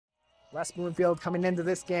West Bloomfield coming into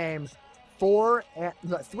this game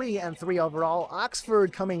 3-3 overall.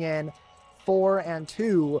 Oxford coming in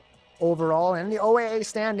 4-2 overall. And in the OAA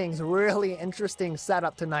standings, really interesting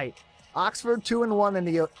setup tonight. Oxford 2-1 in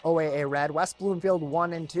the OAA Red. West Bloomfield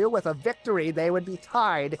 1-2. With a victory, they would be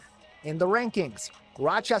tied in the rankings.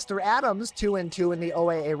 Rochester Adams 2-2 in the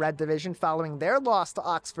OAA Red division following their loss to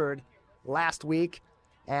Oxford last week.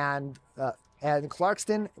 And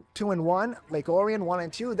Clarkston 2-1, Lake Orion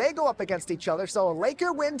 1-2. They go up against each other. So a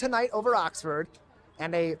Laker win tonight over Oxford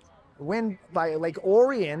and a win by Lake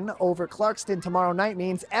Orion over Clarkston tomorrow night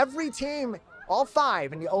means every team, all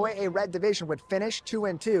 5 in the OAA Red division, would finish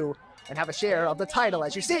 2-2 and have a share of the title.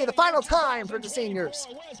 As you see, the final time for the seniors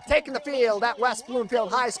taking the field at West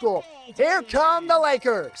Bloomfield High School. Here come the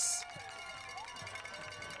Lakers.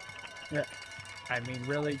 Yeah. I mean,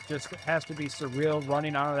 really just has to be surreal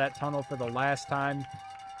running out of that tunnel for the last time.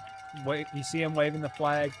 You see them waving the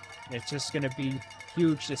flag. It's just going to be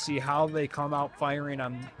huge to see how they come out firing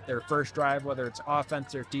on their first drive, whether it's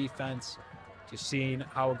offense or defense, just seeing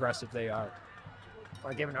how aggressive they are.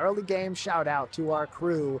 I'll give an early game shout out to our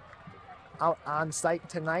crew out on site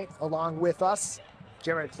tonight along with us.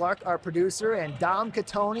 Jared Clark, our producer, and Dom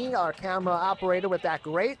Catoni, our camera operator, with that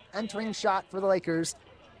great entering shot for the Lakers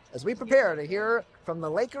as we prepare to hear from the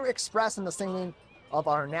Laker Express and the singing of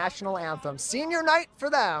our national anthem. Senior night for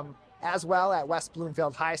them as well at West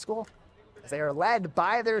Bloomfield High School, as they are led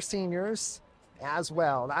by their seniors as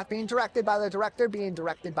well. Not being directed by the director, being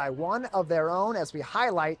directed by one of their own, as we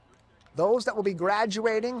highlight those that will be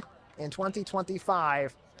graduating in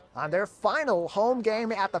 2025 on their final home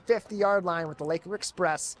game at the 50-yard line with the Laker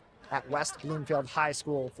Express at West Bloomfield High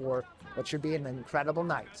School for what should be an incredible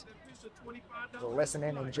night. We'll listen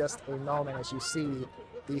in just a moment as you see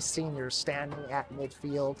these seniors standing at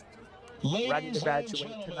midfield, ready to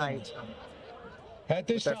graduate tonight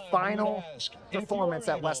with their final performance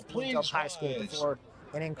at West Bloomfield High School before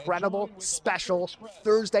an incredible special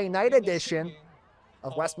Thursday night edition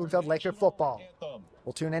of West Bloomfield Laker football.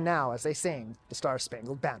 We'll tune in now as they sing the Star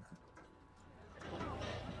Spangled Banner.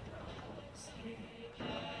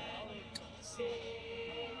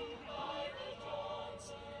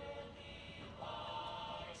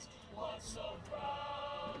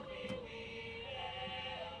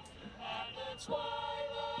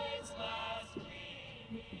 Twilight's last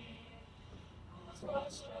gleaming,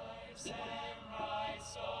 cross stripes and bright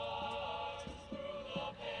stars through the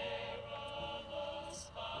perilous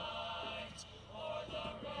fight, o'er the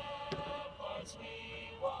ramparts we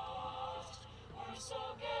watched, were so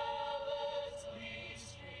gallantly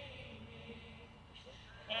streaming,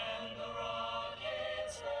 and the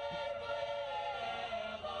rockets' red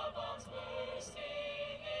glare, the bombs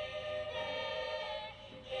bursting in air,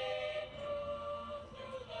 gave proof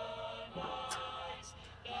through the night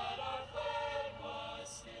that our flag was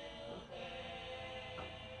still there.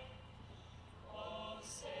 Oh,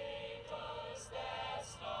 say does that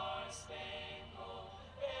star-spangled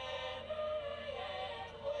banner yet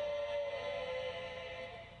wave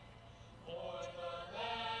for the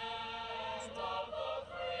land of the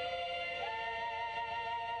free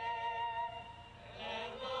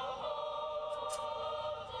and the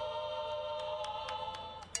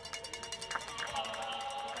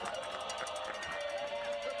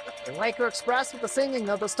The Laker Express with the singing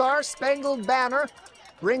of the Star Spangled Banner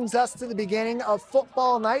brings us to the beginning of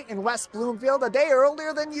football night in West Bloomfield, a day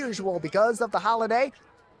earlier than usual because of the holiday.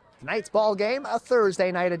 Tonight's ball game, a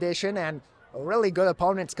Thursday night edition, and really good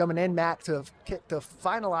opponents coming in, Matt, to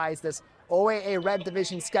finalize this OAA Red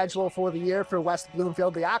Division schedule for the year for West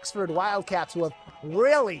Bloomfield. The Oxford Wildcats, who have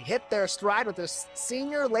really hit their stride with this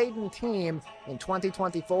senior-laden team in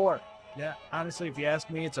 2024. Yeah, honestly, if you ask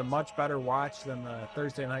me, it's a much better watch than the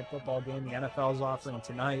Thursday night football game the NFL is offering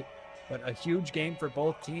tonight. But a huge game for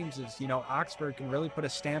both teams is, Oxford can really put a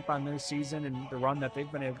stamp on their season and the run that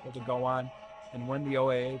they've been able to go on and win the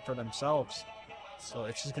OAA for themselves. So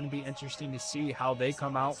it's just going to be interesting to see how they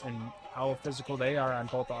come out and how physical they are on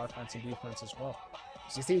both offense and defense as well.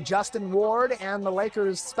 So you see Justin Ward and the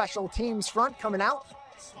Lakers special teams front coming out,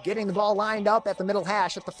 getting the ball lined up at the middle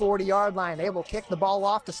hash at the 40-yard line. They will kick the ball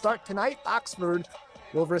off to start tonight. Oxford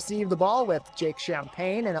will receive the ball with Jake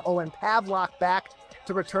Champagne and Owen Pavlock back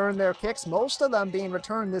to return their kicks, most of them being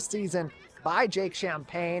returned this season by Jake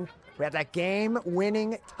Champagne. We had that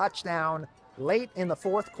game-winning touchdown late in the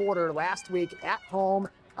fourth quarter last week at home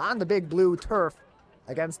on the Big Blue turf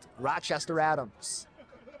against Rochester Adams.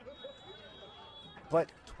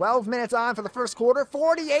 But 12 minutes on for the first quarter,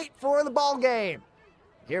 48 for the ball game.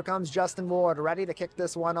 Here comes Justin Ward, ready to kick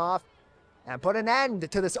this one off and put an end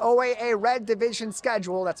to this OAA Red Division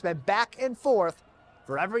schedule that's been back and forth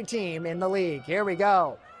for every team in the league. Here we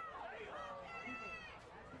go.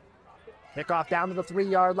 Kickoff down to the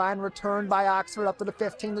 3-yard line, returned by Oxford up to the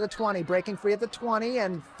 15 to the 20, breaking free at the 20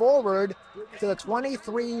 and forward to the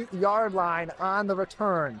 23-yard line on the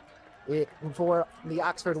return. For the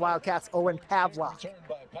Oxford Wildcats, Owen Pavlock.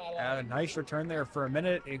 A nice return there for a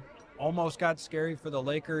minute. It almost got scary for the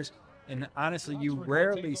Lakers, and honestly, you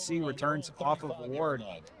rarely see returns off of Ward.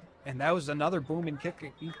 And that was another booming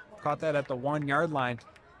kick. He caught that at the 1-yard line,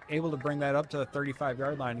 able to bring that up to the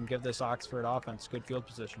 35-yard line and give this Oxford offense good field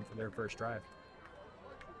position for their first drive.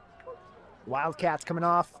 Wildcats coming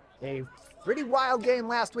off a pretty wild game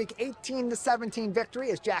last week, 18-17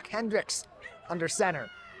 victory as Jack Hendricks under center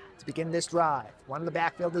to begin this drive. One in the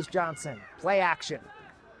backfield is Johnson. Play action.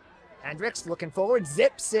 Hendricks looking forward,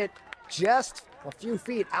 zips it just a few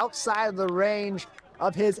feet outside of the range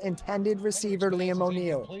of his intended receiver, Liam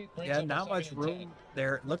O'Neill. Yeah, not much room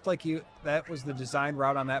there. It looked like that was the design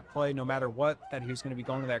route on that play, no matter what, that he was going to be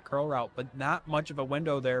going to that curl route, but not much of a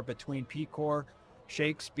window there between Pecor,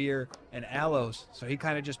 Shakespeare, and Allos. So he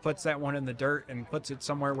kind of just puts that one in the dirt and puts it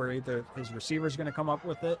somewhere where either his receiver's going to come up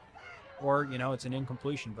with it or, it's an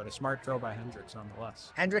incompletion, but a smart throw by Hendricks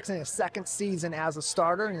nonetheless. Hendricks in his second season as a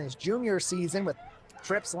starter, in his junior season with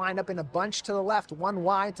trips lined up in a bunch to the left, one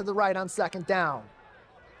wide to the right on second down.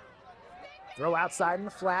 Throw outside in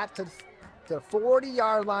the flat to the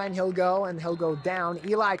 40-yard line he'll go, and he'll go down.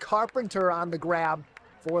 Eli Carpenter on the grab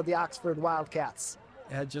for the Oxford Wildcats.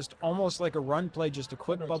 Yeah, just almost like a run play, just a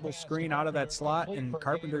quick bubble screen out of that slot, and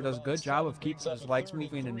Carpenter does a good job of keeping his legs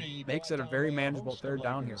moving and makes it a very manageable third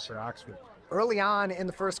down here for Oxford. Early on in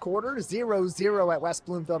the first quarter, 0-0 at West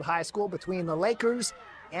Bloomfield High School between the Lakers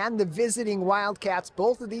and the visiting Wildcats.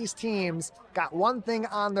 Both of these teams got one thing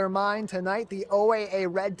on their mind tonight, the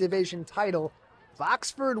OAA Red Division title. If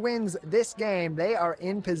Oxford wins this game, they are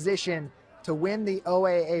in position to win the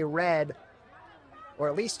OAA Red, or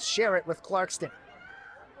at least share it with Clarkston.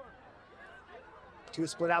 Two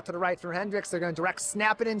split out to the right for Hendricks. They're going to direct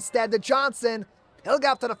snap it instead to Johnson. He'll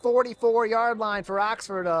get up to the 44-yard line for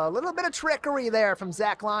Oxford. A little bit of trickery there from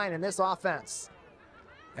Zach Line in this offense.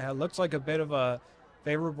 Yeah, it looks like a bit of a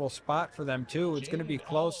favorable spot for them, too. It's going to be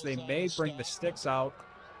close. They may bring the sticks out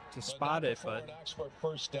to spot it, but,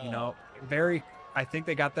 I think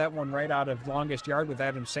they got that one right out of longest yard with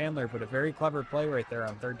Adam Sandler, but a very clever play right there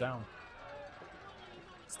on third down.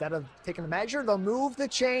 Instead of taking the measure, they'll move the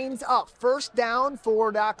chains up. First down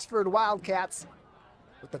for the Oxford Wildcats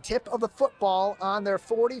with the tip of the football on their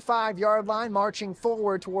 45-yard line, marching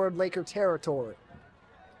forward toward Laker territory.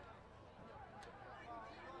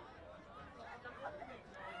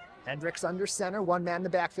 Hendricks under center, one man in the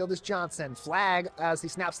backfield is Johnson. Flag as he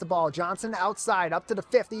snaps the ball. Johnson outside, up to the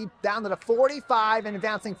 50, down to the 45, and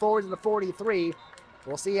advancing forward to the 43.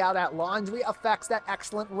 We'll see how that laundry affects that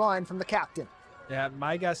excellent run from the captain. Yeah,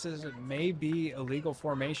 my guess is it may be a legal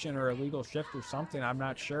formation or a legal shift or something. I'm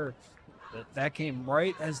not sure. That came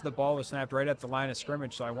right as the ball was snapped right at the line of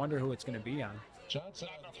scrimmage, so I wonder who it's going to be on. Johnson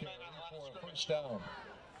for a first down.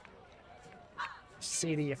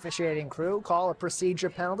 See the officiating crew call a procedure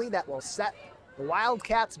penalty that will set the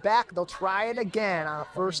Wildcats back. They'll try it again on a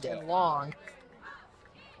first and long.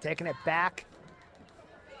 Taking it back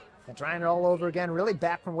and trying it all over again, really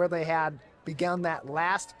back from where they had begun that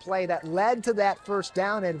last play that led to that first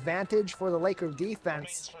down advantage for the Laker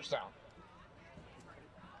defense. First down.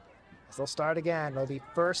 So they'll start again. They'll be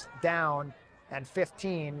first down and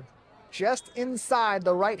 15, just inside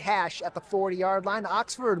the right hash at the 40-yard line.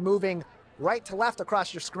 Oxford moving right to left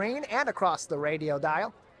across your screen and across the radio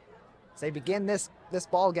dial as they begin this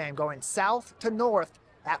ball game, going south to north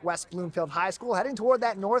at West Bloomfield High School, heading toward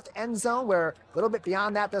that north end zone. We're a little bit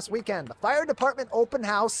beyond that this weekend. The Fire Department Open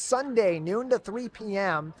House Sunday, noon to 3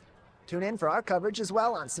 p.m. Tune in for our coverage as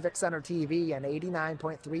well on Civic Center TV and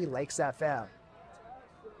 89.3 Lakes FM.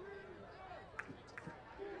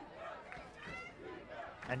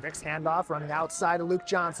 Hendricks handoff running outside of Luke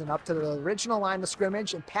Johnson up to the original line of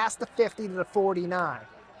scrimmage and past the 50 to the 49.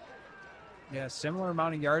 Yeah, similar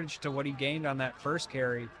amount of yardage to what he gained on that first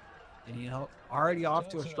carry. And, already off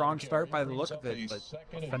to a strong start by the look of it, but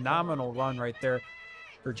a phenomenal run right there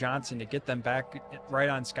for Johnson to get them back right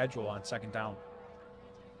on schedule on second down.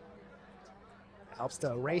 Helps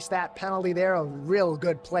to erase that penalty there. A real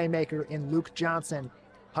good playmaker in Luke Johnson.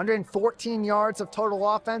 114 yards of total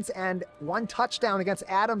offense and one touchdown against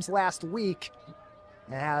Adams last week.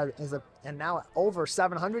 And now over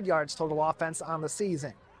 700 yards total offense on the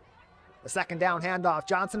season. The second down handoff.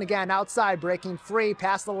 Johnson again outside, breaking free,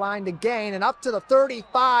 past the line to gain, and up to the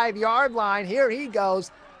 35-yard line. Here he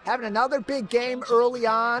goes, having another big game early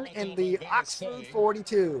on in the Oxford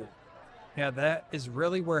 42. Yeah, that is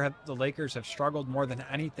really where the Lakers have struggled more than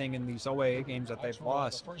anything in these OAA games that they've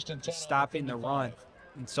lost, stopping the run.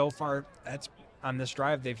 And so far, that's on this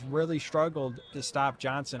drive, they've really struggled to stop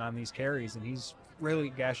Johnson on these carries, and he's really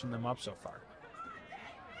gashing them up so far.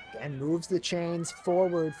 And moves the chains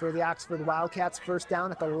forward for the Oxford Wildcats. First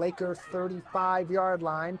down at the Laker 35-yard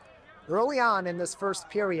line. Early on in this first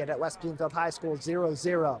period at West Bloomfield High School,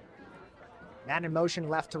 0-0. Man in motion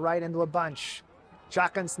left to right into a bunch.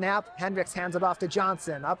 Shotgun snap, Hendricks hands it off to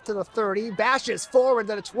Johnson. Up to the 30, bashes forward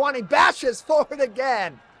to the 20, bashes forward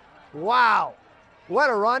again. Wow. What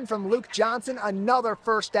a run from Luke Johnson, another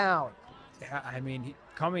first down. Yeah, I mean,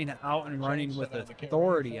 coming out and running with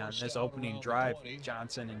authority on this opening drive,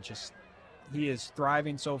 Johnson, and just he is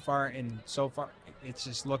thriving so far, and so far it's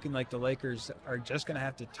just looking like the Lakers are just going to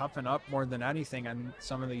have to toughen up more than anything on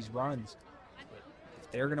some of these runs.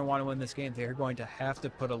 If they're going to want to win this game, they're going to have to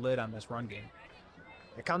put a lid on this run game.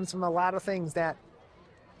 It comes from a lot of things. That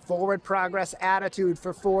forward progress attitude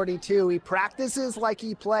for 42. He practices like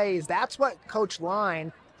he plays. That's what Coach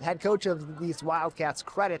Line, the head coach of these Wildcats,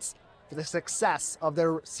 credits for the success of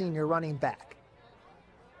their senior running back.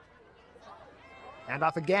 And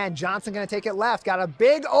off again, Johnson going to take it left. Got a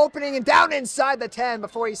big opening and down inside the 10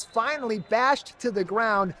 before he's finally bashed to the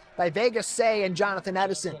ground by Vegas Say and Jonathan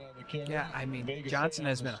Edison. Yeah, I mean, Johnson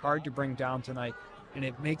has been hard to bring down tonight, and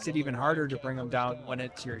it makes it even harder to bring him down when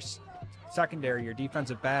it's your secondary, your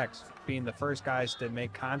defensive backs being the first guys to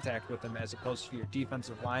make contact with him as opposed to your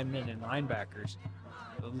defensive linemen and linebackers.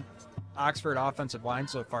 The Oxford offensive line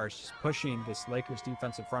so far is just pushing this Lakers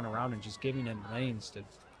defensive front around and just giving him lanes to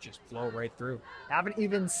just blow right through. Haven't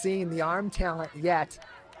even seen the arm talent yet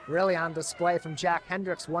really on display from Jack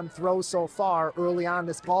Hendricks. One throw so far early on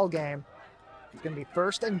this ball game. It's going to be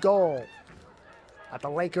first and goal at the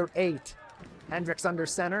Laker 8. Hendricks under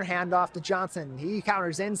center, handoff to Johnson. He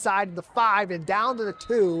counters inside the 5 and down to the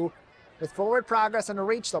 2. With forward progress and a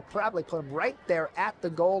reach, they'll probably put him right there at the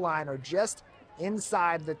goal line or just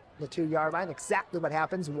inside the 2-yard line. Exactly what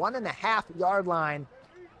happens. 1.5-yard line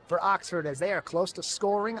for Oxford as they are close to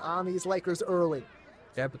scoring on these Lakers early.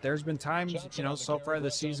 Yeah, but there's been times, so far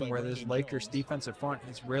this season where this Lakers defensive front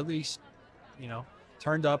has really,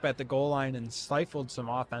 turned up at the goal line and stifled some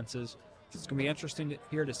offenses. It's going to be interesting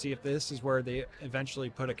here to see if this is where they eventually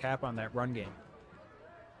put a cap on that run game.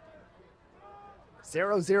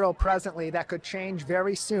 0-0 presently. That could change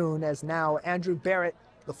very soon as now Andrew Barrett,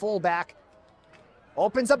 the fullback,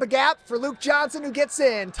 opens up a gap for Luke Johnson, who gets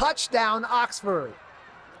in. Touchdown, Oxford.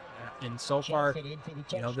 And so far,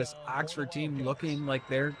 this Oxford team looking like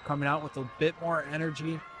they're coming out with a bit more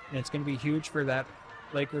energy, and it's going to be huge for that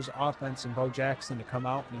Lakers offense and Bo Jackson to come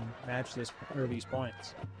out and match these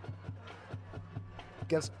points.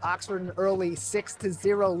 Gives Oxford an early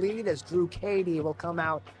 6-0 lead as Drew Cady will come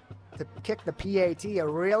out to kick the PAT, a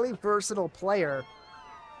really versatile player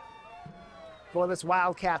for this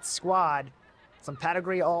Wildcats squad. Some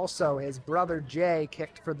pedigree also. His brother Jay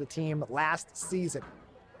kicked for the team last season.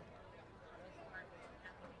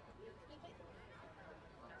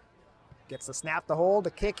 Gets the snap to hold.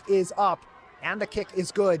 The kick is up. And the kick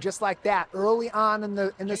is good, just like that. Early on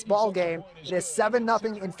in this ball game, it is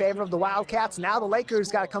 7-0 in favor of the Wildcats. Now the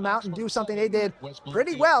Lakers got to come out and do something they did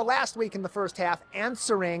pretty well last week in the first half,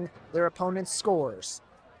 answering their opponent's scores.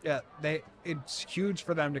 Yeah, it's huge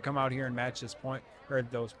for them to come out here and match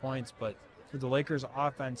those points. But for the Lakers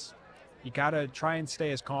offense, you got to try and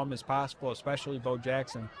stay as calm as possible, especially Bo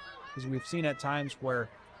Jackson, because we've seen at times where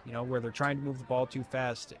they're trying to move the ball too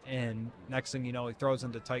fast, and next thing you know, he throws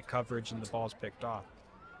into tight coverage and the ball's picked off.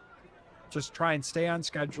 Just try and stay on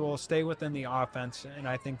schedule, stay within the offense, and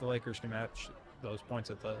I think the Lakers can match those points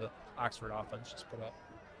that the Oxford offense just put up.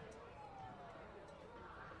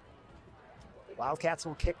 Wildcats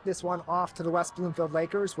will kick this one off to the West Bloomfield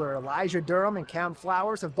Lakers, where Elijah Durham and Cam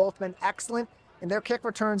Flowers have both been excellent in their kick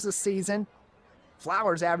returns this season.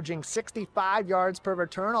 Flowers averaging 65 yards per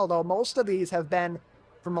return, although most of these have been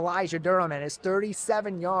from Elijah Durham and his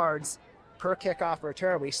 37 yards per kickoff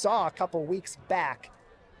return. We saw a couple weeks back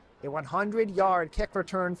a 100-yard kick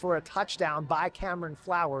return for a touchdown by Cameron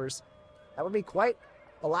Flowers. That would be quite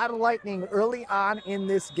a lot of lightning early on in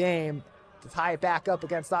this game to tie it back up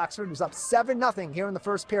against Oxford, who's up 7-0 here in the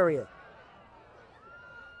first period.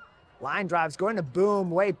 Line drive's going to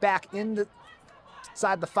boom way back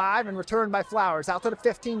inside the 5 and returned by Flowers. Out to the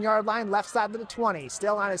 15-yard line, left side of the 20.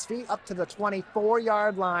 Still on his feet, up to the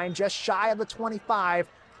 24-yard line, just shy of the 25,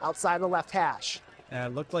 outside the left hash.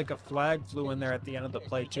 And it looked like a flag flew in there at the end of the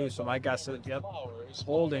play, too. So my guess is,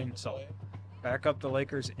 holding. So back up the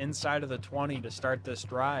Lakers inside of the 20 to start this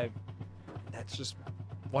drive.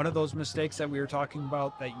 one of those mistakes that we were talking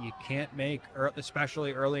about that you can't make,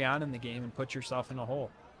 especially early on in the game, and put yourself in a hole.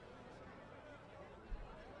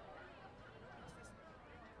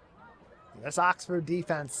 This Oxford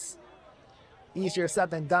defense, easier said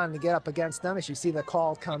than done to get up against them as you see the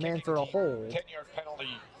call come in for a hold. 10-yard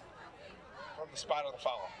penalty from the spot of the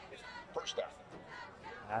foul. First down.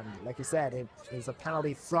 And like you said, it is a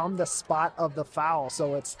penalty from the spot of the foul.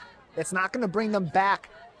 So it's not going to bring them back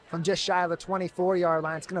from just shy of the 24-yard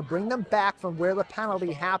line. It's going to bring them back from where the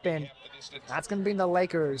penalty happened. That's going to bring the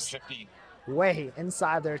Lakers way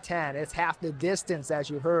inside their 10. It's half the distance, as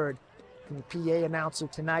you heard from the PA announcer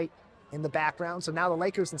tonight in the background. So now the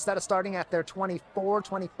Lakers, instead of starting at their 24,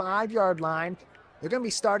 25-yard line, they're going to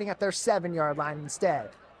be starting at their 7-yard line instead.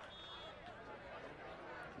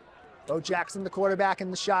 Bo Jackson, the quarterback,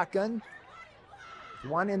 in the shotgun.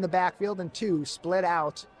 One in the backfield and two split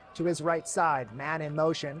out to his right side. Man in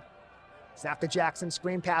motion. Snap to Jackson,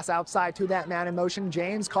 screen pass outside to that man in motion.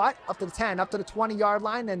 James caught up to the 10, up to the 20-yard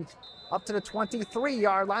line, and up to the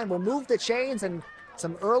 23-yard line. We'll move the chains, and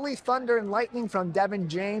some early thunder and lightning from Devin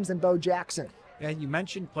James and Bo Jackson. Yeah, you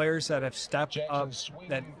mentioned players that have stepped up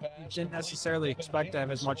that you didn't necessarily expect to have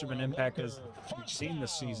as much of an impact as we've seen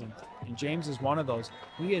this season. And James is one of those.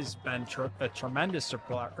 He has been a tremendous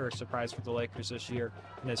surprise for the Lakers this year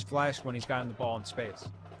and has flashed when he's gotten the ball in space.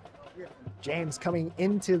 James coming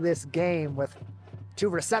into this game with 2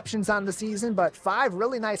 receptions on the season, but 5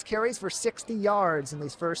 really nice carries for 60 yards in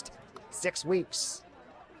these first 6 weeks.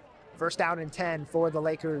 First down and 10 for the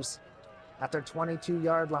Lakers at their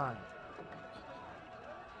 22-yard line.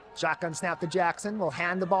 Shotgun snap to Jackson. Will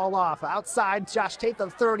hand the ball off. Outside, Josh Tate to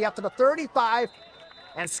the 30, up to the 35,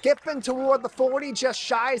 and skipping toward the 40, just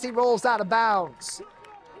shy as he rolls out of bounds.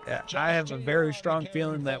 Yeah, I have a very strong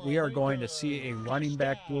feeling that we are going to see a running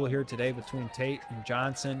back duel here today between Tate and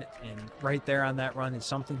Johnson, and right there on that run is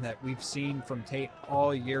something that we've seen from Tate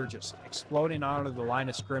all year, just exploding out of the line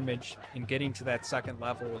of scrimmage and getting to that second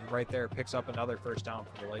level, and right there picks up another first down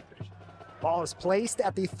for the Lakers. Ball is placed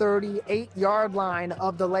at the 38-yard line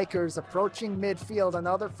of the Lakers, approaching midfield.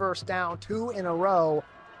 Another first down, 2 in a row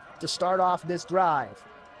to start off this drive.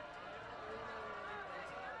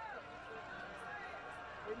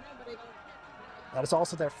 That is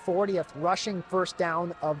also their 40th rushing first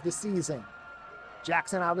down of the season.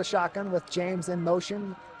 Jackson out of the shotgun with James in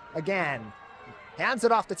motion again. Hands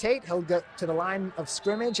it off to Tate. He'll get to the line of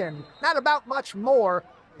scrimmage and not about much more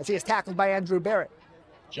as he is tackled by Andrew Barrett.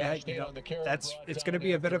 Yeah, it's going to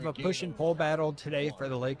be a bit of a push and pull battle today for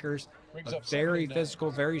the Lakers. A very physical,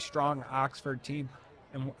 very strong Oxford team.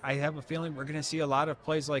 And I have a feeling we're going to see a lot of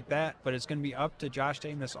plays like that, but it's going to be up to Josh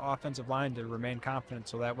Tate and this offensive line to remain confident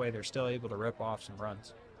so that way they're still able to rip off some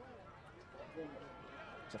runs.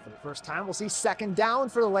 So for the first time, we'll see second down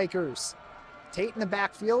for the Lakers. Tate in the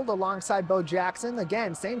backfield alongside Bo Jackson.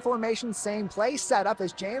 Again, same formation, same play setup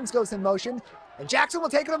as James goes in motion, and Jackson will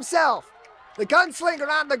take it himself. The gunslinger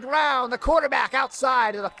on the ground, the quarterback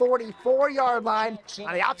outside of the 44-yard line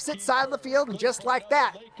on the opposite side of the field, and just like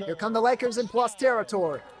that, here come the Lakers in plus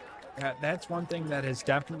territory. Yeah, that's one thing that has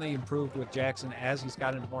definitely improved with Jackson as he's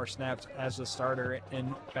gotten more snaps as the starter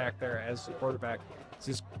and back there as the quarterback. It's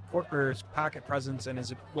his pocket presence and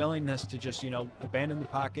his willingness to just, abandon the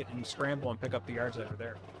pocket and scramble and pick up the yards that are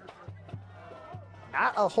there.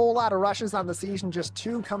 Not a whole lot of rushes on the season, just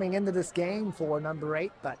 2 coming into this game for number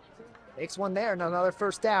 8, but takes one there and another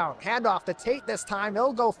first down. Handoff to Tate this time.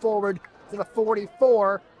 He'll go forward to the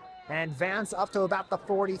 44 and advance up to about the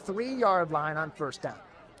 43-yard line on first down.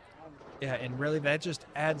 Yeah, and really that just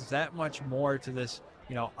adds that much more to this,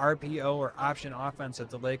 RPO or option offense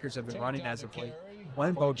that the Lakers have been running as of late.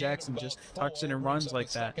 When Bo Jackson just tucks in and runs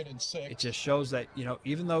like that, it just shows that,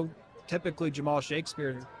 even though typically Jamal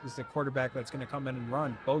Shakespeare is the quarterback that's going to come in and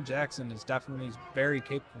run, Bo Jackson is definitely very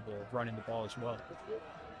capable of running the ball as well.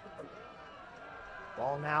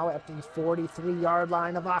 Ball now at the 43-yard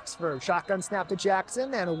line of Oxford. Shotgun snap to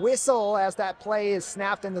Jackson and a whistle as that play is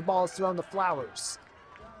snapped and the ball is thrown to Flowers.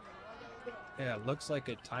 Yeah, it looks like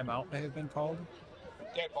a timeout may have been called.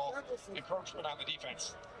 Dead ball. Encroachment on the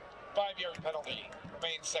defense. 5-yard penalty.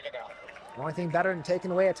 Remains second down. The only thing better than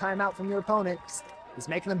taking away a timeout from your opponent is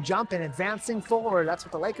making them jump and advancing forward. That's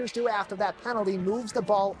what the Lakers do after that penalty. Moves the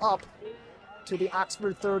ball up to the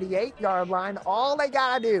Oxford 38-yard line. All they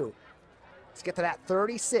got to do is get to that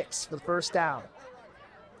 36 for the first down.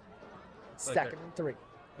 Second and 3.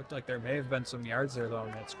 Looked like there may have been some yards there, though,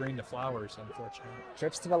 on that screen to Flowers, unfortunately.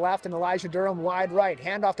 Trips to the left and Elijah Durham wide right.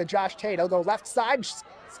 Handoff to Josh Tate. He'll go left side,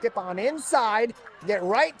 skip on inside, get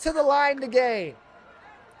right to the line to gain.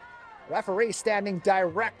 Referee standing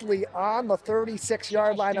directly on the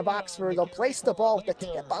 36-yard line of Oxford. They'll place the ball with the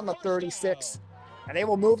tip on the 36, and they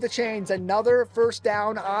will move the chains. Another first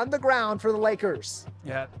down on the ground for the Lakers.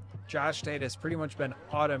 Yeah, Josh Tate has pretty much been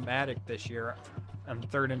automatic this year on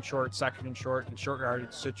third and short, second and short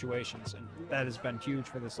yardage situations, and that has been huge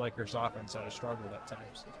for this Lakers offense that has struggled at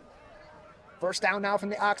times. First down now from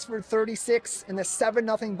the Oxford 36 in the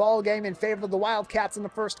 7-0 ball game in favor of the Wildcats in the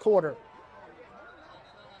first quarter.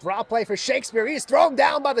 Draw play for Shakespeare. He's thrown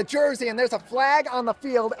down by the jersey, and there's a flag on the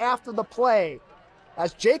field after the play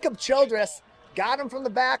as Jacob Childress got him from the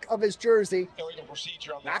back of his jersey.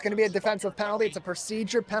 Not going to be a defensive penalty. It's a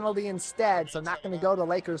procedure penalty instead, so not going to go the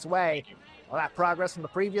Lakers' way. Well, that progress from the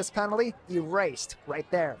previous penalty erased right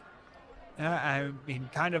there. I mean,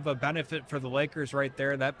 kind of a benefit for the Lakers right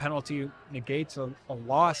there. That penalty negates a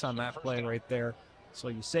loss on that play right there. So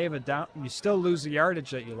you save it down. You still lose the yardage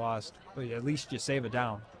that you lost, but at least you save it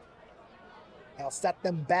down. They'll set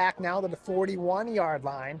them back now to the 41-yard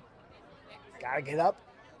line. Got to get up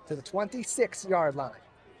to the 26-yard line.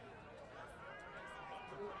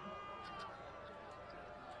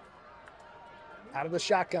 Out of the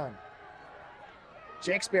shotgun.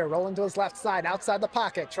 Shakespeare rolling to his left side, outside the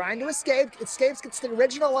pocket, trying to escape. Escapes, gets to the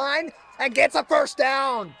original line, and gets a first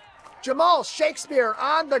down. Jamal Shakespeare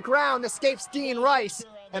on the ground, escapes Dean Rice,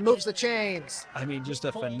 and moves the chains. I mean, just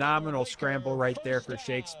a phenomenal scramble right there for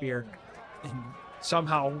Shakespeare. And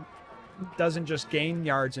somehow doesn't just gain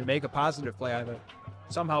yards and make a positive play out of it.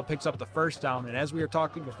 Somehow picks up the first down. And as we were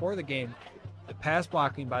talking before the game, the pass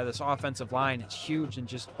blocking by this offensive line is huge and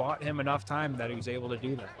just bought him enough time that he was able to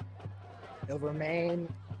do that. He'll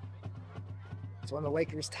remain as one of the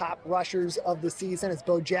Lakers' top rushers of the season as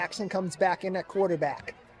Bo Jackson comes back in at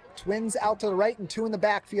quarterback. Twins out to the right and two in the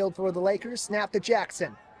backfield for the Lakers. Snap to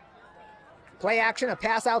Jackson. Play action, a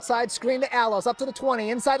pass outside, screen to Allos, up to the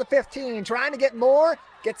 20, inside the 15, trying to get more.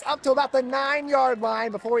 Gets up to about the 9-yard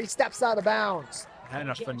line before he steps out of bounds.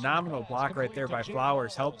 And a phenomenal block right there by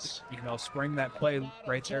Flowers helped, spring that play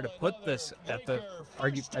right there to put this at the,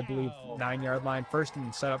 I believe, 9-yard line first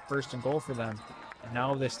and set up first and goal for them. And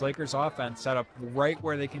now this Lakers offense set up right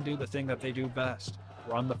where they can do the thing that they do best,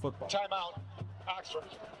 run the football. Timeout, Oxford.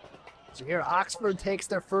 So here Oxford takes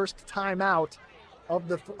their first timeout of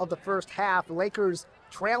the first half. Lakers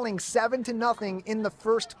trailing 7-0 in the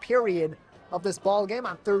first period of this ball game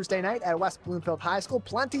on Thursday night at West Bloomfield High School.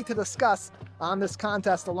 Plenty to discuss on this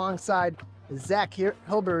contest alongside Zach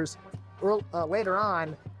Hilbers later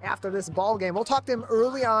on after this ball game. We'll talk to him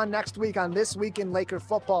early on next week on This Week in Laker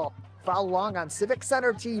Football. Follow along on Civic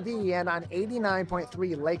Center TV and on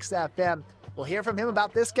 89.3 Lakes FM. We'll hear from him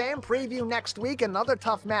about this game, preview next week, another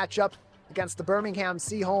tough matchup against the Birmingham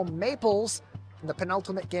Seaholm Maples in the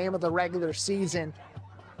penultimate game of the regular season.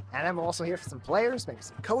 And then we'll also hear from some players, maybe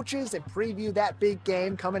some coaches, and preview that big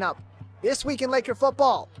game coming up This Week in Laker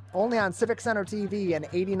Football, only on Civic Center TV and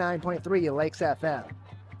 89.3 Lakes FM.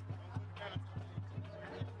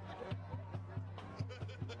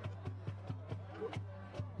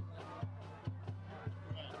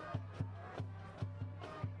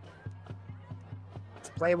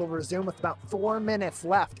 Play will resume with about 4 minutes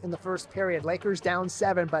left in the first period. Lakers down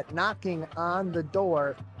 7, but knocking on the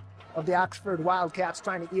door of the Oxford Wildcats,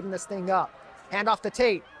 trying to even this thing up. Hand off to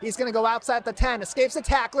Tate. He's going to go outside the 10, escapes a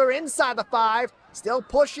tackler inside the 5, still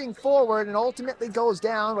pushing forward and ultimately goes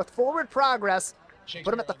down with forward progress.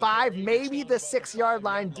 Put him at the 5, maybe the 6-yard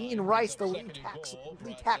line. Dean Rice, the lead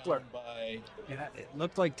tackler. Yeah, it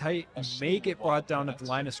looked like Tate may get brought down at the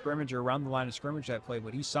line of scrimmage or around the line of scrimmage that play,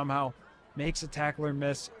 but he somehow makes a tackler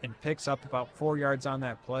miss and picks up about 4 yards on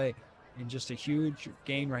that play. And just a huge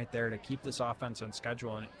gain right there to keep this offense on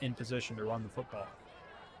schedule and in position to run the football.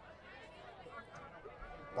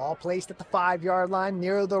 Ball placed at the 5-yard line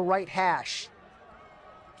near the right hash.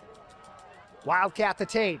 Wildcat to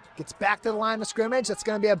Tate. Gets back to the line of scrimmage. That's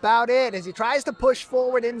going to be about it as he tries to push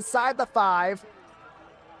forward inside the 5.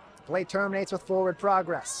 Play terminates with forward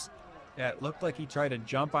progress. Yeah, it looked like he tried to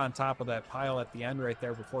jump on top of that pile at the end right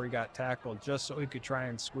there before he got tackled, just so he could try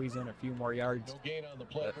and squeeze in a few more yards.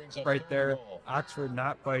 Right there, Oxford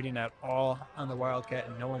not biting at all on the Wildcat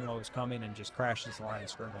and knowing what was coming and just crashes the line of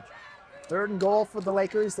scrimmage. 3rd and goal for the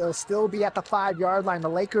Lakers. They'll still be at the 5-yard line. The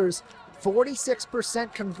Lakers,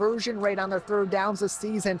 46% conversion rate on their 3rd downs this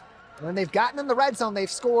season. And when they've gotten in the red zone,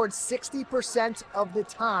 they've scored 60% of the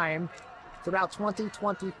time throughout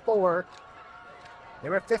 2024. They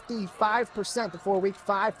were at 55% before week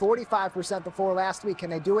 5, 45% before last week. Can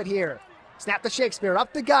they do it here? Snap to Shakespeare,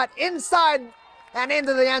 up the gut, inside and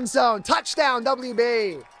into the end zone. Touchdown,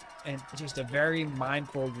 WB. And just a very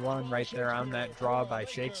mindful run right there on that draw by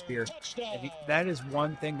Shakespeare. That is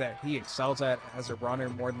one thing that he excels at as a runner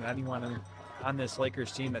more than anyone on this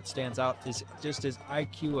Lakers team that stands out, is just his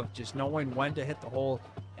IQ of just knowing when to hit the hole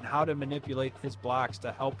and how to manipulate his blocks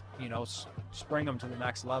to help, spring them to the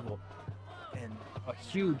next level. And a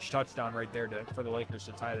huge touchdown right there for the Lakers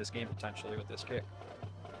to tie this game potentially with this kick.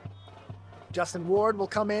 Justin Ward will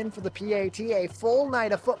come in for the PAT. A full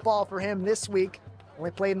night of football for him this week.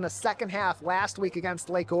 Only played in the second half last week against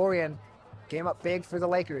Lake Orion. Came up big for the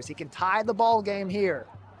Lakers. He can tie the ball game here.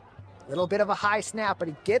 A little bit of a high snap, but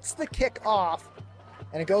he gets the kick off,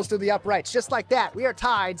 and it goes through the uprights. Just like that, we are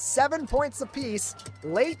tied 7 points apiece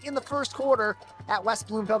late in the first quarter at West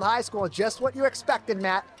Bloomfield High School. Just what you expected,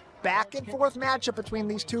 Matt. Back and forth matchup between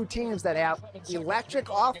these two teams that have electric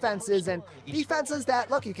offenses and defenses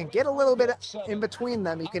that, look, you can get a little bit in between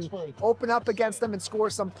them. You can open up against them and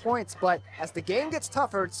score some points, but as the game gets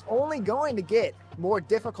tougher, it's only going to get more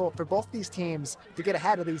difficult for both these teams to get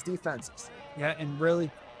ahead of these defenses. Yeah, and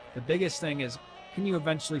really the biggest thing is, can you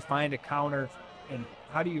eventually find a counter, and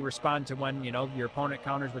how do you respond to when, your opponent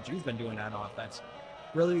counters what you've been doing on offense?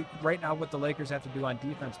 Really, right now, what the Lakers have to do on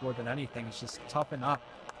defense more than anything is just toughen up.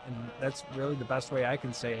 And that's really the best way I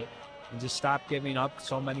can say it. And just stop giving up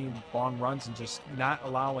so many long runs and just not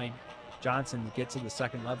allowing Johnson to get to the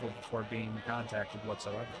second level before being contacted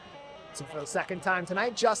whatsoever. So for the second time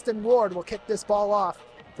tonight, Justin Ward will kick this ball off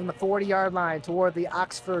from the 40-yard line toward the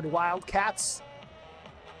Oxford Wildcats.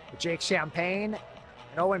 With Jake Champagne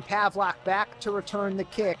and Owen Pavlock back to return the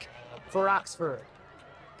kick for Oxford.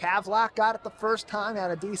 Pavlock got it the first time, had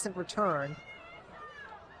a decent return.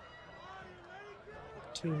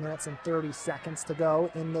 2 minutes and 30 seconds to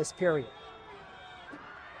go in this period.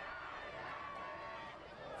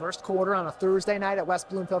 First quarter on a Thursday night at West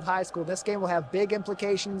Bloomfield High School. This game will have big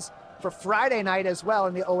implications for Friday night as well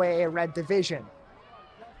in the OAA Red Division.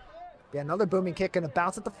 Be another booming kick, going to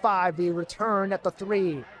bounce at the 5, be returned at the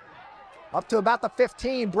 3. Up to about the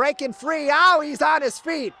 15, breaking free. Oh, he's on his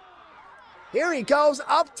feet. Here he goes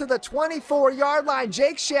up to the 24-yard line.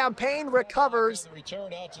 Jake Champagne recovers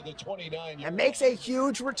and makes a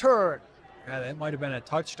huge return. Yeah, that might have been a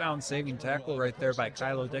touchdown-saving tackle right there by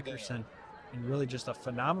Kylo Dickerson. And really just a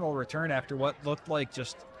phenomenal return after what looked like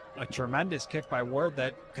just a tremendous kick by Ward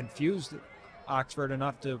that confused Oxford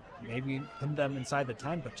enough to maybe pin them inside the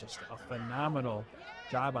 10, but just a phenomenal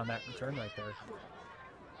job on that return right there.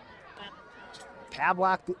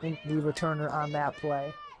 Pavlock, the returner on that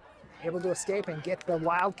play. Able to escape and get the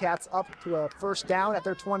Wildcats up to a first down at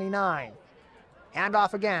their 29.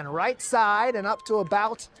 Handoff again, right side and up to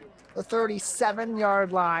about the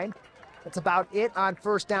 37-yard line. That's about it on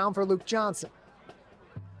first down for Luke Johnson.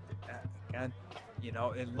 And,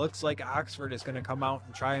 it looks like Oxford is going to come out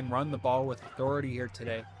and try and run the ball with authority here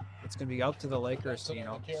today. It's going to be up to the Lakers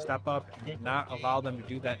to, step up and not allow them to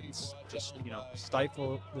do that. It's just,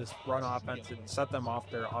 stifle this run offense and set them off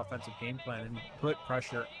their offensive game plan and put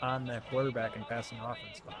pressure on the quarterback and passing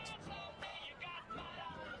offense.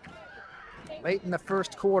 Late in the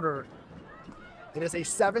first quarter, it is a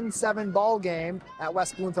 7-7 ball game at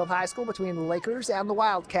West Bloomfield High School between the Lakers and the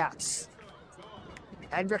Wildcats.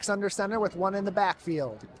 Hendricks under center with one in the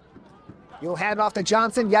backfield. You'll hand off to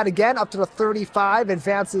Johnson yet again up to the 35,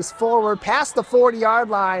 advances forward past the 40-yard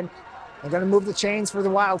line. They're going to move the chains for the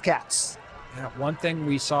Wildcats. Yeah, one thing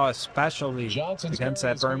we saw especially against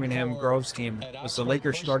that Birmingham Groves team was the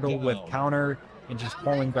Lakers struggle with counter and just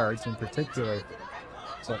pulling guards in particular.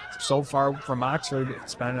 So far from Oxford,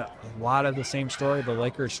 it's been a lot of the same story. The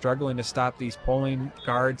Lakers struggling to stop these pulling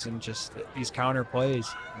guards and just these counter plays.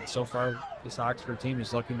 And so far, this Oxford team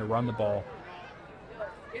is looking to run the ball.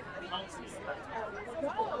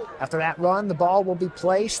 After that run, the ball will be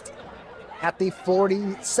placed at the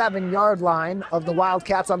 47-yard line of the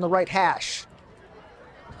Wildcats on the right hash.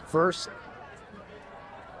 First,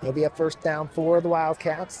 it'll be a first down for the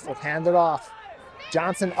Wildcats. They'll hand it off.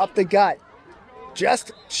 Johnson up the gut.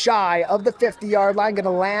 Just shy of the 50-yard line, going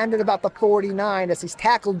to land at about the 49 as he's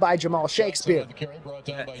tackled by Jamal Shakespeare.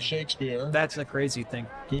 That's the crazy thing.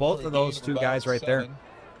 Both of those two guys right there,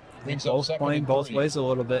 I think both playing both ways a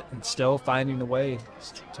little bit and still finding a way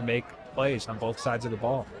to make plays on both sides of the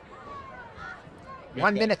ball.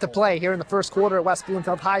 1 minute to play here in the first quarter at West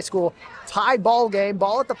Bloomfield High School. Tied ball game,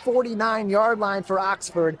 ball at the 49-yard line for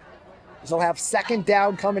Oxford. They'll have second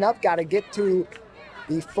down coming up. Got to get to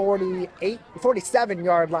the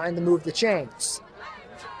 47-yard line to move the chains.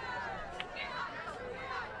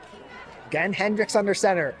 Again, Hendricks under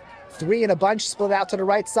center. 3 in a bunch, split out to the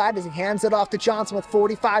right side as he hands it off to Johnson with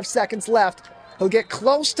 45 seconds left. He'll get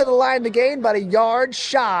close to the line to gain, but a yard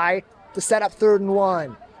shy to set up 3rd and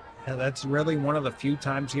 1. Yeah, that's really one of the few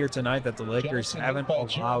times here tonight that the Lakers haven't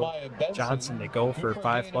allowed Johnson to go for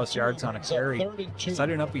 5+ yards on a carry,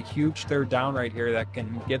 setting up a huge third down right here that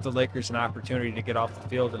can give the Lakers an opportunity to get off the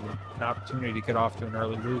field and an opportunity to get off to an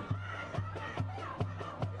early lead.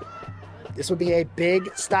 This would be a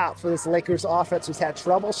big stop for this Lakers offense, who's had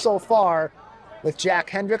trouble so far with Jack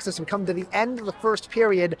Hendricks as we come to the end of the first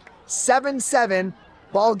period. 7-7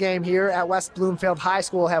 ball game here at West Bloomfield High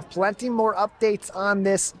School. We'll have plenty more updates on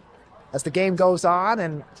this as the game goes on,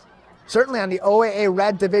 and certainly on the OAA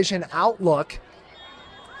Red Division outlook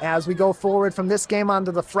as we go forward from this game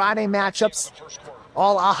onto the Friday matchups.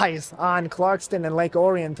 All eyes on Clarkston and Lake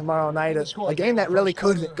Orion tomorrow night. A game that really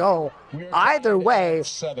could go either way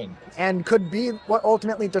and could be what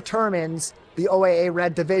ultimately determines the OAA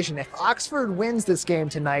Red Division. If Oxford wins this game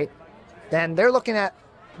tonight, then they're looking at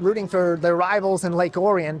rooting for their rivals in Lake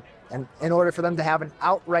Orion, and in order for them to have an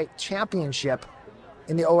outright championship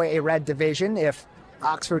in the OAA Red Division. If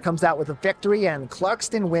Oxford comes out with a victory and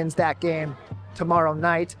Clarkston wins that game tomorrow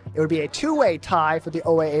night, it would be a two-way tie for the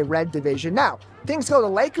OAA Red Division. Now, things go the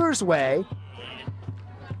Lakers' way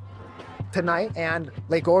tonight and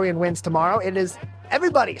Lake Orion wins tomorrow. It is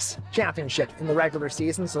everybody's championship in the regular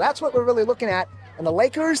season, so that's what we're really looking at. And the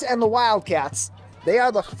Lakers and the Wildcats, they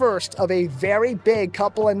are the first of a very big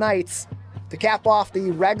couple of nights to cap off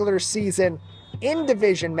the regular season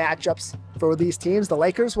in-division matchups for these teams. The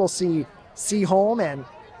Lakers will see Seaholm and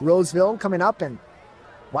Roseville coming up, and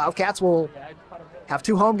Wildcats will have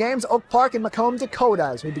two home games, Oak Park and Macomb, Dakota,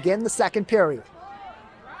 as we begin the second period.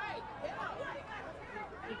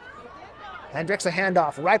 Hendricks a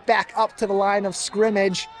handoff right back up to the line of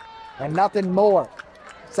scrimmage, and nothing more.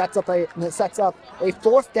 Sets up a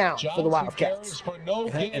fourth down for the Wildcats.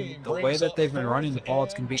 And the way that they've been running the ball,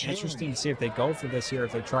 it's going to be interesting to see if they go for this here,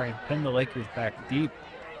 if they try and pin the Lakers back deep.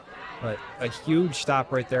 But a huge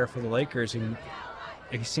stop right there for the Lakers, and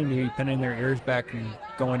they seem to be pinning their ears back and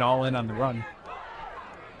going all in on the run.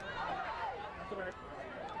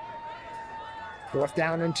 Fourth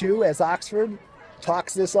down and 2 as Oxford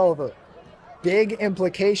talks this over. Big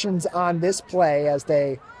implications on this play as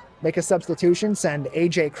they make a substitution, send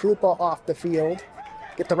A.J. Krupa off the field,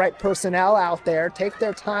 get the right personnel out there, take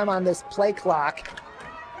their time on this play clock,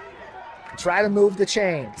 try to move the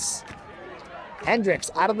chains.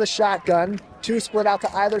 Hendricks out of the shotgun, two split out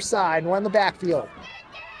to either side, one in the backfield.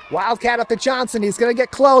 Wildcat up to Johnson, he's gonna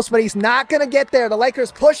get close, but he's not gonna get there. The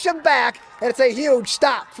Lakers push him back, and it's a huge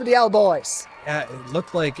stop for the L-Boys. Yeah, it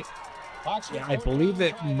looked like, I believe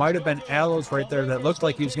it might have been Allos right there that looked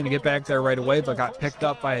like he was going to get back there right away, but got picked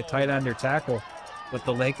up by a tight end or tackle. But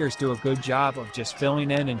the Lakers do a good job of just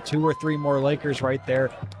filling in, and 2 or 3 more Lakers right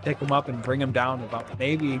there, pick them up and bring them down about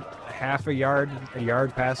maybe a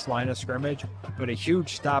yard past line of scrimmage. But a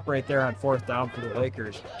huge stop right there on fourth down for the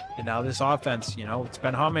Lakers. And now this offense, it's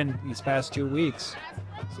been humming these past 2 weeks.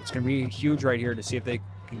 So it's going to be huge right here to see if they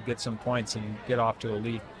can get some points and get off to a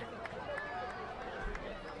lead.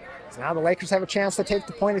 So now the Lakers have a chance to take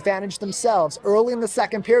the point advantage themselves. Early in the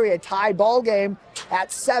second period, tie ball game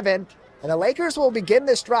at 7. And the Lakers will begin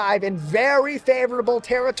this drive in very favorable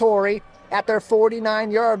territory at their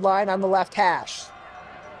 49-yard line on the left hash.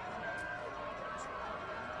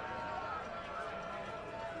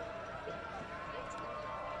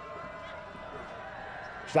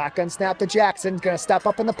 Shotgun snap to Jackson, going to step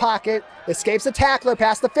up in the pocket, escapes a tackler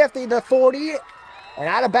past the 50, the 40, and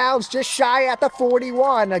out of bounds just shy at the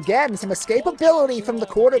 41. Again, some escapability from the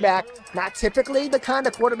quarterback. Not typically the kind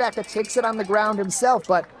of quarterback that takes it on the ground himself,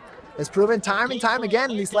 but has proven time and time again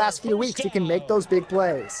in these last few weeks he can make those big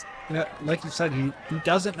plays. Yeah, like you said, he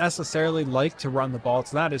doesn't necessarily like to run the ball.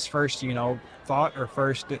 It's not his first, thought or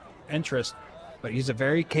first interest, but he's a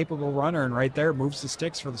very capable runner, and right there moves the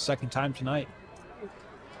sticks for the second time tonight.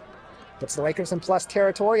 Puts the Lakers in plus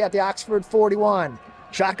territory at the Oxford 41.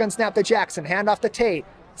 Shotgun snap to Jackson, handoff to Tate.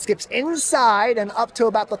 Skips inside and up to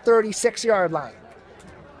about the 36-yard line.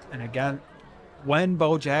 And again, when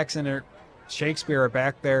Bo Jackson or Shakespeare are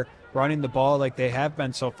back there running the ball like they have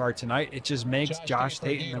been so far tonight, it just makes Josh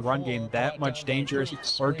Tate in the run game that much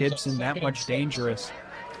dangerous, or Gibson that much dangerous,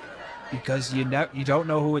 because you don't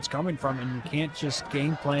know who it's coming from, and you can't just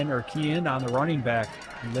game plan or key in on the running back.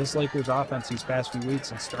 And this Lakers offense these past few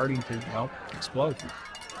weeks is starting to explode.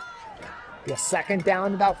 A second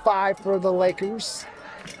down, about 5 for the Lakers.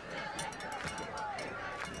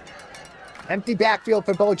 Empty backfield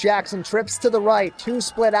for Bo Jackson. Trips to the right. 2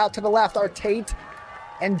 split out to the left are Tate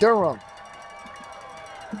and Durham.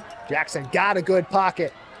 Jackson got a good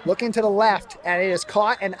pocket. Looking to the left, and it is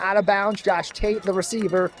caught and out of bounds. Josh Tate, the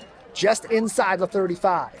receiver, just inside the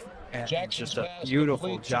 35. And just a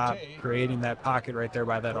beautiful job creating that pocket right there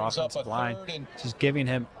by that offensive line. Just giving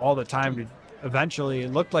him all the time to eventually,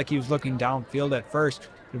 it looked like he was looking downfield at first,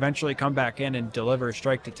 eventually come back in and deliver a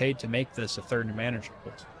strike to Tate to make this a 3rd and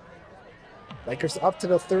manageable. Lakers up to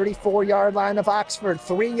the 34-yard line of Oxford.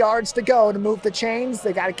 3 yards to go to move the chains.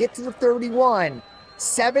 They got to get to the 31.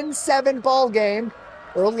 7-7 ball game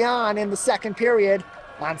early on in the second period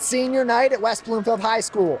on senior night at West Bloomfield High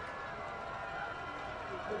School.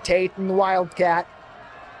 Tate and the Wildcat.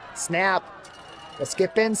 Snap. They'll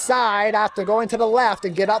skip inside after going to the left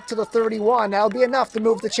and get up to the 31. That'll be enough to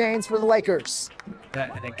move the chains for the Lakers.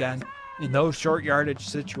 Yeah, and again, in those short yardage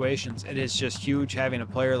situations, it is just huge having a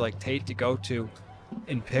player like Tate to go to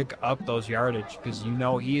and pick up those yardage, because you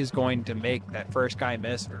know he is going to make that first guy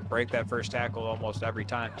miss or break that first tackle almost every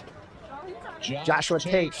time. Joshua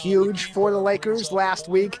Tate, huge for the Lakers last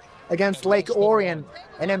week against Lake Orion.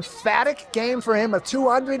 An emphatic game for him of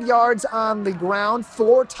 200 yards on the ground,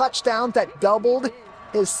 4 touchdowns that doubled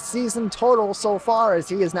his season total so far, as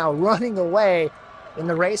he is now running away in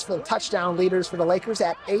the race for the touchdown leaders for the Lakers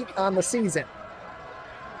at 8 on the season.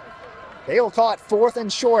 They will call it 4th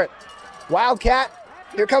and short. Wildcat,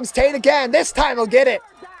 here comes Tate again. This time he'll get it.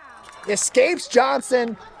 Escapes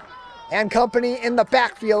Johnson and company in the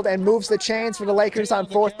backfield and moves the chains for the Lakers on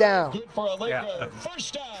 4th down. Yeah,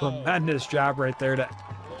 tremendous job right there to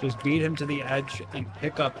just beat him to the edge and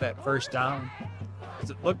pick up that first down.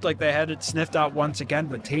 It looked like they had it sniffed out once again,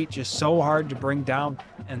 but Tate just so hard to bring down,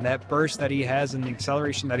 and that burst that he has and the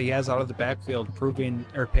acceleration that he has out of the backfield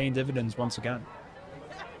paying dividends once again.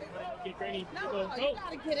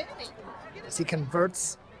 As he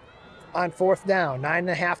converts on 4th down,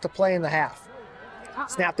 9.5 to play in the half.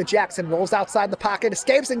 Snap to Jackson, rolls outside the pocket,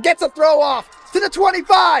 escapes, and gets a throw off to the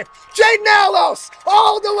 25. Jaden Alos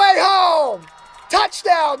all the way home.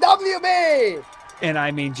 Touchdown, WB. And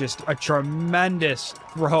I mean, just a tremendous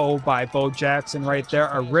throw by Bo Jackson right there.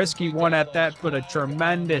 A risky one at that, but a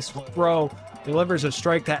tremendous throw. Delivers a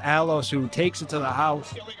strike to Alos, who takes it to the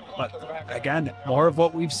house. But again, more of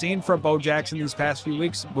what we've seen from Bo Jackson these past few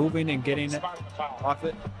weeks, moving and getting it out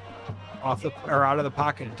of the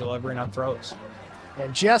pocket and delivering on throws.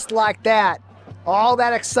 And just like that, all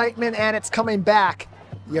that excitement, and it's coming back.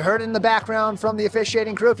 You heard it in the background from the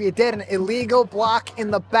officiating crew. If you did, an illegal block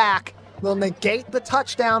in the back will negate the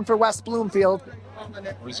touchdown for West Bloomfield.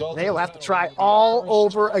 They'll have to try all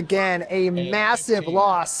over again. A massive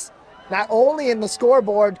loss, not only in the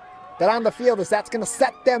scoreboard, but on the field, as that's going to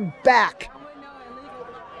set them back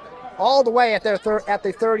all the way at the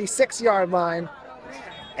 36-yard line.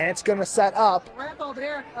 And it's going to set up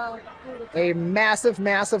a massive,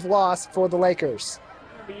 massive loss for the Lakers.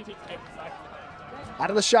 Out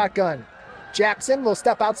of the shotgun, Jackson will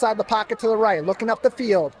step outside the pocket to the right, looking up the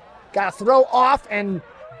field. Got to throw off and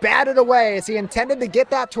bat it away, as he intended to get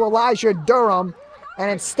that to Elijah Durham, and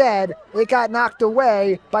instead it got knocked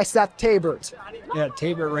away by Seth Tabert. Yeah,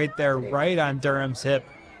 Tabert right there, right on Durham's hip.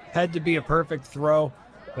 Had to be a perfect throw,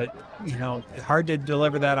 but you know, hard to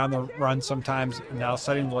deliver that on the run sometimes. Now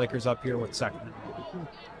setting the Lakers up here with 2nd.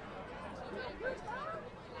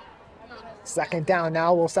 2nd down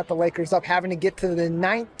now will set the Lakers up, having to get to the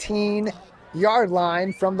 19-yard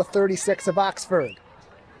line from the 36 of Oxford.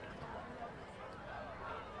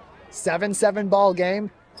 7-7 ball game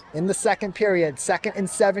in the second period. 2nd and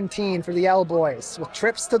 17 for the L Boys, with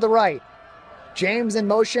trips to the right. James in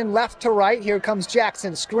motion left to right. Here comes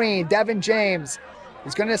Jackson. Screen. Devin James.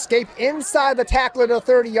 He's going to escape inside the tackler to the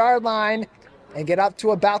 30-yard line and get up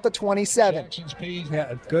to about the 27. Yeah,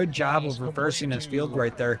 a good job of reversing his field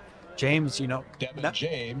right there. James, you know, you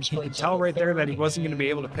could tell right there that he wasn't going to be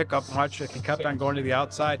able to pick up much if he kept on going to the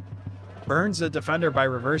outside. Burns the defender by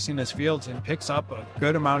reversing his fields and picks up a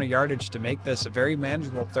good amount of yardage to make this a very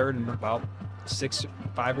manageable 3rd and about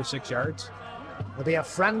 5 or 6 yards. There'll be a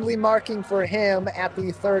friendly marking for him at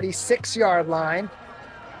the 36-yard line.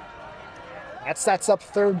 That sets up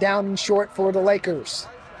 3rd down and short for the Lakers.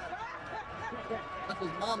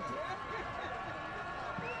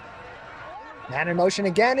 Man in motion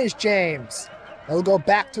again is James. He'll go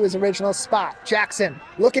back to his original spot. Jackson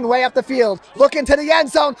looking way up the field, looking to the end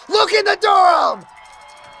zone, looking to Durham!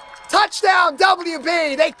 Touchdown,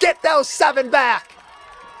 WB! They get those 7 back.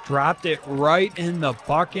 Dropped it right in the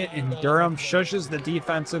bucket, and Durham shushes the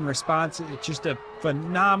defense in response. It's just a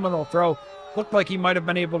phenomenal throw. Looked like he might have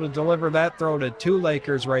been able to deliver that throw to 2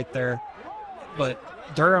 Lakers right there. But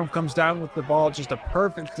Durham comes down with the ball, just a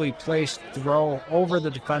perfectly placed throw over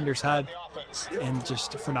the defender's head, and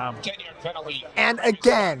just phenomenal. And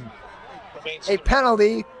again, a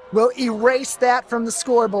penalty will erase that from the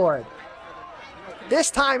scoreboard. This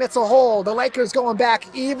time it's a hold. The Lakers going back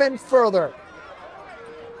even further.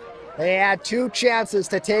 They had 2 chances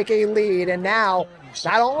to take a lead, and now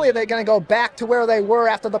not only are they going to go back to where they were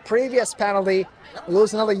after the previous penalty,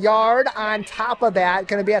 lose another yard on top of that,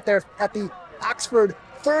 going to be at the Oxford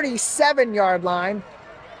 37-yard line.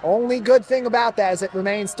 Only good thing about that is it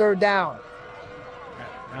remains 3rd down.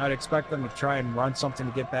 I'd expect them to try and run something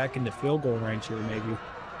to get back into field goal range here, maybe.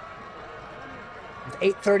 With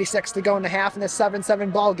 8:36 to go in the half in this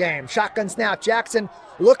 7-7 ball game. Shotgun snap. Jackson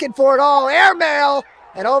looking for it all. Airmail!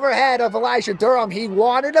 And overhead of Elijah Durham. He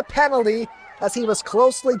wanted a penalty as he was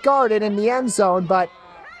closely guarded in the end zone, but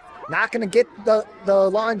not going to get the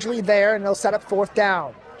laundry there, and they'll set up 4th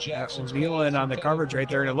down. Jackson's kneeling on the coverage right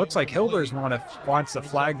there, and it looks like Hilders wants the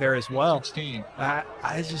flag there as well.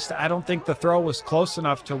 I don't think the throw was close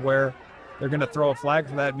enough to where they're going to throw a flag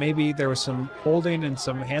for that. Maybe there was some holding and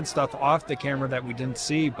some hand stuff off the camera that we didn't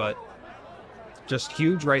see, but just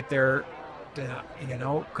huge right there,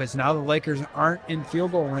 because now the Lakers aren't in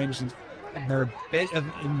field goal range, and they're a bit of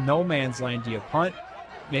in no man's land. Do you punt?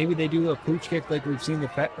 Maybe they do a pooch kick like we've seen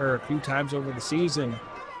a few times over the season,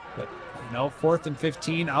 but 4th and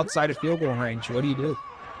 15 outside of field goal range. What do you do?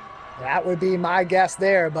 That would be my guess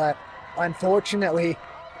there, but unfortunately,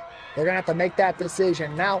 they're going to have to make that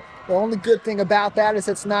decision. Now, the only good thing about that is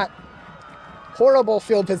it's not horrible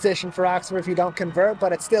field position for Oxford if you don't convert,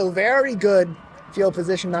 but it's still very good field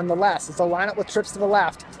position nonetheless. It's a lineup with trips to the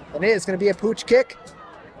left, and it is going to be a pooch kick.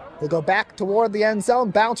 They'll go back toward the end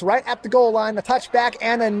zone, bounce right at the goal line, a touchback,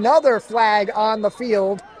 and another flag on the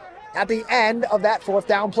field at the end of that 4th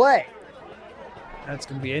down play. That's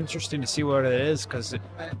going to be interesting to see what it is, because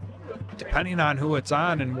depending on who it's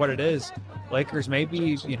on and what it is, Lakers may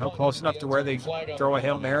be, close enough to where they throw a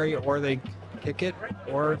Hail Mary or they kick it,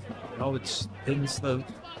 or, it pins the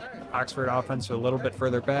Oxford offense a little bit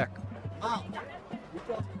further back.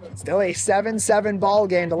 Still a 7-7 ball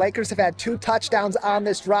game. The Lakers have had 2 touchdowns on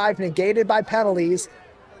this drive, negated by penalties.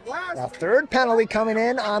 A 3rd penalty coming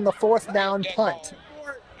in on the 4th down punt.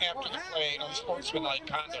 After the play, unsportsmanlike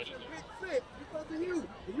conduct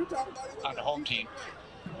on the home team.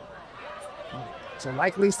 So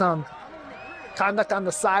likely some conduct on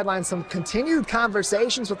the sideline, some continued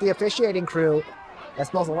conversations with the officiating crew, as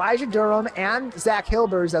both Elijah Durham and Zach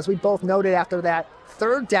Hilbers, as we both noted after that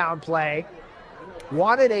 3rd down play,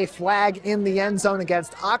 wanted a flag in the end zone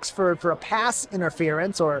against Oxford for a pass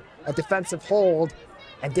interference or a defensive hold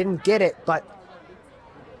and didn't get it. But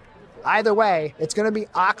either way, it's going to be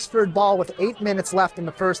Oxford ball with 8 minutes left in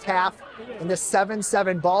the first half in this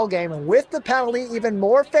 7-7 ball game. And with the penalty, even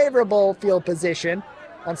more favorable field position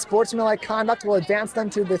on sportsmanlike conduct will advance them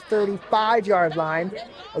to the 35-yard line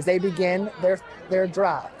as they begin their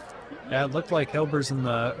drive. Yeah, it looked like Hilbers and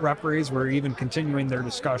the referees were even continuing their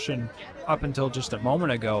discussion up until just a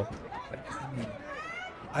moment ago.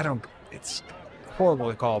 It's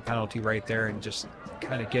horrible to call a penalty right there and just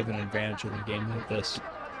kind of give an advantage of the game like this.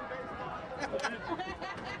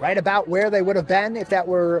 Right about where they would have been if that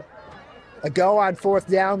were a go on 4th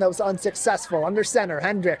down that was unsuccessful. Under center,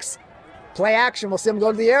 Hendricks. Play action. We'll see him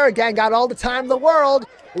go to the air again. Got all the time in the world.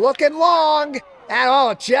 Looking long.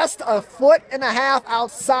 And just a 1.5 feet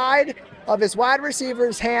outside of his wide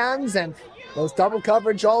receiver's hands. And those double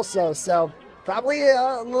coverage also. So probably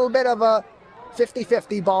a little bit of a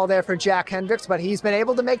 50-50 ball there for Jack Hendricks. But he's been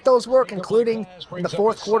able to make those work, including in the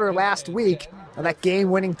 4th quarter last week. And that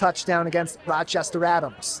game-winning touchdown against Rochester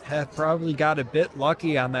Adams. Probably got a bit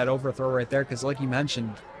lucky on that overthrow right there, because like you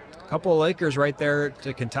mentioned, a couple of Lakers right there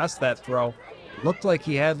to contest that throw. Looked like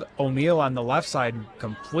he had O'Neal on the left side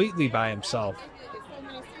completely by himself.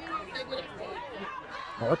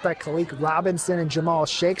 It looked like Khalik Robinson and Jamal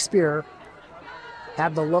Shakespeare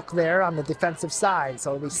had the look there on the defensive side.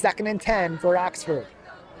 So it'll be 2nd and 10 for Oxford.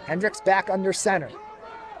 Hendricks back under center.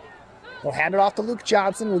 We'll hand it off to Luke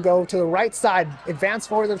Johnson. We'll go to the right side, advance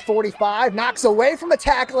forward to the 45, knocks away from a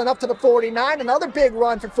tackle and up to the 49. Another big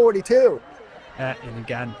run for 42. And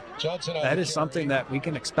again, that is something that we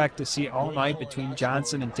can expect to see all night between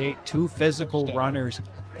Johnson and Tate. 2 physical runners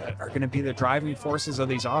that are going to be the driving forces of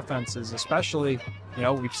these offenses, especially,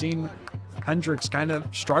 we've seen Hendricks kind of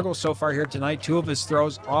struggle so far here tonight. 2 of his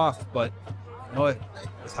throws off, but with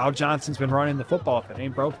how Johnson's been running the football, if it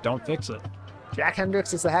ain't broke, don't fix it. Jack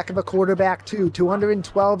Hendricks is a heck of a quarterback, too.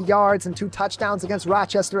 212 yards and 2 touchdowns against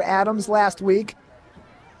Rochester Adams last week.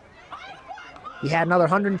 He had another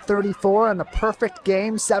 134 in the perfect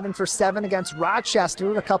game, 7 for 7 against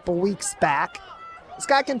Rochester a couple weeks back. This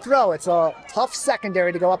guy can throw. It's a tough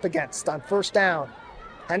secondary to go up against on 1st down.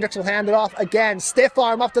 Hendricks will hand it off again. Stiff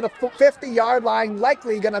arm up to the 50-yard line.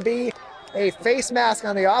 Likely going to be a face mask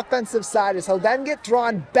on the offensive side as he'll then get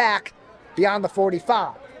drawn back beyond the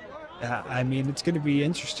 45. I mean, it's going to be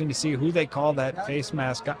interesting to see who they call that face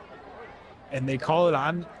mask on. And they call it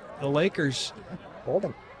on the Lakers.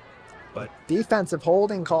 Holding. But defensive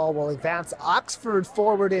holding call will advance Oxford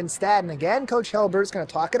forward instead. And again, Coach Hilbert's going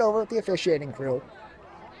to talk it over with the officiating crew.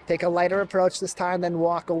 Take a lighter approach this time, then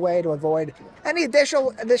walk away to avoid any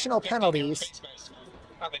additional penalties.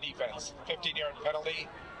 On the defense, 15-yard penalty.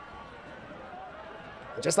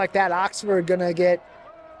 Just like that, Oxford going to get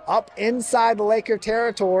up inside the Laker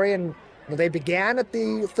territory, and they began at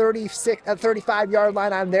the 35-yard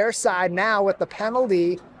line on their side. Now with the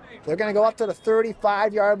penalty, they're going to go up to the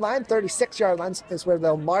 35-yard line. 36-yard line is where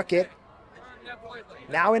they'll mark it.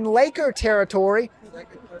 Now in Laker territory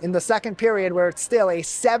in the second period, where it's still a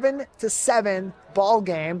 7-7 ball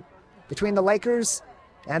game between the Lakers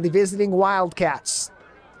and the visiting Wildcats.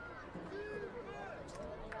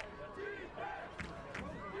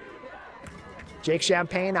 Jake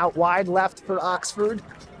Champagne out wide left for Oxford.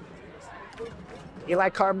 Eli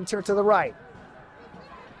Carpenter to the right.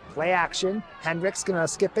 Play action. Hendricks gonna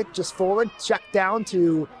skip it just forward. Check down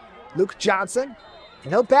to Luke Johnson.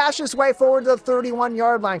 And he'll bash his way forward to the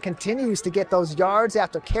 31-yard line. Continues to get those yards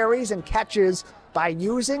after carries and catches by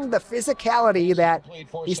using the physicality that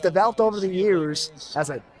he's developed over the years as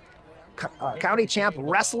a county champ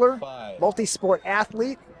wrestler, multi-sport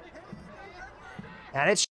athlete. And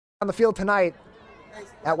it's on the field tonight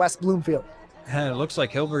at West Bloomfield. And it looks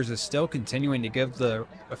like Hilbers is still continuing to give the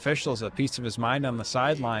officials a piece of his mind on the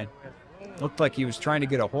sideline. Looked like he was trying to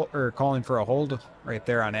get a hold, or calling for a hold right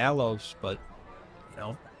there on Allos, but you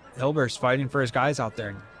know, Hilbert's fighting for his guys out there,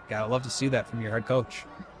 and gotta love to see that from your head coach.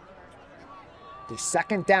 The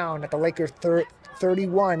second down at the Lakers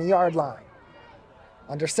 31-yard line.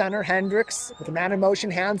 Under center, Hendricks with a man in motion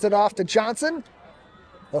hands it off to Johnson.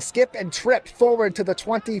 They'll skip and trip forward to the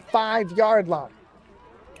 25-yard line.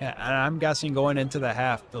 Yeah, and I'm guessing going into the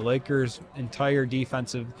half, the Lakers' entire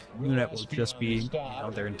defensive unit will just be,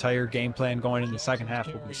 their entire game plan going in the second half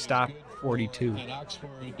will be stop 42.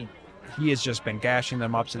 He has just been gashing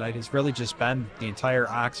them up tonight. It's really just been the entire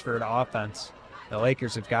Oxford offense. The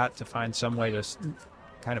Lakers have got to find some way to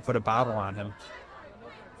kind of put a bottle on him.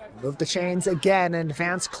 Move the chains again and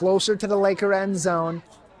advance closer to the Laker end zone.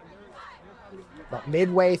 About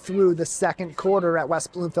midway through the second quarter at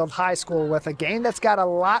West Bloomfield High School, with a game that's got a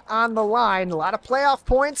lot on the line, a lot of playoff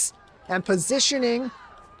points, and positioning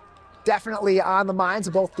definitely on the minds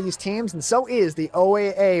of both these teams, and so is the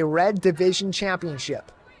OAA Red Division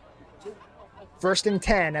Championship. First and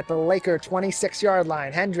 10 at the Laker 26-yard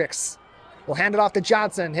line. Hendricks will hand it off to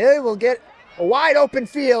Johnson. He will get a wide open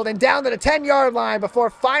field and down to the 10-yard line before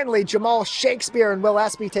finally Jamal Shakespeare and Will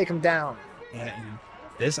Espy take him down. And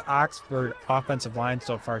this Oxford offensive line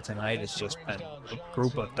so far tonight has just been a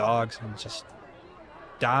group of dogs and just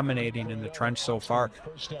dominating in the trench so far.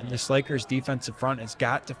 And this Lakers defensive front has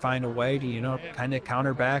got to find a way to, kind of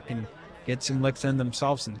counter back and get some licks in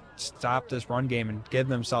themselves and stop this run game and give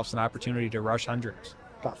themselves an opportunity to rush Hendricks.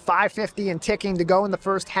 About 5:50 and ticking to go in the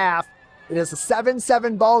first half. It is a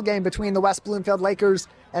 7-7 ball game between the West Bloomfield Lakers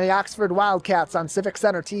and the Oxford Wildcats on Civic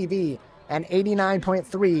Center TV and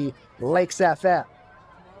 89.3 Lakes FM.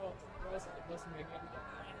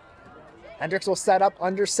 Hendricks will set up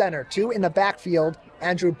under center. Two in the backfield.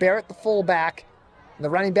 Andrew Barrett, the fullback, and the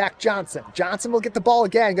running back Johnson. Johnson will get the ball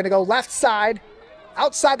again. Going to go left side,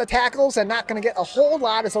 outside the tackles, and not going to get a whole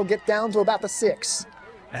lot as he'll get down to about the 6.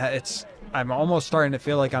 I'm almost starting to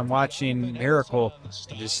feel like I'm watching Miracle.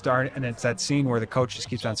 And it's that scene where the coach just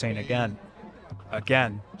keeps on saying again.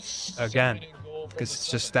 Because it's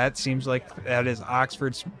just, that seems like that is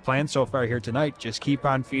Oxford's plan so far here tonight. Just keep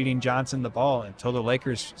on feeding Johnson the ball until the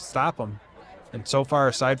Lakers stop him. And so far,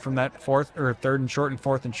 aside from that third and short and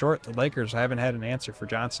fourth and short, the Lakers haven't had an answer for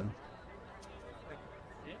Johnson.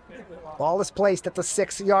 Ball is placed at the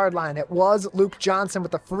 6-yard line. It was Luke Johnson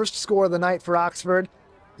with the first score of the night for Oxford.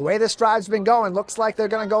 The way this drive's been going, looks like they're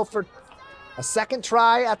going to go for a second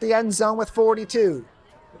try at the end zone with 42.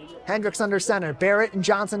 Hendricks under center. Barrett and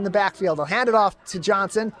Johnson in the backfield. They'll hand it off to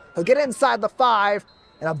Johnson. He'll get inside the 5,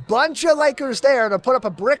 and a bunch of Lakers there to put up a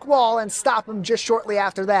brick wall and stop him just shortly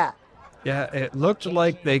after that. Yeah, it looked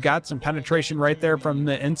like they got some penetration right there from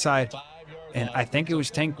the inside, and I think it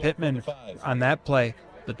was Tank Pittman on that play.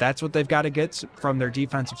 But that's what they've got to get from their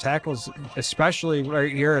defensive tackles, especially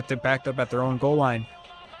right here at the backed up at their own goal line.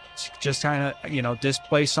 Just kind of,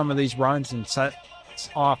 displace some of these runs and set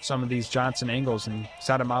off some of these Johnson angles and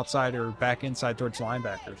set them outside or back inside towards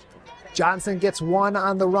linebackers. Johnson gets one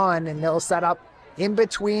on the run, and they'll set up in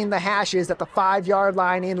between the hashes at the 5-yard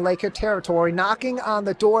line in Laker territory, knocking on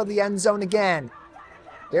the door of the end zone again.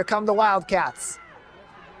 Here come the Wildcats.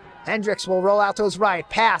 Hendricks will roll out to his right.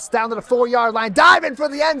 Pass down to the 4-yard line. Diving for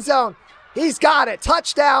the end zone. He's got it.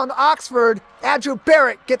 Touchdown, Oxford. Andrew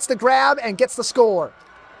Barrett gets the grab and gets the score.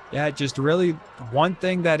 Yeah, just really one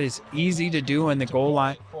thing that is easy to do in the goal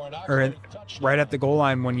line, or right at the goal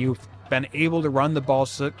line when you've been able to run the ball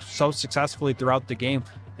so successfully throughout the game,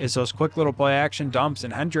 is those quick little play action dumps.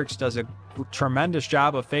 And Hendricks does a tremendous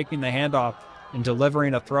job of faking the handoff and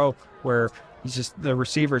delivering a throw where he's just, the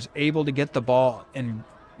receiver's able to get the ball and,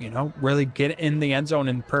 really get in the end zone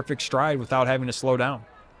in perfect stride without having to slow down.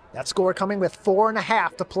 That score coming with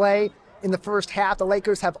 4.5 to play in the first half. The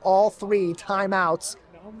Lakers have all 3 timeouts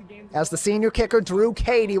as the senior kicker, Drew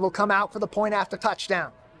Cady, will come out for the point after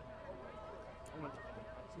touchdown.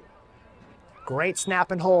 Great snap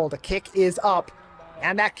and hold. The kick is up,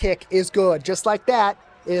 and that kick is good. Just like that,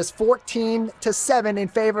 it is 14-7 in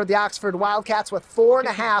favor of the Oxford Wildcats with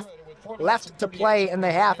 4.5 left to play in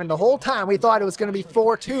the half. And the whole time we thought it was going to be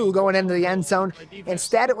 4-2 going into the end zone.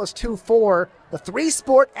 Instead, it was 2-4. The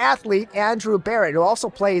 3-sport athlete, Andrew Barrett, who also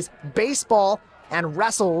plays baseball and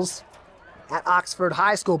wrestles at Oxford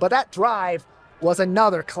High School. But that drive was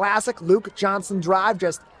another classic Luke Johnson drive.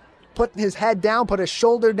 Just put his head down, put his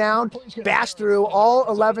shoulder down, bash through all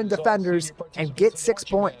 11 defenders, and get 6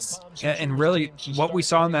 points. And really, what we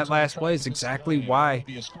saw in that last play is exactly why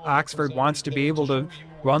Oxford wants to be able to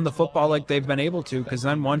run the football like they've been able to, because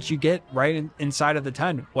then once you get right inside of the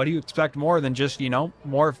 10, what do you expect more than just,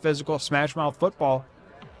 more physical smash mouth football?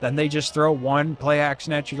 Then they just throw one play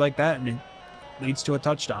action at you like that, and it leads to a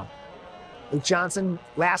touchdown. Luke Johnson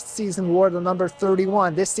last season wore the number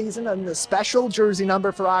 31. This season, a special jersey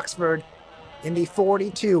number for Oxford in the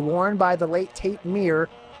 42, worn by the late Tate Meir,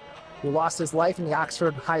 who lost his life in the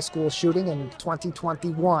Oxford High School shooting in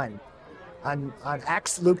 2021. On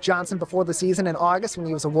X, Luke Johnson, before the season in August, when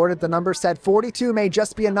he was awarded the number, said 42 may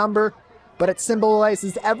just be a number, but it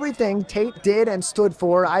symbolizes everything Tate did and stood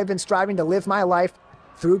for. I've been striving to live my life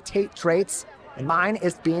through Tate traits, and mine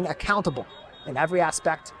is being accountable in every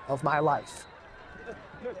aspect of my life.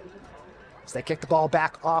 As they kick the ball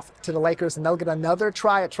back off to the Lakers, and they'll get another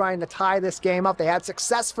try at trying to tie this game up. They had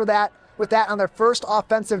success with that on their first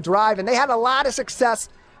offensive drive, and they had a lot of success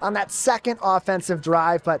on that second offensive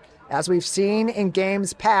drive. But as we've seen in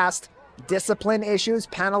games past, discipline issues,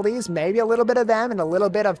 penalties, maybe a little bit of them, and a little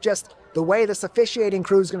bit of just the way this officiating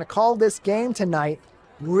crew is going to call this game tonight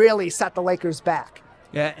really set the Lakers back.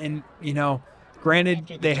 Yeah, and,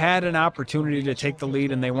 granted, they had an opportunity to take the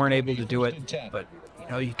lead and they weren't able to do it. But,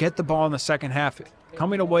 you get the ball in the second half.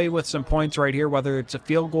 Coming away with some points right here, whether it's a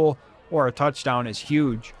field goal or a touchdown, is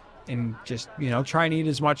huge. And just, try and eat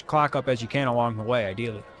as much clock up as you can along the way,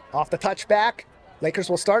 ideally. Off the touchback, Lakers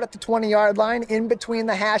will start at the 20-yard line in between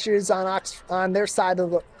the hashes on their side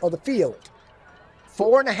of the field.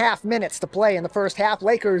 4.5 minutes to play in the first half.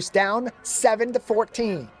 Lakers down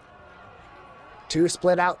 7-14. 2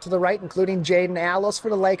 split out to the right, including Jaden Allos for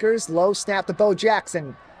the Lakers. Low snap to Bo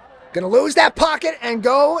Jackson. Going to lose that pocket and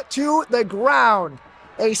go to the ground.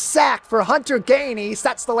 A sack for Hunter Gainey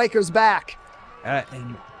sets the Lakers back.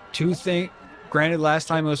 And granted, last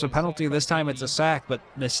time it was a penalty, this time it's a sack, but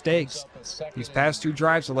mistakes. These past 2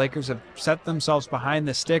 drives, the Lakers have set themselves behind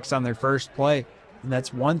the sticks on their first play. And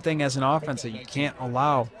that's one thing as an offense that you can't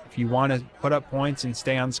allow if you want to put up points and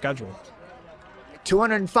stay on schedule.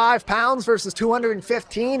 205 pounds versus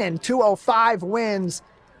 215, and 205 wins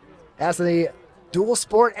as the dual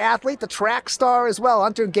sport athlete, the track star as well.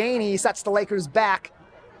 Hunter Gainey sets the Lakers back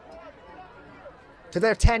to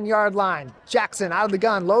their 10-yard line. Jackson out of the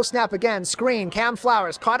gun, low snap again, screen. Cam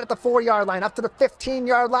Flowers caught at the 4-yard line, up to the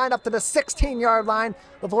 15-yard line, up to the 16-yard line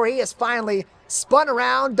before he is finally spun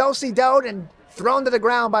around, do-si-doed, and thrown to the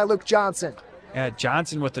ground by Luke Johnson. Yeah,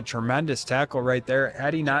 Johnson with a tremendous tackle right there.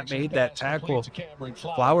 Had he not made that tackle,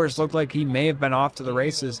 Flowers looked like he may have been off to the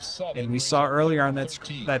races. And we saw earlier on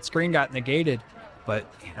that screen got negated. But,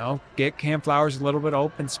 get Cam Flowers a little bit of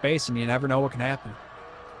open space and you never know what can happen.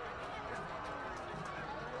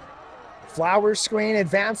 Flowers screen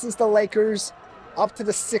advances the Lakers up to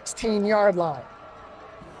the 16-yard line.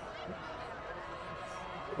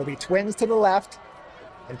 It'll be twins to the left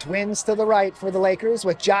and twins to the right for the Lakers,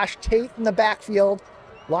 with Josh Tate in the backfield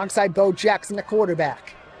alongside Bo Jackson, the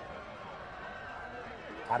quarterback.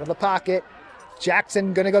 Out of the pocket.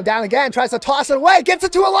 Jackson going to go down again, tries to toss it away, gets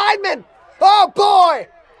it to a lineman. Oh boy!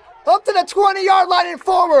 Up to the 20-yard line and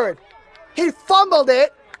forward. He fumbled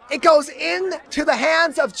it. It goes into the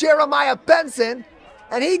hands of Jeremiah Benson,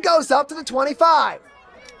 and he goes up to the 25.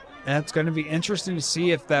 And it's going to be interesting to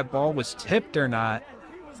see if that ball was tipped or not.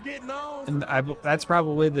 And that's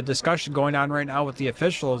probably the discussion going on right now with the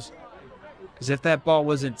officials. Because if that ball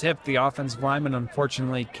wasn't tipped, the offensive lineman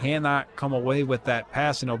unfortunately cannot come away with that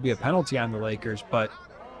pass, and it'll be a penalty on the Lakers. But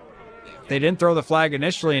if they didn't throw the flag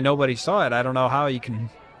initially and nobody saw it, I don't know how you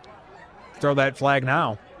can throw that flag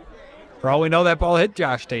now. For all we know, that ball hit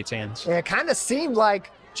Josh Tate's hands. It kind of seemed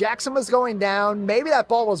like Jackson was going down. Maybe that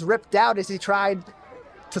ball was ripped out as he tried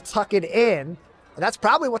to tuck it in. And that's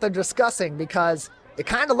probably what they're discussing, because it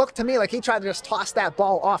kind of looked to me like he tried to just toss that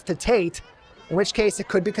ball off to Tate, in which case it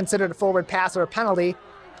could be considered a forward pass or a penalty.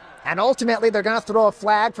 And ultimately, they're going to throw a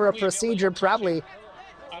flag for a procedure, probably.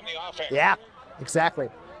 On the offense. Yeah, exactly.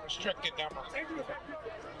 Restricted number.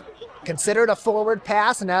 Considered a forward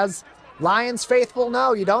pass, and as Lions faithful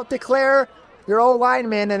know, you don't declare your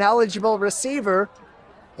O-lineman an eligible receiver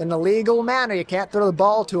in the legal manner. You can't throw the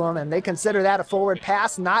ball to him, and they consider that a forward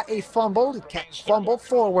pass, not a fumble. You can't fumble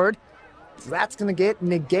forward. So that's going to get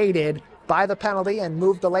negated by the penalty and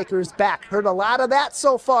move the Lakers back. Heard a lot of that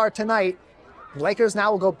so far tonight. The Lakers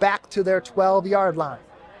now will go back to their 12-yard line.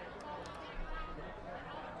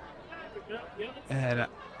 And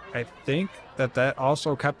I think that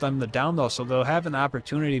also kept them the down, though, so they'll have an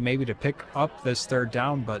opportunity maybe to pick up this third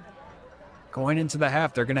down. But going into the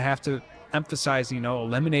half, they're going to have to emphasize,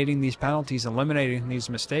 eliminating these penalties, eliminating these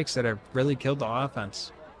mistakes that have really killed the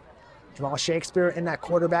offense. Jamal Shakespeare in that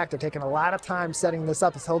quarterback. They're taking a lot of time setting this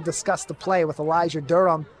up as he'll discuss the play with Elijah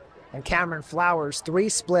Durham and Cameron Flowers. 3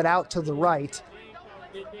 split out to the right.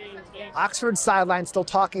 Oxford sideline still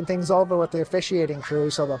talking things over with the officiating crew,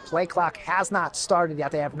 so the play clock has not started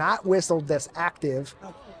yet. They have not whistled this active.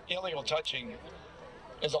 Illegal touching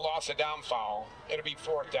is a loss of down foul. It'll be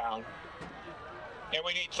 4th down. And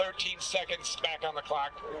we need 13 seconds back on the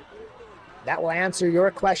clock. That will answer your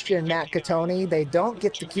question, Matt Catoni. They don't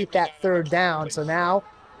get to keep that third down, so now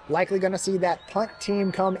likely going to see that punt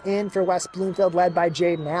team come in for West Bloomfield, led by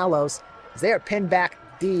Jaden Allos, as they are pinned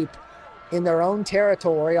back deep in their own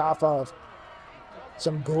territory off of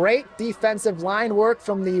some great defensive line work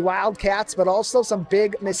from the Wildcats, but also some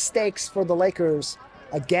big mistakes for the Lakers,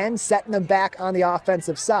 again setting them back on the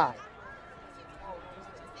offensive side.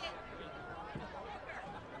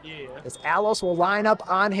 As Allos will line up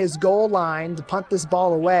on his goal line to punt this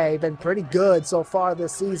ball away. Been pretty good so far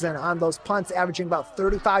this season on those punts, averaging about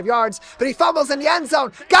 35 yards, but he fumbles in the end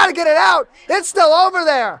zone. Got to get it out. It's still over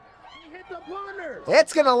there.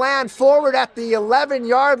 It's going to land forward at the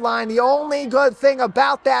 11-yard line. The only good thing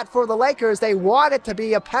about that for the Lakers, they want it to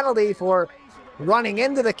be a penalty for running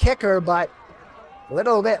into the kicker, but a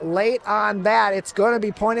little bit late on that. It's going to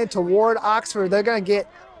be pointed toward Oxford. They're going to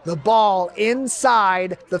get the ball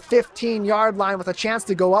inside the 15-yard line with a chance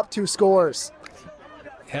to go up 2 scores.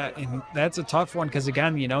 Yeah, and that's a tough one because,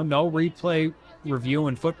 again, no replay review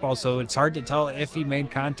in football, so it's hard to tell if he made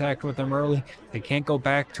contact with him early. They can't go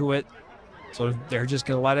back to it, so they're just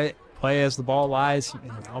going to let it play as the ball lies.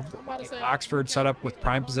 Oxford set up with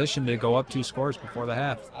prime position to go up 2 scores before the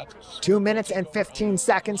half. 2 minutes and 15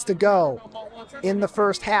 seconds to go in the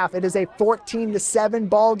first half. It is a 14-7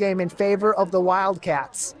 ball game in favor of the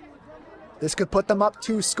Wildcats. This could put them up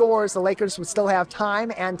 2 scores. The Lakers would still have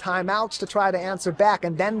time and timeouts to try to answer back,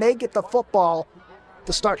 and then they get the football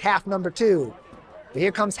to start half number 2. But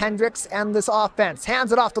here comes Hendricks and this offense. Hands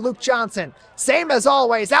it off to Luke Johnson. Same as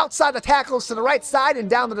always, outside the tackles to the right side and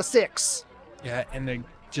down to the 6. Yeah, and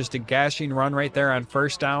just a gashing run right there on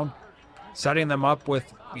first down, setting them up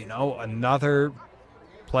with, another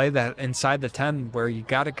play that inside the 10 where you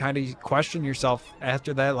got to kind of question yourself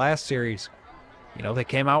after that last series. They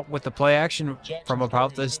came out with the play action from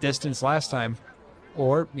about this distance last time.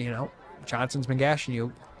 Or, Johnson's been gashing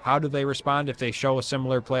you. How do they respond if they show a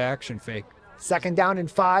similar play action fake? 2nd down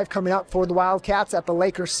and 5 coming up for the Wildcats at the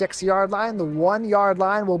Lakers 6-yard line. The 1-yard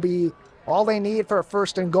line will be all they need for a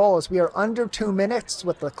 1st and goal, as we are under 2 minutes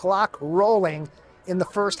with the clock rolling in the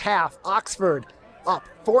first half. Oxford up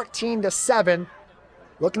 14-7,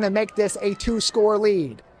 looking to make this a 2-score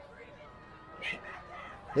lead.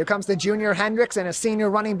 Here comes the junior Hendricks and a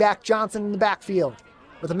senior running back Johnson in the backfield.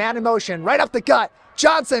 With a man in motion, right up the gut.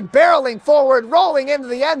 Johnson barreling forward, rolling into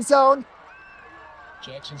the end zone.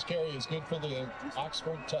 Jackson's carry is good for the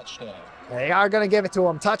Oxford touchdown. They are going to give it to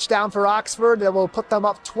him. Touchdown for Oxford. That will put them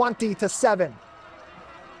up 20-7.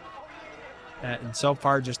 And so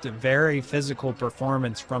far, just a very physical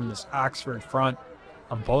performance from this Oxford front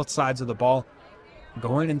on both sides of the ball.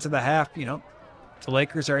 Going into the half, the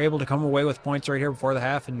Lakers are able to come away with points right here before the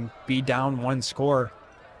half and be down 1 score.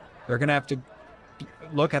 They're going to have to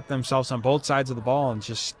look at themselves on both sides of the ball and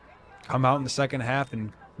just come out in the second half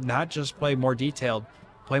and not just play more detailed,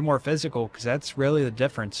 play more physical, because that's really the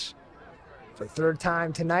difference. For the third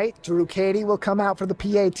time tonight, Drew Cady will come out for the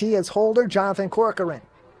PAT as holder Jonathan Corcoran.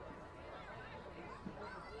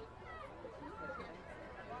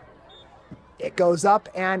 It goes up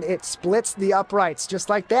and it splits the uprights just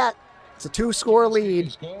like that. It's a 2-score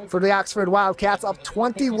lead for the Oxford Wildcats, up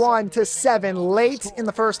 21-7 late in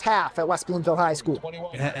the first half at West Bloomfield High School.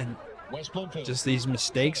 Yeah, and just these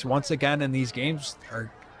mistakes once again in these games are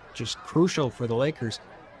just crucial for the Lakers.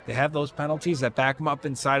 They have those penalties that back them up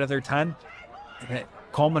inside of their 10, and it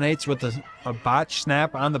culminates with a botched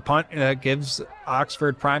snap on the punt that gives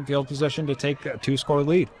Oxford prime field position to take a 2-score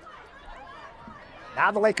lead. Now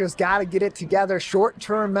the Lakers got to get it together.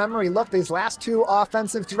 Short-term memory. Look, these last 2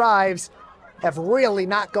 offensive drives have really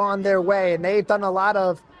not gone their way, and they've done a lot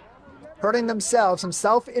of hurting themselves, some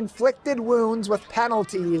self-inflicted wounds with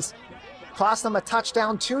penalties. Cost them a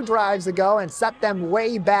touchdown 2 drives ago and set them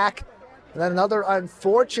way back. And then another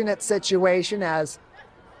unfortunate situation as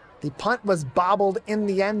the punt was bobbled in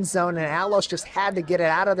the end zone, and Alos just had to get it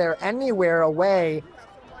out of there anywhere away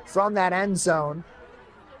from that end zone.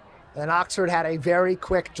 And Oxford had a very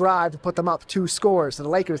quick drive to put them up 2 scores. So the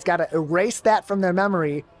Lakers got to erase that from their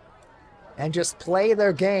memory and just play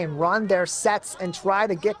their game, run their sets, and try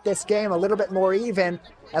to get this game a little bit more even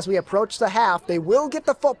as we approach the half. They will get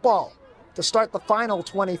the football to start the final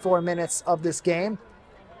 24 minutes of this game,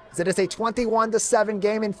 as it is a 21-7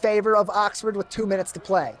 game in favor of Oxford with 2 minutes to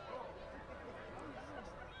play.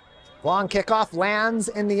 Long kickoff lands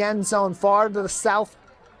in the end zone far to the south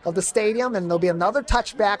of the stadium, and there'll be another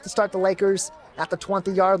touchback to start the Lakers at the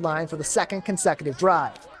 20-yard line for the second consecutive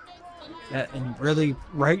drive. And really,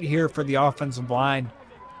 right here for the offensive line,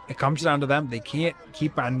 it comes down to them. They can't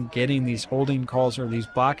keep on getting these holding calls or these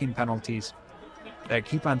blocking penalties that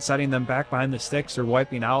keep on setting them back behind the sticks or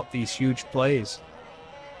wiping out these huge plays,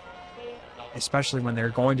 especially when they're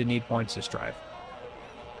going to need points this drive.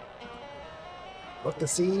 Look to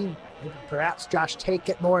see perhaps Josh Tate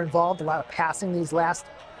get more involved. A lot of passing these last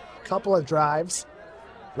couple of drives.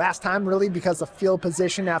 Last time really because of field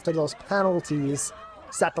position after those penalties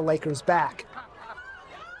set the Lakers back.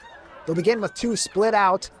 They'll begin with 2 split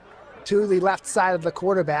out to the left side of the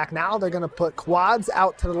quarterback. Now they're going to put quads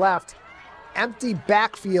out to the left. Empty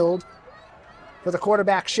backfield for the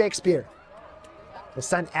quarterback Shakespeare. They'll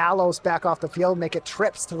send Alos back off the field, make it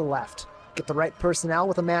trips to the left. Get the right personnel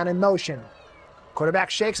with a man in motion. Quarterback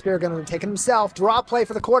Shakespeare going to take it himself. Draw play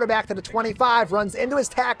for the quarterback to the 25. Runs into his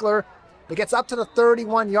tackler. He gets up to the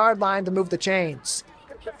 31-yard line to move the chains.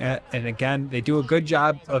 And again, they do a good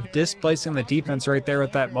job of displacing the defense right there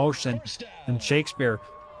with that motion. And Shakespeare,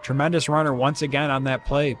 tremendous runner once again on that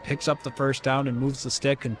play, picks up the first down and moves the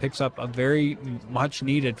stick and picks up a very much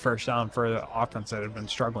needed first down for the offense that had been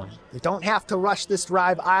struggling. They don't have to rush this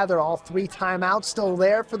drive either. All 3 timeouts still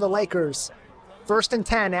there for the Lakers. 1st and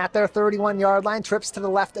 10 at their 31-yard line, trips to the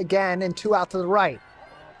left again, and 2 out to the right.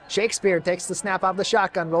 Shakespeare takes the snap out of the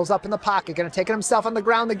shotgun, rolls up in the pocket, going to take it himself on the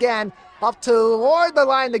ground again, up toward the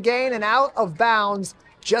line to gain, and out of bounds,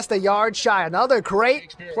 just a yard shy. Another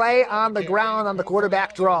great play on the ground on the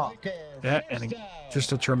quarterback draw. Yeah, and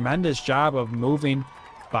just a tremendous job of moving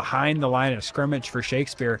behind the line of scrimmage for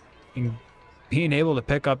Shakespeare and being able to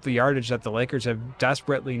pick up the yardage that the Lakers have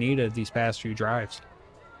desperately needed these past few drives.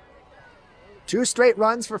 2 straight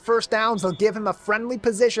runs for first downs. They'll give him a friendly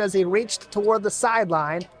position as he reached toward the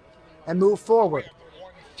sideline and move forward.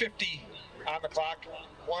 150 on the clock.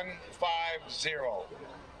 150.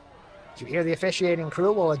 Did you hear the officiating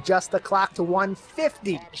crew? Will adjust the clock to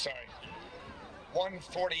 150. I'm sorry.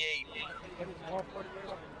 148.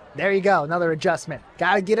 There you go, another adjustment.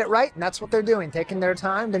 Got to get it right, and that's what they're doing, taking their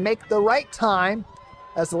time to make the right time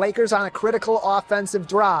as the Lakers on a critical offensive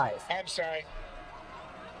drive. I'm sorry.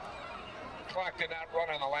 Clock did not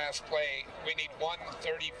run on the last play. We need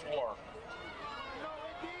 134.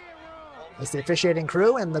 As the officiating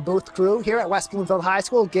crew and the booth crew here at West Bloomfield High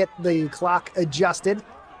School get the clock adjusted.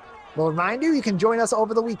 We'll remind you, you can join us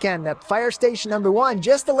over the weekend at Fire Station number 1,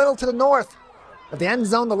 just a little to the north of the end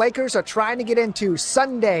zone the Lakers are trying to get into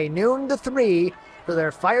Sunday, noon to 3, for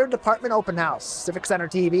their Fire Department Open House. Civic Center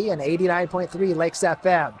TV and 89.3 Lakes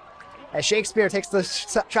FM. As Shakespeare takes the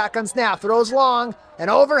shotgun snap, throws long and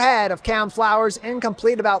overhead of Cam Flowers,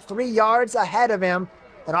 incomplete, about 3 yards ahead of him,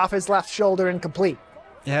 and off his left shoulder, incomplete.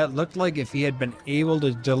 Yeah, it looked like if he had been able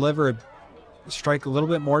to deliver, strike a little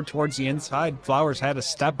bit more towards the inside, Flowers had a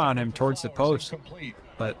step on him towards the post.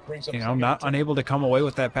 But, not unable to come away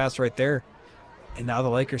with that pass right there. And now the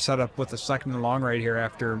Lakers set up with a 2nd and long right here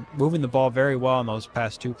after moving the ball very well in those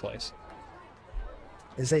past 2 plays.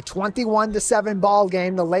 It's a 21-7 ball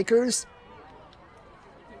game. The Lakers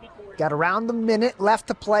Got around a minute left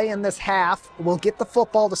to play in this half. We'll get the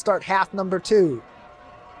football to start half number 2.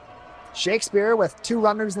 Shakespeare with 2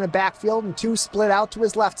 runners in the backfield and 2 split out to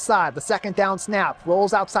his left side. The second down snap.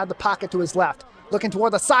 Rolls outside the pocket to his left. Looking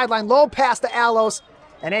toward the sideline. Low pass to Alos.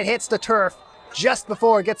 And it hits the turf just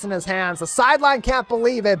before it gets in his hands. The sideline can't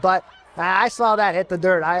believe it, but I saw that hit the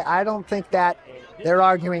dirt. I don't think that they're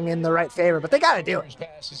arguing in the right favor, but they got to do it.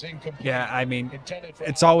 Yeah, I mean,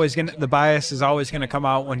 it's always going to, the bias is always going to come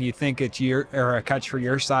out when you think it's your, or a catch for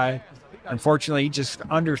your side. Unfortunately, he just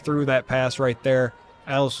underthrew that pass right there.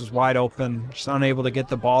 Ellis was wide open, just unable to get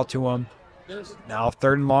the ball to him. Now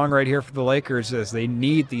 3rd and long right here for the Lakers as they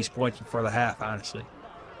need these points before the half, honestly.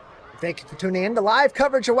 Thank you for tuning in to live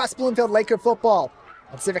coverage of West Bloomfield Laker football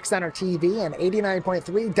on Civic Center TV and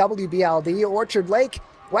 89.3 WBLD, Orchard Lake,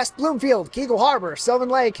 West Bloomfield, Keagle Harbor, Sylvan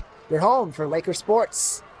Lake, your home for Laker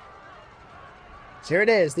sports. So here it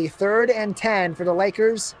is, the 3rd and 10 for the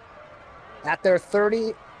Lakers at their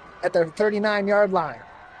 39-yard line.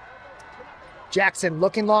 Jackson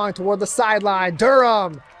looking long toward the sideline.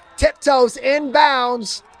 Durham tiptoes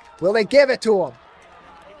inbounds. Will they give it to him?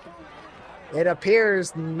 It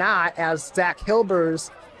appears not, as Zach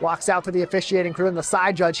Hilbers walks out to the officiating crew and the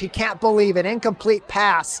side judge. He can't believe an incomplete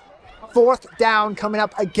pass. 4th down coming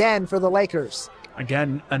up again for the Lakers.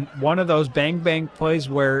 Again, one of those bang-bang plays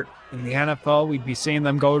where in the NFL we'd be seeing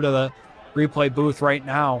them go to the replay booth right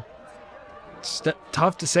now. It's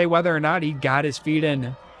tough to say whether or not he got his feet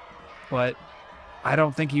in, but I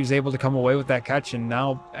don't think he was able to come away with that catch. And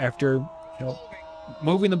now after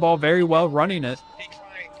moving the ball very well, running it,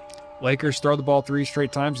 Lakers throw the ball 3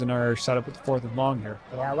 straight times and are set up with the 4th and long here.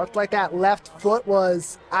 Yeah, it looked like that left foot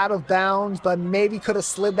was out of bounds, but maybe could have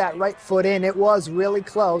slid that right foot in. It was really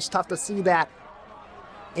close. Tough to see that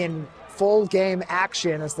in full game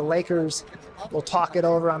action as the Lakers will talk it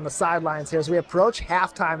over on the sidelines here as we approach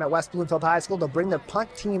halftime at West Bloomfield High School to bring the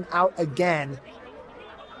punt team out again.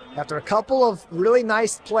 After a couple of really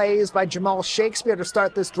nice plays by Jamal Shakespeare to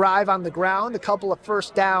start this drive on the ground, a couple of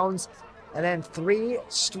first downs, and then 3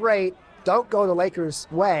 straight don't go the Lakers'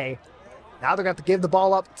 way. Now they're going to have to give the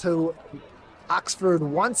ball up to Oxford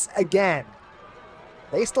once again.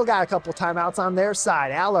 They still got a couple timeouts on their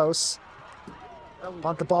side. Alos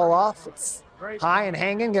punt the ball off. It's high and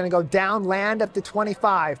hanging. Going to go down, land at the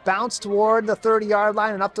 25. Bounce toward the 30-yard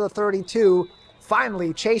line and up to the 32.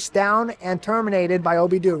 Finally chased down and terminated by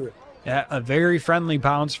Obi Duru. Yeah, a very friendly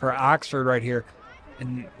bounce for Oxford right here.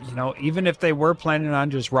 And, even if they were planning on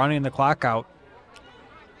just running the clock out,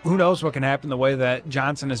 who knows what can happen the way that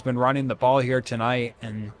Johnson has been running the ball here tonight.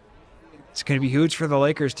 And it's going to be huge for the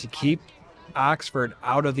Lakers to keep Oxford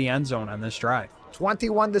out of the end zone on this drive.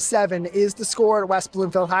 21-7 is the score at West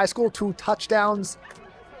Bloomfield High School. 2 touchdowns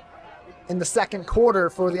in the second quarter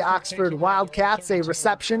for the Oxford Wildcats. A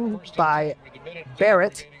reception by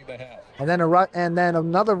Barrett. And then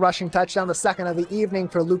another rushing touchdown, the second of the evening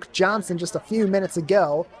for Luke Johnson just a few minutes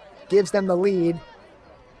ago. Gives them the lead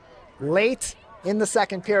late in the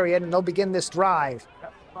second period, and they'll begin this drive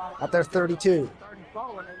at their 32.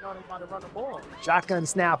 Shotgun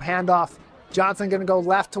snap, handoff. Johnson going to go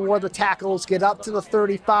left toward the tackles, get up to the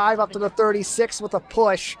 35, up to the 36 with a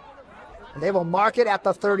push. And they will mark it at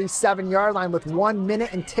the 37-yard line with 1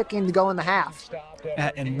 minute and ticking to go in the half.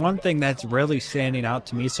 And one thing that's really standing out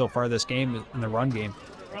to me so far this game in the run game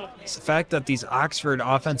is the fact that these Oxford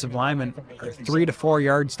offensive linemen are 3 to 4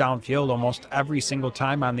 yards downfield almost every single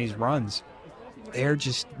time on these runs. They're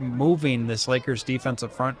just moving this Lakers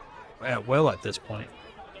defensive front at will at this point.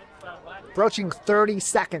 Approaching 30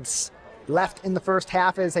 seconds left in the first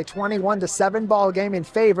half is a 21-7 ball game in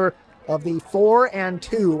favor of the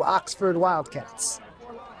 4-2 Oxford Wildcats.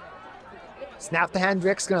 Snap to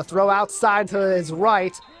Hendricks, going to throw outside to his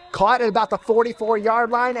right. Caught at about the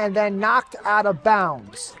 44-yard line and then knocked out of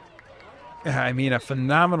bounds. I mean, a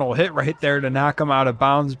phenomenal hit right there to knock him out of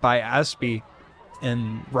bounds by Espy.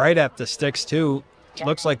 And right at the sticks, too.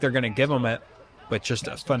 Looks like they're going to give him it. But just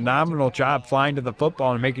a phenomenal job flying to the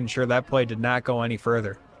football and making sure that play did not go any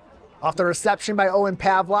further. Off the reception by Owen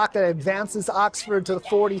Pavlock that advances Oxford to the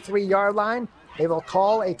 43-yard line. They will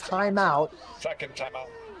call a timeout. Second timeout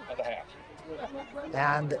of the half.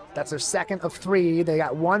 And that's their second of 3. They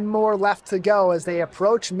got 1 more left to go as they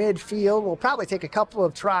approach midfield. Will probably take a couple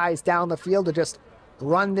of tries down the field to just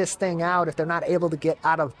run this thing out if they're not able to get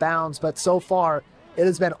out of bounds. But so far, it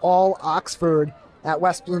has been all Oxford at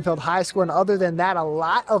West Bloomfield High School. And other than that, a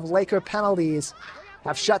lot of Laker penalties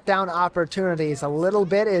have shut down opportunities. A little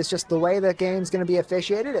bit is just the way the game's going to be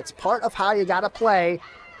officiated. It's part of how you got to play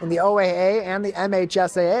in the OAA and the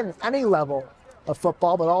MHSAA and any level of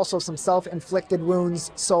football, but also some self-inflicted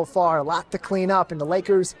wounds so far. A lot to clean up, and the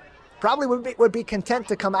Lakers probably would be content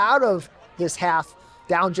to come out of this half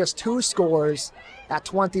down just 2 scores at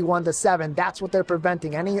 21-7. That's what they're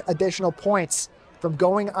preventing, any additional points from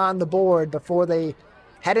going on the board before they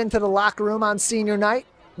head into the locker room on senior night,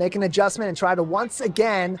 make an adjustment, and try to once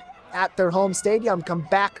again at their home stadium come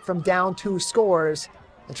back from down 2 scores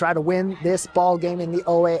and try to win this ball game in the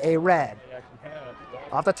OAA Red.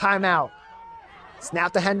 Off the timeout.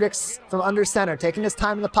 Snap to Hendricks from under center, taking his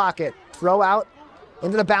time in the pocket. Throw out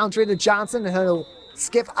into the boundary to Johnson, and he'll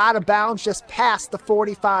skip out of bounds just past the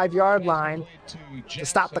 45-yard line to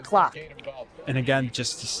stop the clock. And again,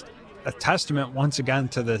 just a testament once again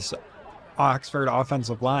to this Oxford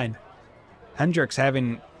offensive line. Hendricks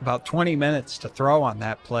having about 20 minutes to throw on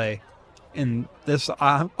that play. And this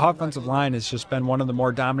offensive line has just been one of the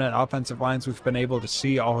more dominant offensive lines we've been able to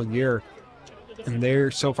see all year. And they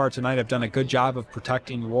so far tonight have done a good job of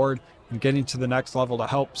protecting Ward and getting to the next level to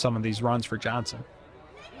help some of these runs for Johnson.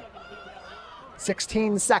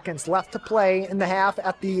 16 seconds left to play in the half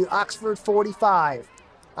at the Oxford 45.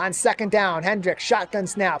 On second down, Hendricks, shotgun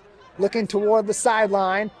snap, looking toward the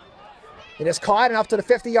sideline. It is caught and up to the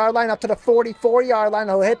 50-yard line, up to the 44-yard line.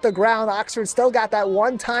 He'll hit the ground. Oxford still got that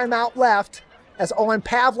one timeout left as Owen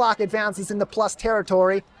Pavlock advances into plus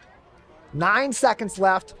territory. 9 seconds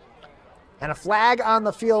left. And a flag on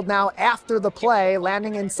the field now after the play,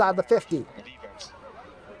 landing inside the 50.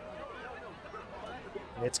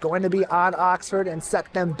 It's going to be on Oxford and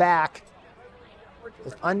set them back.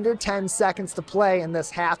 With under 10 seconds to play in this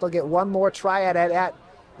half, they'll get one more try at it.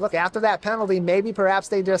 Look, after that penalty, maybe perhaps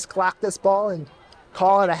they just clock this ball and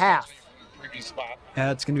call it a half.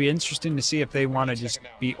 Yeah, it's going to be interesting to see if they want to just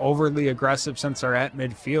be overly aggressive since they're at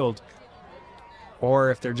midfield, or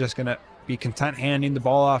if they're just going to be content handing the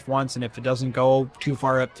ball off once, and if it doesn't go too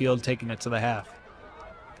far upfield, taking it to the half.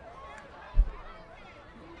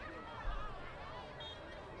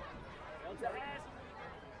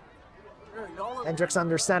 Hendricks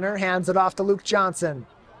under center, hands it off to Luke Johnson.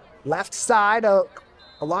 Left side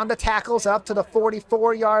along the tackles up to the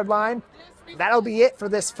 44-yard line. That'll be it for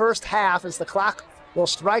this first half as the clock will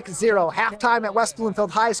strike 0. Halftime at West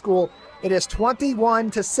Bloomfield High School. It is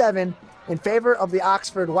 21-7 in favor of the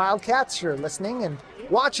Oxford Wildcats. You're listening and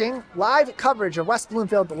watching live coverage of West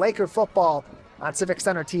Bloomfield Laker football on Civic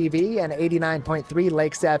Center TV and 89.3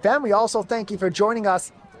 Lakes FM. We also thank you for joining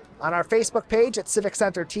us on our Facebook page at Civic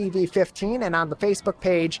Center TV 15 and on the Facebook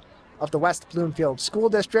page of the West Bloomfield School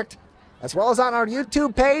District, as well as on our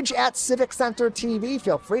YouTube page at Civic Center TV.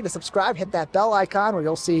 Feel free to subscribe, hit that bell icon where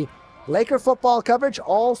you'll see Laker football coverage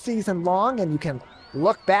all season long, and you can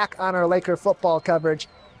look back on our Laker football coverage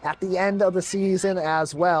at the end of the season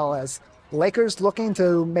as well, as Lakers looking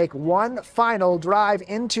to make one final drive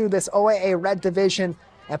into this OAA Red Division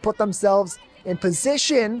and put themselves in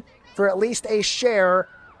position for at least a share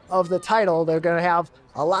of the title. They're going to have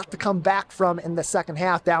a lot to come back from in the second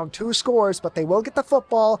half, down 2 scores, but they will get the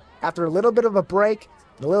football after a little bit of a break,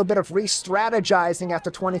 a little bit of re-strategizing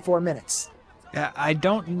after 24 minutes. Yeah, I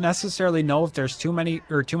don't necessarily know if there's too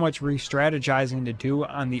much re-strategizing to do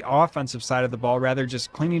on the offensive side of the ball, rather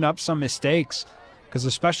just cleaning up some mistakes, because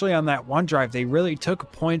especially on that one drive, they really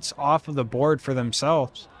took points off of the board for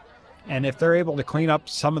themselves. And if they're able to clean up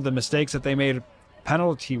some of the mistakes that they made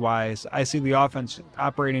penalty-wise, I see the offense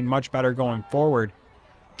operating much better going forward.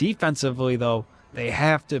 Defensively, though, they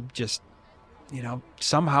have to just,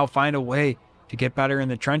 somehow find a way to get better in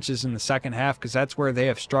the trenches in the second half, because that's where they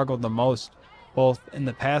have struggled the most, both in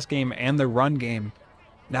the pass game and the run game.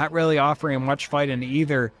 Not really offering much fight in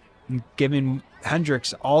either, and giving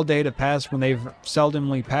Hendricks all day to pass when they've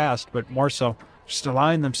seldomly passed, but more so just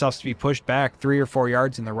allowing themselves to be pushed back 3 or 4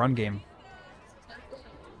 yards in the run game.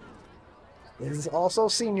 This is also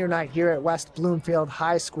senior night here at West Bloomfield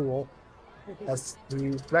High School, as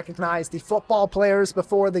we recognize the football players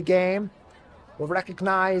before the game. We'll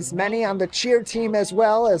recognize many on the cheer team as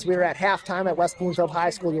well, as we're at halftime at West Bloomfield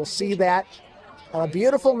High School. You'll see that. A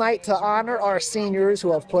beautiful night to honor our seniors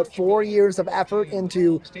who have put 4 years of effort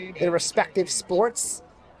into their respective sports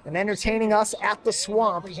and entertaining us at the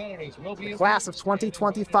Swamp. The class of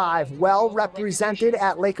 2025 well represented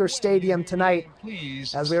at Lakers Stadium tonight,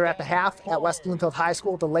 as we were at the half at West Bloomfield High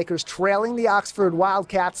School, the Lakers trailing the Oxford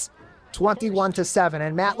Wildcats 21-7.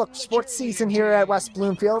 And Matt, look, sports season here at West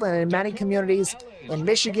Bloomfield and in many communities in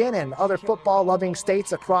Michigan and other football-loving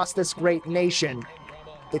states across this great nation.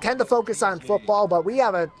 They tend to focus on football, but we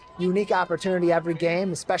have a unique opportunity every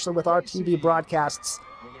game, especially with our TV broadcasts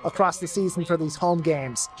across the season for these home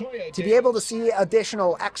games, to be able to see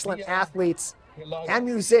additional excellent athletes and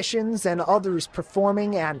musicians and others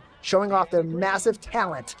performing and showing off their massive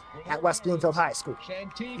talent at West Bloomfield High School.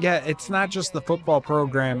 Yeah, it's not just the football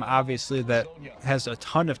program, obviously, that has a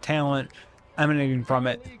ton of talent emanating from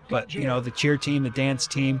it, but, you know, the cheer team, the dance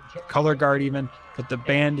team, color guard even, but the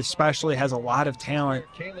band especially has a lot of talent.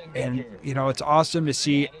 And, you know, it's awesome to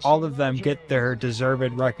see all of them get their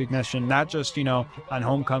deserved recognition, not just, you know, on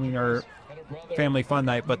homecoming or family fun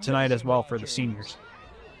night, but tonight as well for the seniors.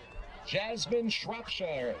 Jasmine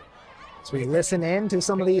Shropshire. So we listen in to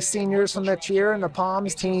some of these seniors from the cheer and the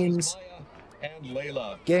Palms teams And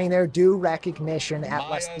Layla. getting their due recognition at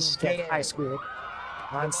West Bloomfield High School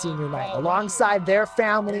on senior night, alongside their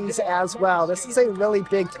families as well. This is a really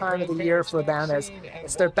big time of the year for them, as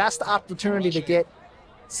it's their best opportunity to get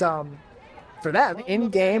some, for them,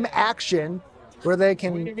 in-game action where they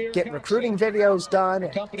can get recruiting videos done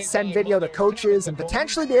and send video to coaches and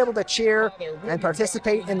potentially be able to cheer and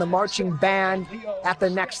participate in the marching band at the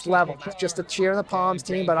next level. Not just the cheer and the Palms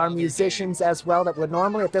team, but our musicians as well that would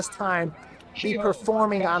normally at this time be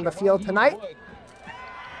performing on the field tonight.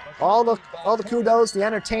 All the kudos, the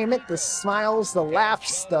entertainment, the smiles, the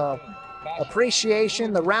laughs, the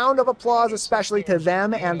appreciation, the round of applause, especially to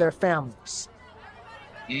them and their families.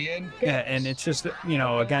 Yeah, and it's just, you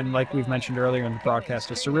know, again, like we've mentioned earlier in the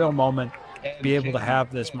broadcast, a surreal moment to be able to have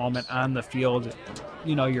this moment on the field,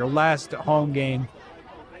 you know, your last home game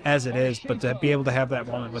as it is, but to be able to have that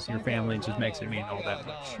moment with your family just makes it mean all that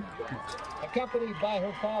much. Accompanied by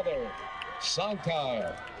her father,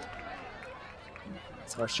 Sankar.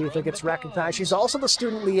 So Shifa gets recognized. She's also the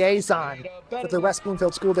student liaison with the West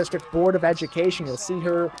Bloomfield School District Board of Education. You'll see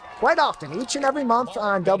her quite often, each and every month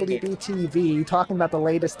on WBTV, talking about the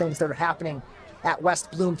latest things that are happening at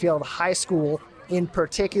West Bloomfield High School in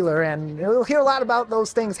particular. And you'll hear a lot about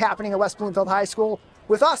those things happening at West Bloomfield High School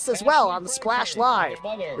with us as well on the Splash Live,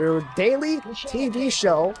 your daily TV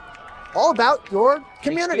show all about your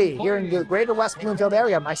community here in the greater West Bloomfield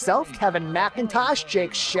area. Myself, Kevin McIntosh,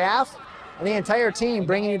 Jake Schaff, and the entire team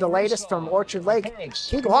bringing you the latest from Orchard Lake,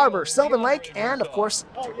 Eagle Harbor, Sylvan Lake, and of course,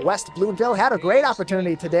 West Bloomfield. Had a great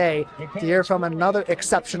opportunity today to hear from another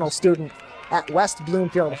exceptional student at West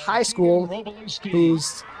Bloomfield High School,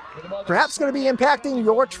 who's perhaps going to be impacting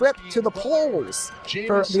your trip to the polls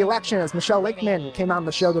for the election, as Michelle Lakeman came on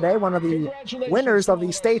the show today, one of the winners of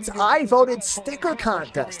the state's I Voted sticker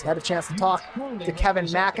contest. Had a chance to talk to Kevin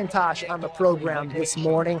McIntosh on the program this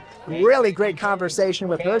morning. Really great conversation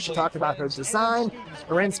with her. She talked about her design,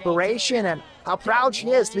 her inspiration, and how proud she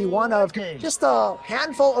is to be one of just a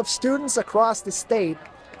handful of students across the state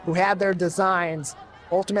who had their designs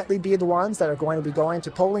ultimately be the ones that are going to be going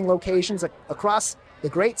to polling locations across the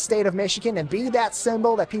great state of Michigan and be that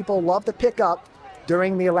symbol that people love to pick up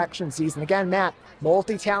during the election season. Again, Matt,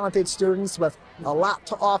 multi-talented students with a lot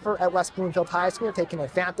to offer at West Bloomfield High School, taking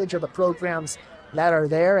advantage of the programs that are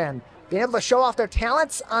there and being able to show off their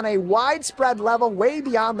talents on a widespread level way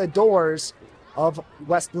beyond the doors of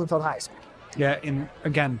West Bloomfield High School. Yeah, and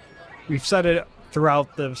again, we've said it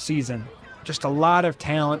throughout the season, just a lot of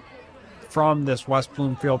talent from this West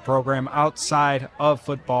Bloomfield program outside of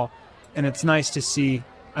football. And it's nice to see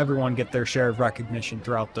everyone get their share of recognition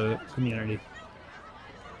throughout the community.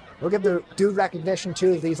 We'll give the due recognition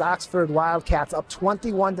to these Oxford Wildcats, up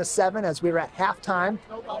 21-7 as we were at halftime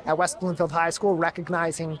at West Bloomfield High School,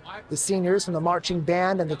 recognizing the seniors from the marching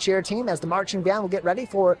band and the cheer team as the marching band will get ready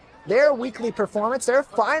for their weekly performance, their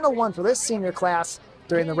final one for this senior class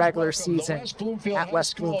during the regular season at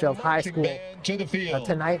West Bloomfield High School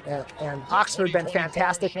tonight. And Oxford been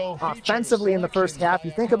fantastic offensively in the first half.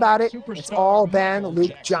 You think about it, it's all been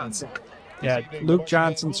Luke Johnson. Yeah, Luke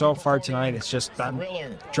Johnson so far tonight has just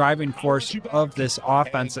been driving force of this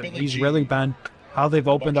offense, and he's really been how they've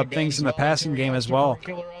opened up things in the passing game as well.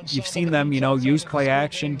 You've seen them, use play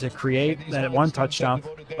action to create that one touchdown,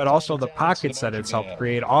 but also the pockets that it's helped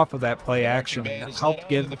create off of that play action and helped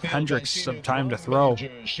give Hendricks some time to throw.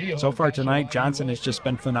 So far tonight, Johnson has just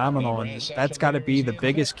been phenomenal, and that's got to be the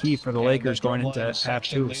biggest key for the Lakers going into half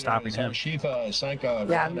two, stopping him.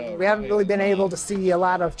 Yeah, we haven't really been able to see a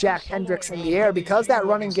lot of Jack Hendricks in the air because that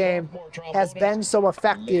running game has been so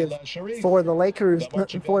effective for the Lakers,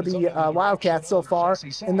 for the Wildcats so far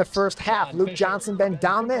in the first half. Luke Johnson been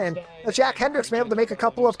dominant, and Jack Hendricks been able to make a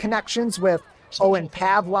couple of connections with Owen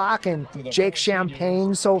Pavlock and Jake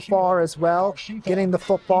Champagne so far as well, getting the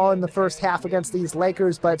football in the first half against these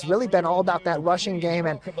Lakers, but it's really been all about that rushing game,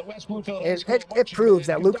 and it proves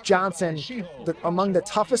that Luke Johnson, among the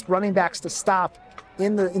toughest running backs to stop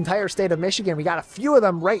in the entire state of Michigan. We got a few of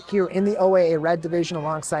them right here in the OAA Red Division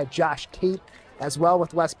alongside Josh Tate as well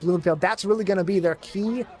with West Bloomfield. That's really going to be their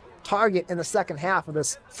key target in the second half of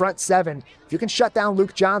this front seven. If you can shut down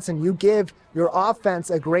Luke Johnson, you give your offense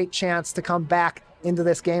a great chance to come back into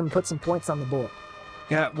this game and put some points on the board.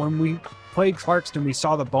 Yeah, when we played Clarkston, we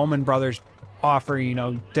saw the Bowman brothers offer,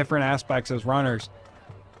 different aspects as runners.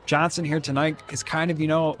 Johnson here tonight is kind of,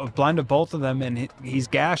 a blend of both of them, and he's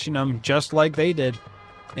gashing them just like they did.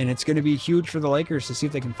 And it's going to be huge for the Lakers to see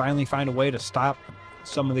if they can finally find a way to stop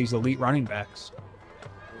some of these elite running backs.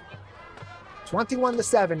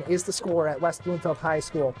 21-7 is the score at West Bloomfield High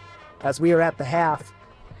School as we are at the half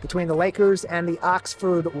between the Lakers and the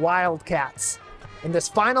Oxford Wildcats. In this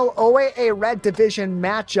final OAA Red Division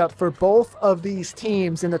matchup for both of these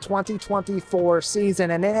teams in the 2024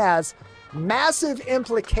 season, and it has massive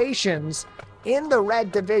implications in the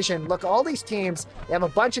Red Division. Look, all these teams, they have a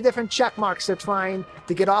bunch of different check marks they're trying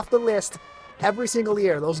to get off the list every single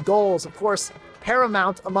year. Those goals, of course,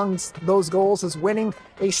 paramount amongst those goals is winning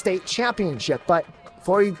a state championship. But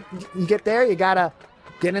before you get there, you got to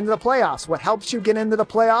get into the playoffs. What helps you get into the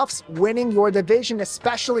playoffs? Winning your division,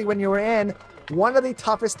 especially when you're in one of the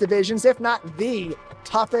toughest divisions, if not the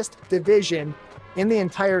toughest division in the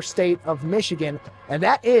entire state of Michigan, and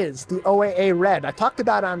that is the OAA Red. I talked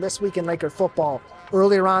about on This Week in Laker Football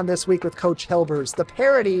earlier on this week with Coach Hilbers. The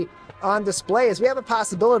parity on display is we have a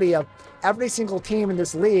possibility of every single team in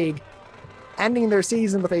this league ending their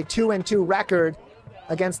season with a 2-2 record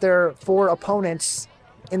against their 4 opponents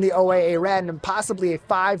in the OAA Red, and possibly a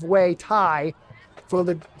 5-way tie for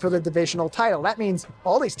the divisional title. That means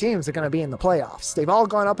all these teams are going to be in the playoffs. They've all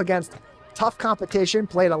gone up against tough competition,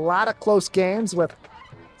 played a lot of close games, with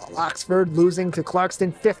Oxford losing to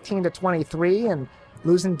Clarkston 15-23 and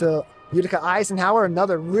losing to Utica Eisenhower,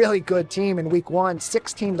 another really good team in week 1,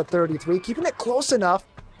 16-33, keeping it close enough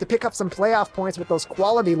to pick up some playoff points with those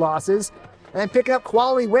quality losses, and then picking up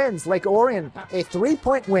quality wins. Lake Orion, a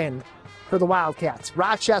 3-point win for the Wildcats.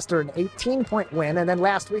 Rochester, an 18-point win. And then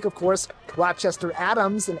last week, of course, Rochester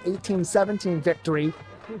Adams, an 18-17 victory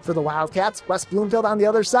for the Wildcats. West Bloomfield on the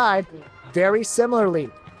other side, very similarly.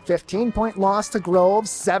 15-point loss to Groves,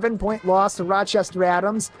 7-point loss to Rochester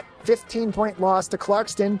Adams, 15-point loss to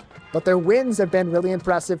Clarkston. But their wins have been really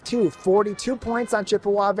impressive too. 42 points on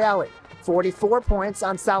Chippewa Valley, 44 points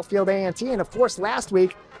on Southfield A&T. And of course, last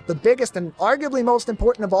week, the biggest and arguably most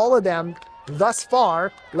important of all of them thus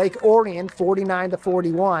far, Lake Orion,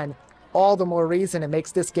 49-41. All the more reason it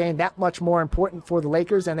makes this game that much more important for the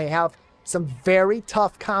Lakers, and they have some very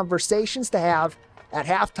tough conversations to have at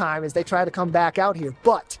halftime as they try to come back out here.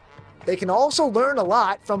 But they can also learn a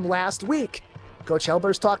lot from last week. Coach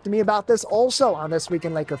Helbers talked to me about this also on This Week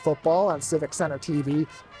in Laker Football on Civic Center TV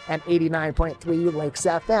and 89.3 Lakes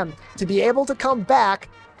FM. To be able to come back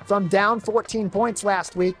from down 14 points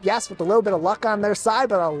last week, yes, with a little bit of luck on their side,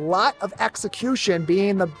 but a lot of execution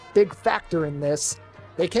being the big factor in this.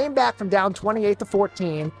 They came back from down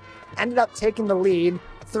 28-14, ended up taking the lead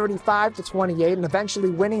 35-28, and eventually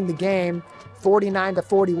winning the game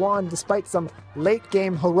 49-41, despite some late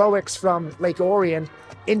game heroics from Lake Orion,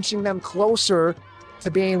 inching them closer to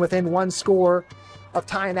being within one score of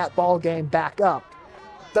tying that ball game back up.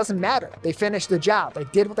 Doesn't matter. They finished the job. They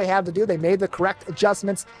did what they had to do. They made the correct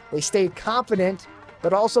adjustments. They stayed confident,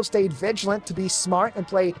 but also stayed vigilant to be smart and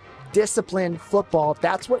play disciplined football. If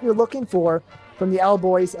that's what you're looking for from the L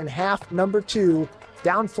Boys in half number 2,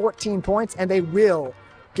 down 14 points, and they will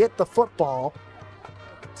get the football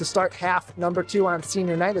to start half number 2 on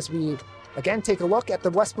senior night as we again take a look at the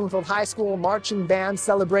West Bloomfield High School marching band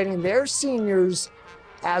celebrating their seniors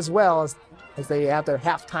as well as they have their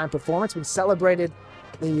halftime performance. We celebrated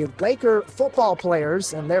the Laker football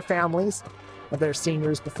players and their families of their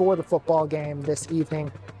seniors before the football game this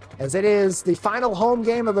evening, as it is the final home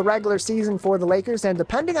game of the regular season for the Lakers. And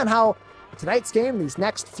depending on how tonight's game, these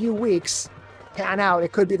next few weeks pan out,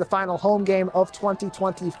 it could be the final home game of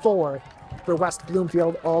 2024 for West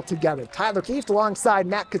Bloomfield altogether. Tyler Keefe alongside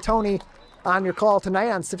Matt Catoni on your call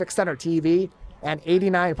tonight on Civic Center TV and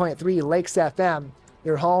 89.3 Lakes FM,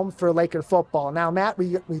 your home for Laker football. Now, Matt,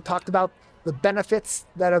 we talked about the benefits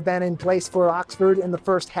that have been in place for Oxford in the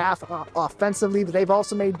first half offensively, but they've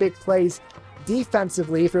also made big plays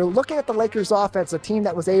defensively. If you're looking at the Lakers offense, a team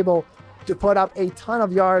that was able to put up a ton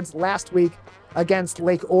of yards last week against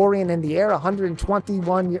Lake Orion in the air,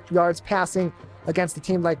 121 yards passing against a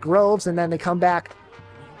team like Groves, and then they come back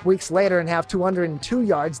weeks later and have 202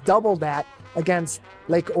 yards, double that against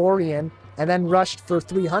Lake Orion, and then rushed for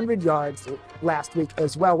 300 yards last week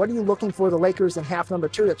as well. What are you looking for the Lakers in half number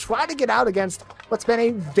 2 to try to get out against what's been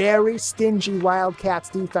a very stingy Wildcats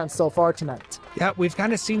defense so far tonight? Yeah, we've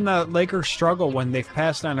kind of seen the Lakers struggle when they've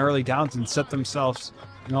passed on early downs and set themselves,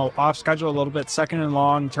 off schedule a little bit. 2nd and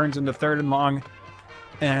long turns into 3rd and long.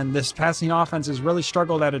 And this passing offense has really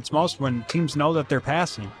struggled at its most when teams know that they're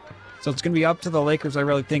passing. So it's going to be up to the Lakers, I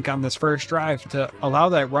really think, on this first drive to allow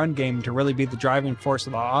that run game to really be the driving force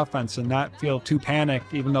of the offense and not feel too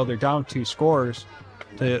panicked, even though they're down 2 scores,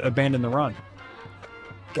 to abandon the run.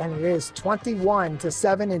 Again, it is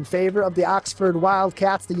 21-7 in favor of the Oxford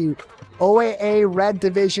Wildcats. The OAA Red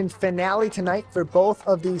Division finale tonight for both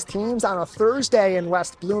of these teams on a Thursday in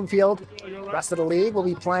West Bloomfield. The rest of the league will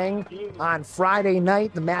be playing on Friday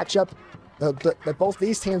night. The matchup that both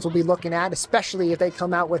these teams will be looking at, especially if they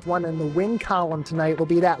come out with one in the win column tonight, will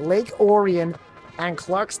be that Lake Orion and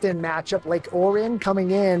Clarkston matchup. Lake Orion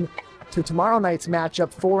coming in to tomorrow night's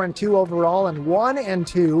matchup 4-2 overall and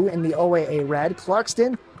 1-2 in the OAA Red.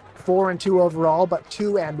 Clarkston 4-2 overall, but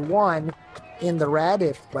 2-1 in the Red.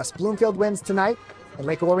 If West Bloomfield wins tonight and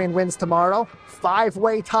Lake Orion wins tomorrow,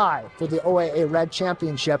 5-way tie for the OAA Red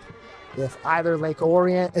Championship. If either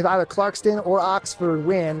Clarkston or Oxford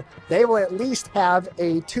win, they will at least have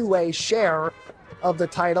a 2-way share of the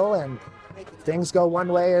title. And if things go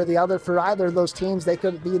one way or the other for either of those teams, they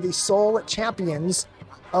could be the sole champions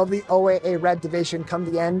of the OAA Red Division come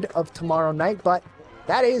the end of tomorrow night. But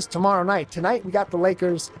that is tomorrow night. Tonight, we got the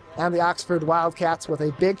Lakers and the Oxford Wildcats with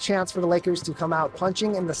a big chance for the Lakers to come out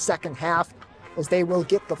punching in the second half, as they will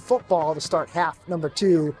get the football to start half number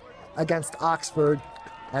 2 against Oxford.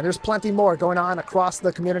 And there's plenty more going on across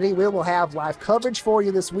the community. We will have live coverage for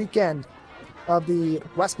you this weekend of the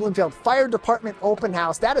West Bloomfield Fire Department Open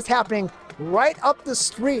House. That is happening right up the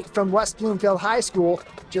street from West Bloomfield High School,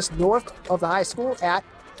 just north of the high school at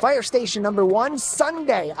Fire Station number 1,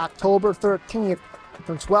 Sunday, October 13th,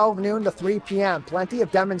 from 12 noon to 3 p.m. Plenty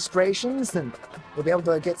of demonstrations, and we'll be able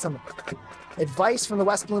to get some advice from the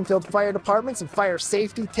West Bloomfield Fire Department, some fire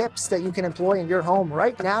safety tips that you can employ in your home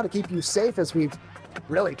right now to keep you safe, as we've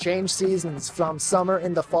really changed seasons from summer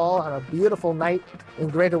into fall on a beautiful night in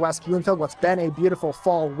Greater West Bloomfield, what's been a beautiful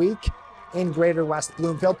fall week in Greater West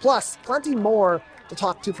Bloomfield. Plus, plenty more to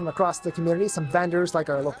talk to from across the community. Some vendors like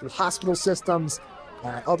our local hospital systems,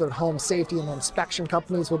 other home safety and inspection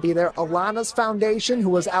companies will be there. Alana's Foundation, who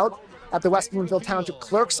was out at the West Bloomfield Township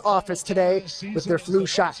Clerk's office today with their flu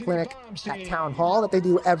shot clinic at Town Hall that they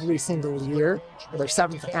do every single year, their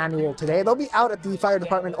 7th annual today. They'll be out at the Fire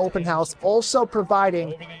Department Open House, also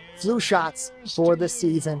providing flu shots for this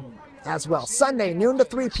season as well. Sunday, noon to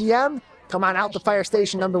 3 p.m. Come on out to Fire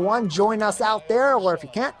Station number 1. Join us out there, or if you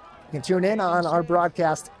can't, you can tune in on our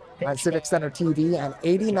broadcast on Civic Center TV and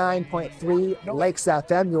 89.3 Lakes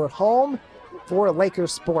FM, your home for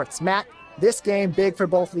Lakers sports. Matt, this game big for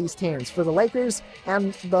both of these teams. For the Lakers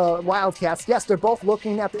and the Wildcats, yes, they're both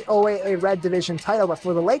looking at the OAA Red Division title, but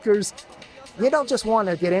for the Lakers, you don't just want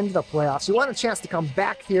to get into the playoffs. You want a chance to come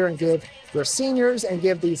back here and give your seniors and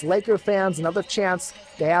give these Laker fans another chance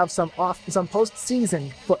to have some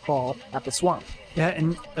postseason football at the Swamp. Yeah,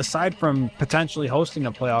 and aside from potentially hosting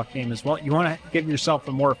a playoff game as well, you want to give yourself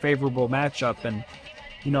a more favorable matchup. And,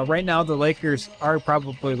 right now the Lakers are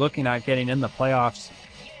probably looking at getting in the playoffs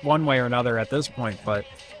one way or another at this point, but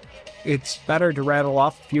it's better to rattle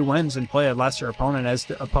off a few wins and play a lesser opponent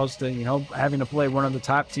opposed to, having to play one of the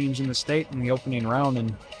top teams in the state in the opening round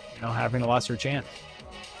and, having a lesser chance.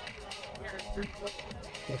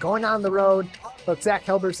 Going on the road, look, Zach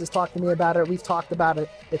Helbers has talked to me about it. We've talked about it.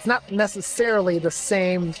 It's not necessarily the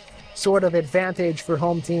same sort of advantage for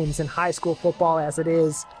home teams in high school football as it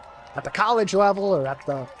is at the college level or at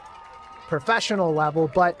the professional level,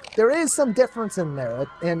 but there is some difference in there.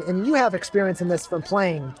 And you have experience in this from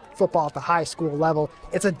playing football at the high school level.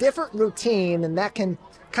 It's a different routine, and that can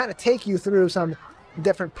kind of take you through some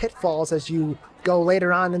different pitfalls as you go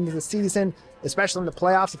later on into the season, especially in the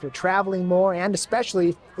playoffs if you're traveling more, and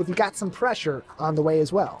especially if you got some pressure on the way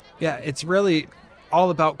as well. Yeah, it's really all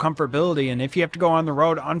about comfortability, and if you have to go on the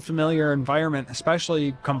road, unfamiliar environment,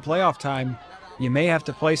 especially come playoff time, you may have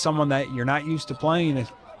to play someone that you're not used to playing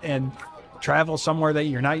and travel somewhere that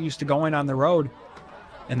you're not used to going on the road,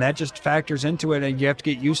 and that just factors into it. And you have to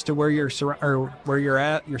get used to where you're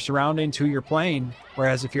at, your surroundings, who you're playing.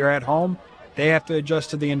 Whereas if you're at home, they have to adjust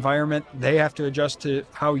to the environment. They have to adjust to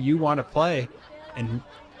how you want to play. And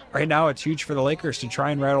right now, it's huge for the Lakers to try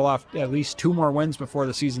and rattle off at least 2 more wins before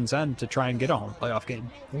the season's end to try and get a home playoff game.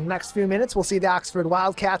 In the next few minutes, we'll see the Oxford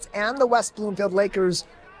Wildcats and the West Bloomfield Lakers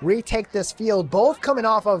retake this field, both coming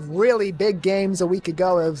off of really big games a week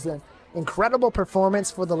ago. It was an incredible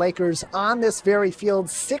performance for the Lakers on this very field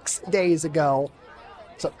 6 days ago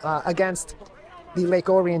against the Lake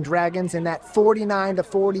Orion Dragons in that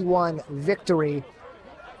 49-41 victory.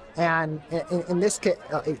 And in this case,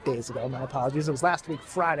 8 days ago, my apologies. It was last week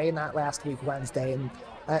Friday, not last week Wednesday. And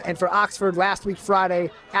And for Oxford last week Friday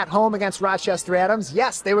at home against Rochester Adams,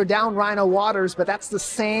 yes, they were down Rhino Waters, but that's the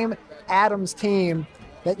same Adams team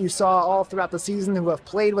that you saw all throughout the season, who have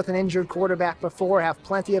played with an injured quarterback before, have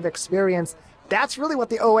plenty of experience. That's really what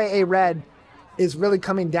the OAA Red is really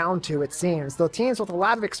coming down to, it seems. The teams with a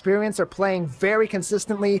lot of experience are playing very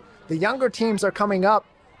consistently. The younger teams are coming up,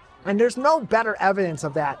 and there's no better evidence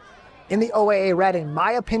of that in the OAA Red, in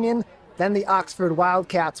my opinion, than the Oxford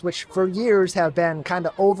Wildcats, which for years have been kind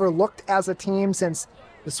of overlooked as a team since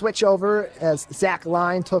the switchover as Zach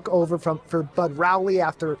Line took over for Bud Rowley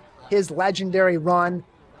after his legendary run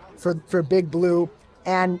for Big Blue.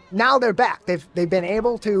 And now they're back. They've been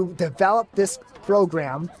able to develop this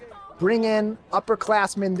program, bring in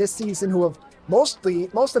upperclassmen this season who have most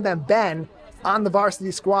of them been on the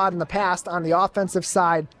varsity squad in the past. On the offensive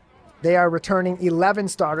side, they are returning 11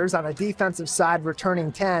 starters. On the defensive side,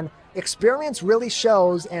 returning 10. Experience really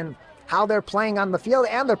shows in how they're playing on the field,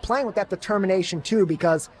 and they're playing with that determination too,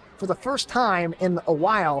 because for the first time in a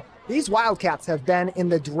while, these Wildcats have been in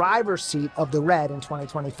the driver's seat of the Red in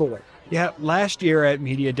 2024. Yeah, last year at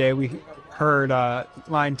Media Day, we heard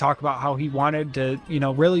Line talk about how he wanted to,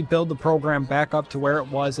 really build the program back up to where it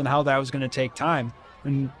was and how that was going to take time.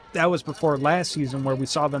 And that was before last season, where we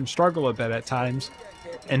saw them struggle a bit at times.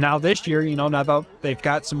 And now this year, now that they've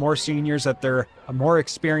got some more seniors, that they're a more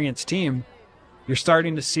experienced team, you're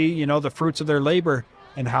starting to see, the fruits of their labor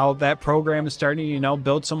and how that program is starting to,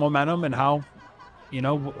 build some momentum, and how,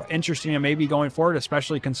 interesting it may be going forward,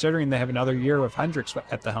 especially considering they have another year with Hendricks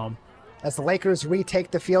at the helm. As the Lakers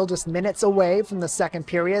retake the field just minutes away from the second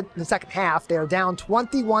half, they are down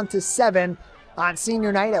 21-7 on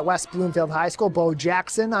senior night at West Bloomfield High School. Bo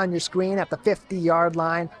Jackson on your screen at the 50-yard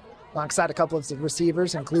line, alongside a couple of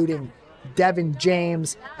receivers, including Devin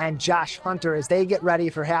James and Josh Hunter, as they get ready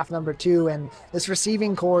for half number 2. And this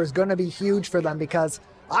receiving core is going to be huge for them, because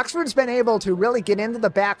Oxford's been able to really get into the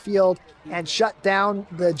backfield and shut down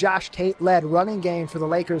the Josh Tate-led running game for the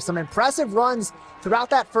Lakers. Some impressive runs throughout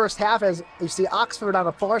that first half, as you see Oxford on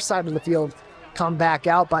the far side of the field come back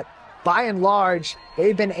out. But by and large,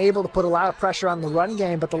 they've been able to put a lot of pressure on the run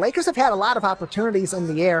game. But the Lakers have had a lot of opportunities in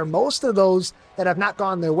the air. Most of those that have not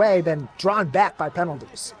gone their way have been drawn back by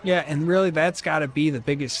penalties. Yeah, and really that's got to be the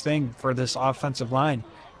biggest thing for this offensive line.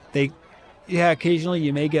 Occasionally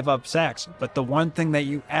you may give up sacks, but the one thing that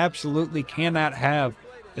you absolutely cannot have,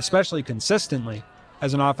 especially consistently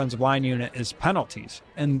as an offensive line unit, is penalties.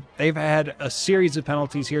 And they've had a series of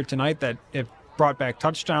penalties here tonight that have brought back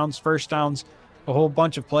touchdowns, first downs, a whole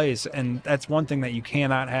bunch of plays, and that's one thing that you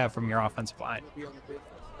cannot have from your offensive line.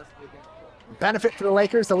 Benefit for the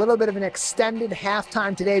Lakers, a little bit of an extended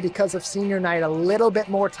halftime today because of senior night, a little bit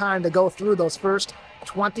more time to go through those first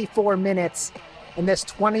 24 minutes in this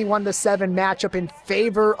 21-7 matchup in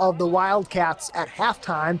favor of the Wildcats at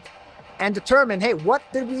halftime, and determine, hey, what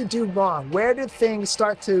did we do wrong? Where did things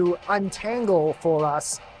start to untangle for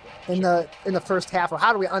us in the first half? Or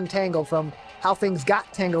how do we untangle from how things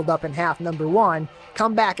got tangled up in half number 1,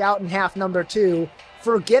 come back out in half number 2,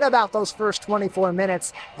 forget about those first 24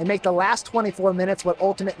 minutes, and make the last 24 minutes what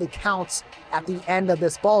ultimately counts at the end of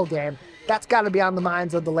this ball game? That's got to be on the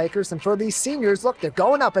minds of the Lakers. And for these seniors, look, they're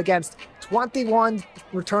going up against 21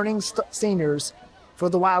 returning seniors for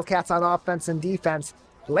the Wildcats on offense and defense.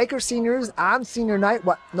 The Lakers seniors on senior night,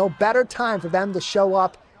 no better time for them to show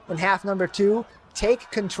up in half number 2,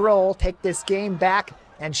 take control, take this game back,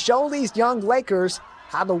 and show these young Lakers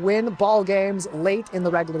how to win ball games late in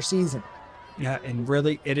the regular season. Yeah, and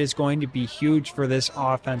really it is going to be huge for this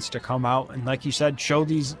offense to come out and, like you said, show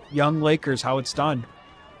these young Lakers how it's done.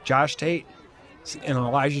 Josh Tate and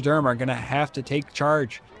Elijah Durham are going to have to take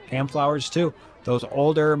charge. Cam Flowers too. Those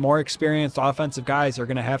older, more experienced offensive guys are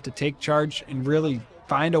going to have to take charge and really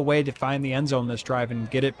find a way to find the end zone this drive and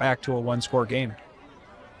get it back to a one-score game.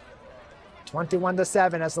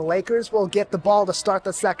 21-7 as the Lakers will get the ball to start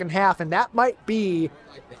the second half, and that might be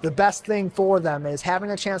the best thing for them, is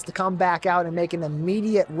having a chance to come back out and make an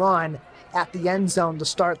immediate run at the end zone to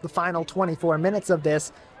start the final 24 minutes of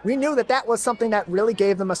this. We knew that was something that really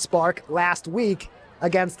gave them a spark last week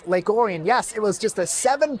against Lake Orion. Yes, it was just a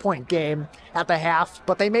 7-point game at the half,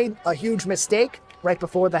 but they made a huge mistake right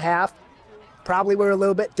before the half. Probably were a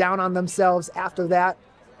little bit down on themselves after that,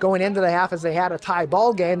 going into the half, as they had a tie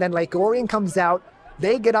ball game. Then Lake Orion comes out,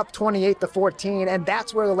 they get up 28-14, and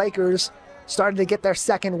that's where the Lakers started to get their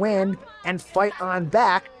second win and fight on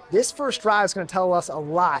back. This first drive is going to tell us a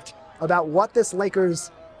lot about what this Lakers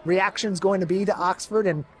reaction is going to be to Oxford,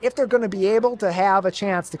 and if they're going to be able to have a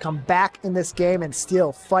chance to come back in this game and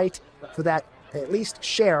still fight for that at least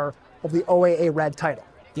share of the OAA Red title.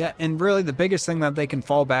 Yeah, and really the biggest thing that they can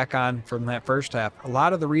fall back on from that first half, a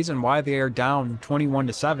lot of the reason why they are down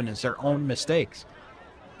 21-7 is their own mistakes.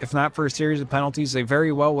 If not for a series of penalties, they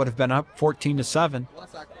very well would have been up 14-7.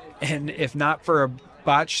 And if not for a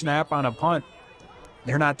botched snap on a punt,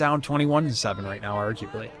 they're not down 21-7 right now,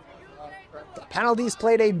 arguably. The penalties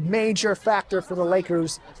played a major factor for the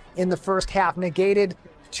Lakers in the first half, negated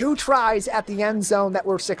 2 tries at the end zone that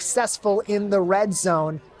were successful in the red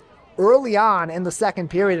zone. Early on in the second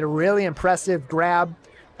period, a really impressive grab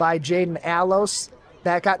by Jaden Allos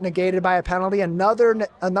that got negated by a penalty.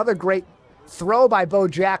 Another great throw by Bo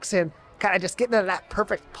Jackson, kind of just getting into that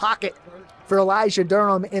perfect pocket for Elijah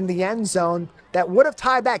Durham in the end zone that would have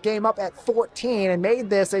tied that game up at 14 and made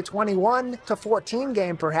this a 21-14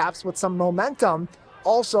 game, perhaps with some momentum.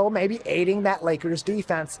 Also, maybe aiding that Lakers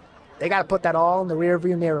defense. They got to put that all in the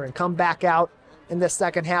rearview mirror and come back out in this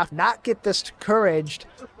second half, not get discouraged,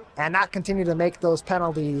 and not continue to make those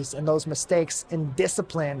penalties and those mistakes in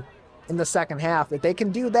discipline in the second half. If they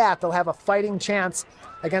can do that, they'll have a fighting chance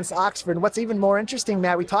against Oxford. And what's even more interesting,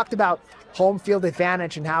 Matt, we talked about home field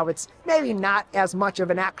advantage and how it's maybe not as much of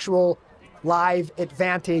an actual live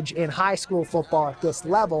advantage in high school football at this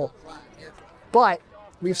level. But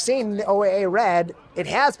we've seen the OAA Red, it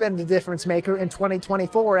has been the difference maker in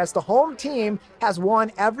 2024 as the home team has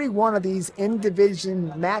won every one of these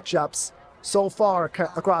in-division matchups so far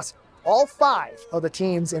across all 5 of the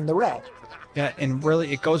teams in the red. Yeah, and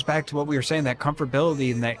really it goes back to what we were saying, that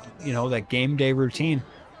comfortability and that, that game day routine.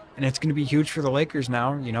 And it's going to be huge for the Lakers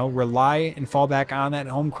now, rely and fall back on that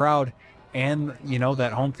home crowd and,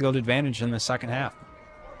 that home field advantage in the second half.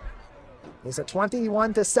 It's a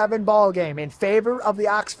 21-7 ball game in favor of the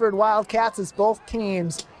Oxford Wildcats as both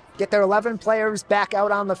teams get their 11 players back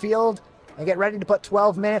out on the field and get ready to put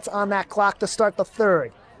 12 minutes on that clock to start the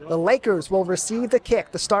third. The Lakers will receive the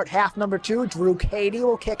kick to start half number 2. Drew Cady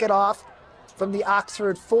will kick it off from the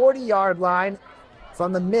Oxford 40-yard line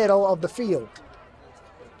from the middle of the field.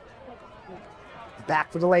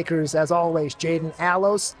 Back for the Lakers, as always, Jaden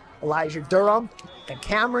Allos, Elijah Durham, and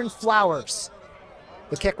Cameron Flowers,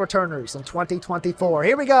 the kick returners in 2024.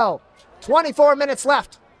 Here we go. 24 minutes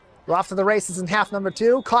left. We're off to the races in half number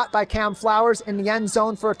 2. Caught by Cam Flowers in the end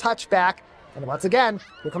zone for a touchback. And once again,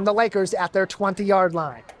 here come the Lakers at their 20-yard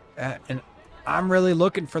line. And I'm really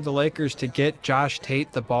looking for the Lakers to get Josh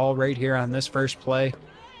Tate the ball right here on this first play.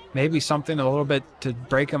 Maybe something a little bit to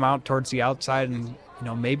break him out towards the outside and,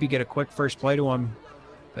 maybe get a quick first play to him.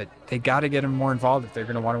 But they got to get him more involved if they're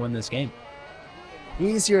going to want to win this game.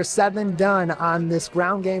 Easier said than done on this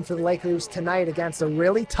ground game for the Lakers tonight against a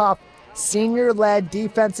really tough senior-led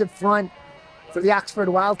defensive front for the Oxford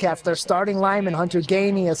Wildcats. Their starting lineman, Hunter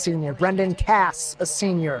Gainey, a senior. Brendan Cass, a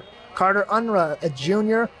senior. Carter Unruh, a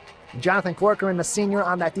junior. Jonathan Corcoran, a senior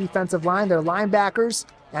on that defensive line. Their linebackers,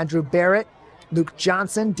 Andrew Barrett, Luke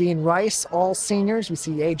Johnson, Dean Rice, all seniors. We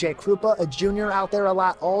see A.J. Krupa, a junior, out there a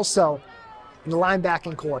lot also in the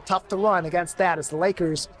linebacking core. Tough to run against that as the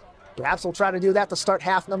Lakers perhaps will try to do that to start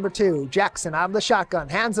half number 2. Jackson out of the shotgun,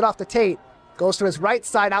 hands it off to Tate. Goes to his right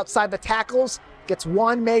side outside the tackles. Gets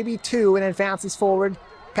 1, maybe 2, and advances forward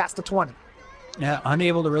past the 20. Yeah,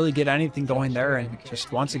 unable to really get anything going there. And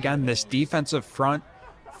just once again, this defensive front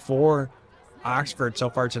for Oxford so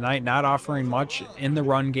far tonight, not offering much in the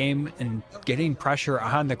run game and getting pressure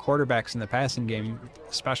on the quarterbacks in the passing game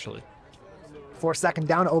especially. For second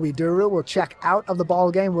down, Obi Duru will check out of the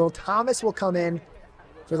ball game. Will Thomas will come in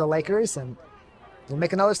for the Lakers, and we'll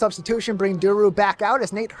make another substitution, bring Duru back out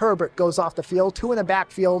as Nate Herbert goes off the field. 2 in the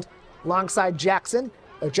backfield alongside Jackson,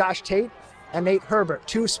 Josh Tate, and Nate Herbert.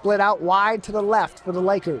 2 split out wide to the left for the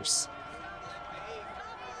Lakers.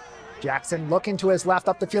 Jackson looking to his left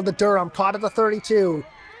up the field to Durham, caught at the 32.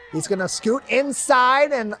 He's going to scoot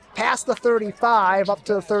inside and past the 35 up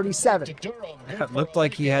to the 37. It looked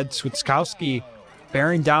like he had Switkowski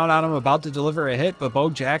bearing down on him, about to deliver a hit, but Bo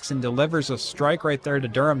Jackson delivers a strike right there to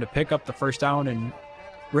Durham to pick up the first down, and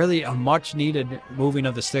really a much-needed moving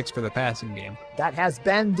of the sticks for the passing game. That has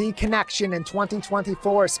been the connection in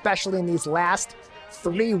 2024, especially in these last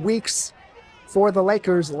 3 weeks for the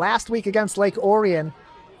Lakers. Last week against Lake Orion,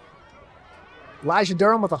 Elijah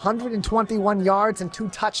Durham with 121 yards and 2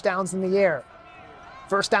 touchdowns in the air.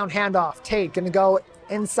 First down handoff, Tate going to go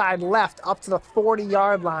inside left up to the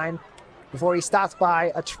 40-yard line before he stops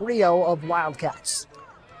by a trio of Wildcats.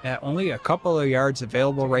 Yeah, only a couple of yards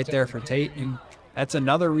available right there for Tate, and that's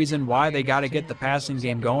another reason why they got to get the passing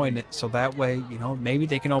game going, so that way, maybe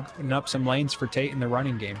they can open up some lanes for Tate in the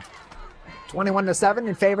running game. 21-7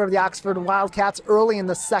 in favor of the Oxford Wildcats early in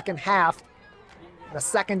the second half. And a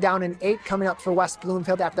second down and 8 coming up for West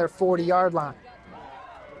Bloomfield at their 40-yard line.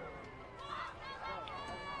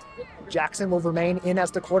 Jackson will remain in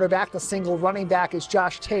as the quarterback. The single running back is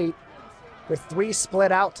Josh Tate, with 3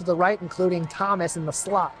 split out to the right, including Thomas in the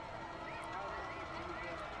slot.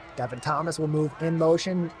 Devin Thomas will move in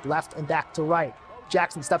motion, left and back to right.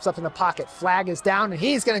 Jackson steps up in the pocket. Flag is down, and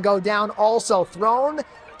he's going to go down also. Thrown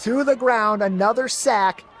to the ground, another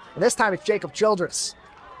sack, and this time it's Jacob Childress.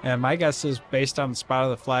 And my guess is, based on the spot of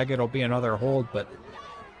the flag, it'll be another hold, but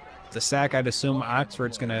the sack, I'd assume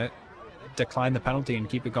Oxford's going to decline the penalty and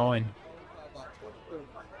keep it going.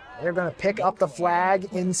 They're going to pick up the flag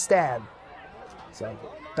instead. So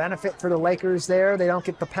benefit for the Lakers there. They don't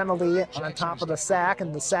get the penalty on top of the sack,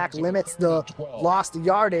 and the sack limits the lost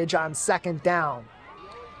yardage on second down.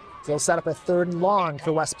 So they'll set up a 3rd and long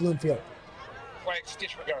for West Bloomfield. Flags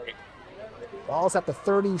disregarded. Ball's at the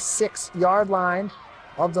 36-yard line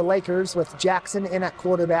of the Lakers with Jackson in at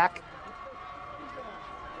quarterback.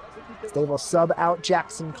 They will sub out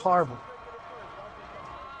Jackson Carver.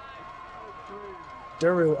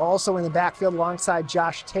 Duru also in the backfield alongside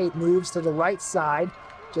Josh Tate, moves to the right side,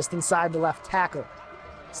 just inside the left tackle.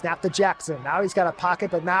 Snap to Jackson. Now he's got a pocket,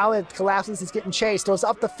 but now it collapses. He's getting chased. Goes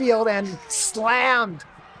up the field and slammed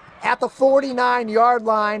at the 49-yard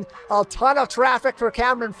line. A ton of traffic for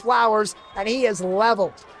Cameron Flowers, and he is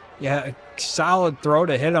leveled. Yeah, a solid throw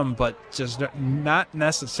to hit him, but just not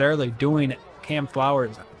necessarily doing Cam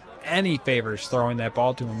Flowers any favors throwing that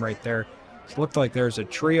ball to him right there. It looked like there's a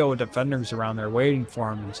trio of defenders around there waiting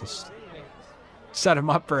for him, and just set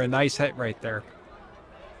him up for a nice hit right there.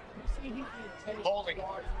 Holding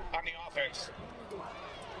on the offense.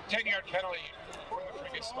 10-yard penalty from the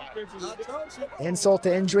previous spot. Insult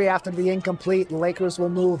to injury after the incomplete. The Lakers will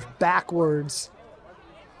move backwards.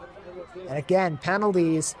 And again,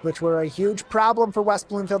 penalties, which were a huge problem for West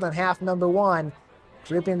Bloomfield in half number 1,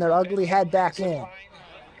 dripping their ugly head back in.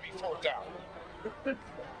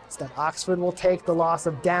 Instead, Oxford will take the loss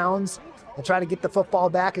of downs and try to get the football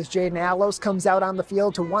back as Jaden Allos comes out on the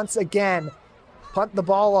field to once again punt the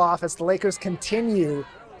ball off as the Lakers continue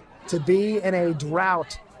to be in a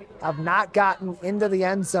drought, have not gotten into the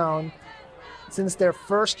end zone since their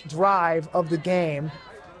first drive of the game.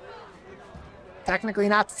 Technically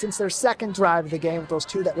not since their second drive of the game with those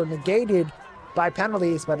 2 that were negated by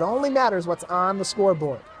penalties, but it only matters what's on the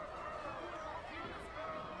scoreboard.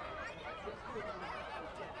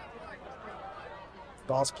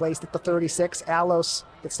 Ball's placed at the 36. Allos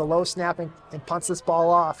gets the low snap and punts this ball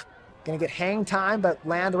off. Going to get hang time, but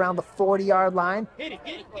land around the 40-yard line.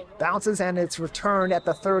 Bounces, and it's returned at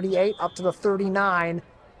the 38 up to the 39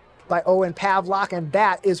 by Owen Pavlock, and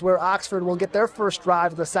that is where Oxford will get their first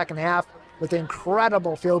drive of the second half with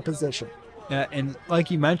incredible field position. Yeah, and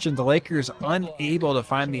like you mentioned, the Lakers unable to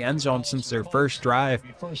find the end zone since their first drive.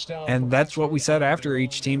 And that's what we said after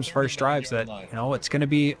each team's first drives, that, you know, it's going to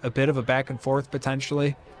be a bit of a back and forth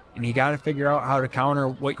potentially. And you got to figure out how to counter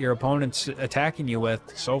what your opponent's attacking you with.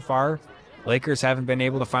 So far, Lakers haven't been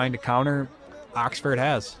able to find a counter. Oxford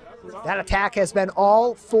has. That attack has been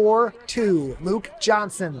all 4-2. Luke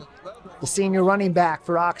Johnson, the senior running back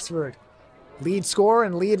for Oxford. Lead scorer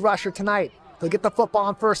and lead rusher tonight. They'll get the football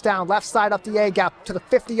on first down. Left side up the A-gap to the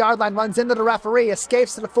 50-yard line. Runs into the referee.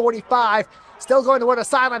 Escapes to the 45. Still going toward the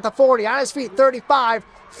sideline to 40. On his feet, 35,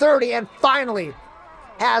 30, and finally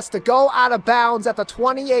has to go out of bounds at the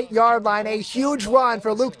 28-yard line. A huge run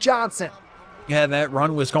for Luke Johnson. Yeah, that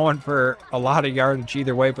run was going for a lot of yardage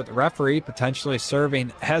either way, but the referee potentially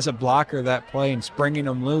serving as a blocker that play and springing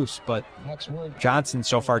them loose. But Johnson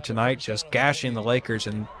so far tonight just gashing the Lakers,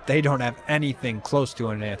 and they don't have anything close to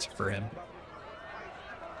an answer for him.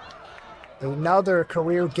 Another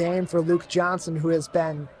career game for Luke Johnson, who has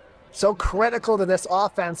been so critical to this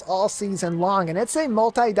offense all season long. And it's a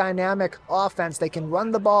multi-dynamic offense. They can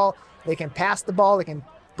run the ball, they can pass the ball, they can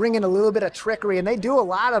bring in a little bit of trickery, and they do a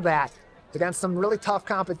lot of that against some really tough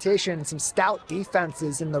competition, some stout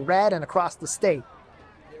defenses in the red and across the state.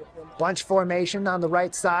 Bunch formation on the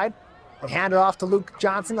right side. They hand it off to Luke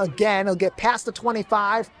Johnson again. He'll get past the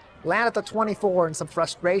 25, land at the 24, and some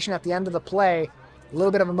frustration at the end of the play. A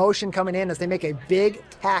little bit of emotion coming in as they make a big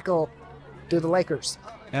tackle to the Lakers.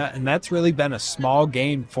 Yeah, and that's really been a small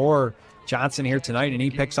gain for Johnson here tonight, and he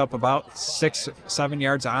picks up about 6-7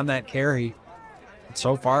 yards on that carry. And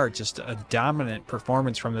so far, just a dominant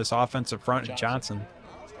performance from this offensive front of Johnson.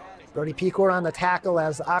 Brody Pecor on the tackle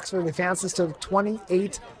as Oxford advances to the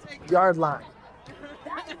 28-yard line.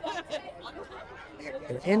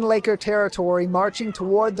 They're in Laker territory, marching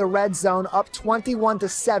toward the red zone, up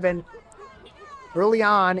 21-7 early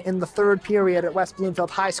on in the third period at West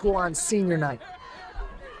Bloomfield High School on senior night.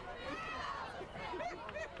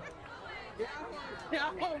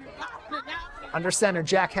 Under center,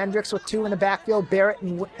 Jack Hendricks with 2 in the backfield, Barrett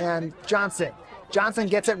and Johnson. Johnson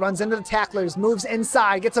gets it, runs into the tacklers, moves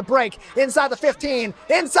inside, gets a break, inside the 15,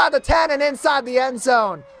 inside the 10, and inside the end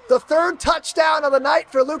zone. The 3rd touchdown of the night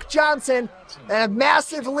for Luke Johnson, and a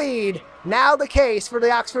massive lead. Now the case for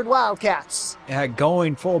the Oxford Wildcats. Yeah,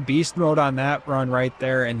 going full beast mode on that run right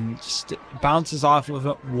there, and just bounces off of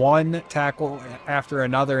it, one tackle after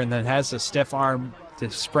another, and then has a stiff arm to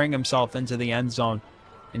spring himself into the end zone.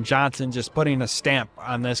 And Johnson just putting a stamp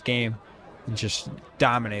on this game and just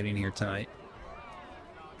dominating here tonight.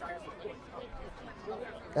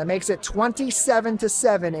 That makes it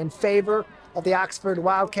 27-7 in favor of the Oxford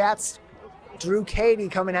Wildcats. Drew Cady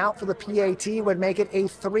coming out for the PAT would make it a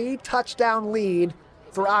 3-touchdown lead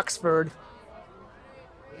for Oxford.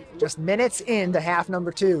 Just minutes into half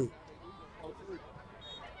number 2.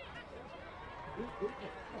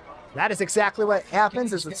 That is exactly what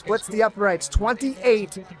happens as it splits the uprights.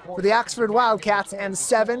 28 for the Oxford Wildcats and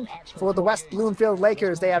 7 for the West Bloomfield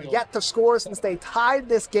Lakers. They have yet to score since they tied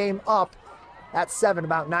this game up at 7,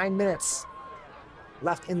 about 9 minutes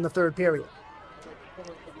left in the 3rd period.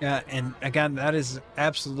 Yeah, and again, that is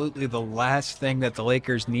absolutely the last thing that the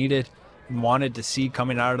Lakers needed and wanted to see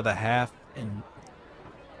coming out of the half. And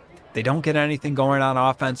they don't get anything going on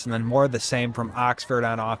offense, and then more of the same from Oxford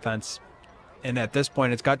on offense. And at this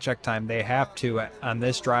point, it's gut check time. They have to, on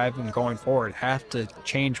this drive and going forward, have to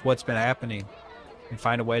change what's been happening and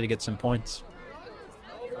find a way to get some points.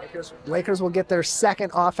 Lakers will get their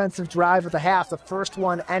 2nd offensive drive of the half. The first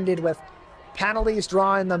one ended with penalties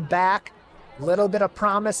drawing them back. A little bit of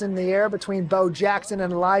promise in the air between Bo Jackson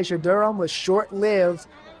and Elijah Durham was short-lived.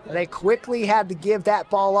 They quickly had to give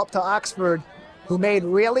that ball up to Oxford, who made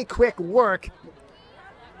really quick work,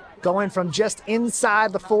 going from just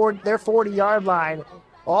inside their 40-yard line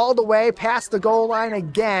all the way past the goal line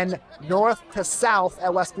again, north to south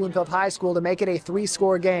at West Bloomfield High School to make it a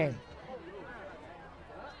 3-score game.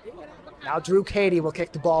 Now Drew Cady will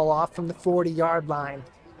kick the ball off from the 40-yard line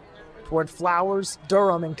toward Flowers,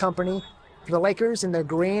 Durham, and company for the Lakers in their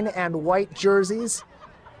green and white jerseys,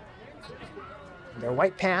 their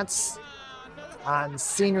white pants on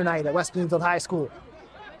senior night at West Bloomfield High School.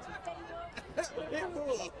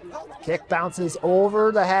 Kick bounces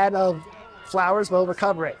over the head of Flowers, will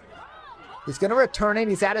recover it. He's going to return it.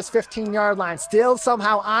 He's at his 15-yard line, still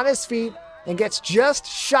somehow on his feet, and gets just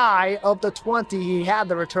shy of the 20. He had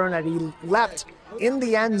the return that he leapt in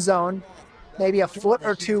the end zone, maybe a foot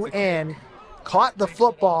or 2 in, caught the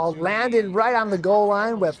football, landed right on the goal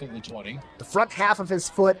line with the front half of his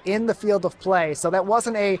foot in the field of play. So that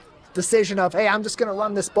wasn't a decision of, hey, I'm just going to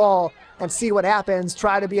run this ball and see what happens,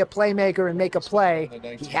 try to be a playmaker and make a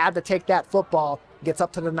play. He had to take that football, gets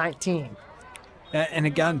up to the 19. And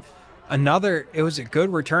again, it was a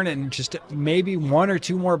good return, and just maybe 1 or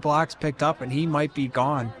 2 more blocks picked up and he might be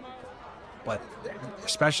gone. But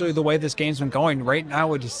especially the way this game's been going, right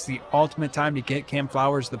now it is the ultimate time to get Cam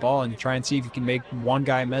Flowers the ball and try and see if you can make one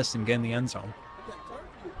guy miss and get in the end zone.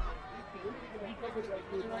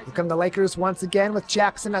 Here come the Lakers once again with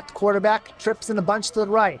Jackson at the quarterback, trips in a bunch to the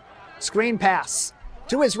right. Screen pass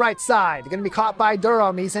to his right side. Going to be caught by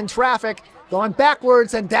Durham. He's in traffic, going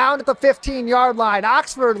backwards and down at the 15-yard line.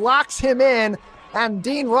 Oxford locks him in, and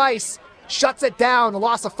Dean Rice shuts it down, a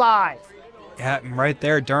loss of 5. Yeah, and right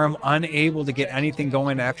there, Durham unable to get anything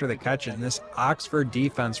going after the catch. And this Oxford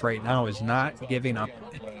defense right now is not giving up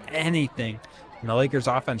anything. And the Lakers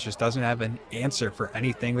offense just doesn't have an answer for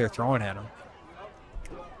anything they're throwing at them.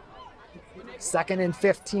 2nd and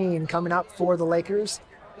 15 coming up for the Lakers.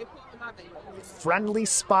 Friendly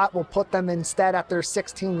spot will put them instead at their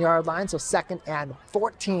 16-yard line, so 2nd and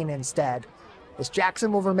 14 instead. As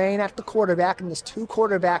Jackson will remain at the quarterback in this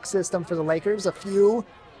 2-quarterback system for the Lakers. A few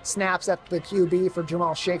snaps at the QB for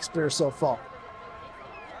Jamal Shakespeare so far.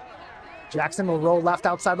 Jackson will roll left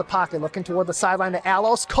outside the pocket, looking toward the sideline to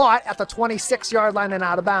Allos, caught at the 26-yard line and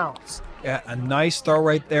out of bounds. Yeah, a nice throw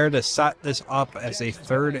right there to set this up as a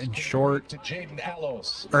 3rd and short,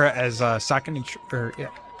 or as a 2nd and short. Yeah.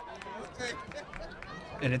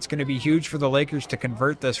 And it's going to be huge for the Lakers to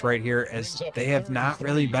convert this right here, as they have not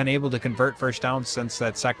really been able to convert first downs since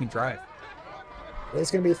that 2nd drive.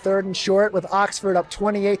 It's going to be 3rd and short with Oxford up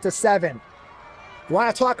 28-7. You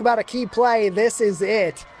want to talk about a key play, this is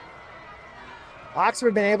it.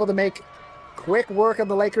 Oxford been able to make quick work of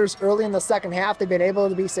the Lakers early in the second half. They've been able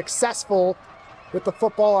to be successful with the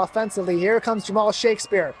football offensively. Here comes Jamal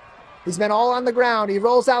Shakespeare. He's been all on the ground. He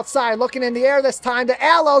rolls outside, looking in the air this time to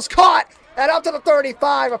Allos, caught and up to the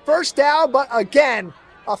 35. A first down, but again,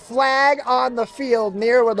 a flag on the field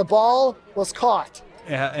near where the ball was caught.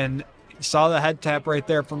 Yeah, and Saw the head tap right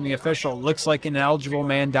there from the official. Looks like an eligible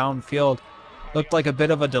man downfield. Looked like a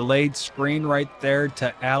bit of a delayed screen right there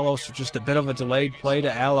to Allos, just a bit of a delayed play to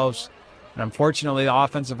Allos. And unfortunately, the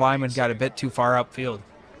offensive lineman got a bit too far upfield.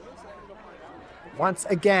 Once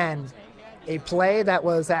again, a play that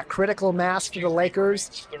was at critical mass for the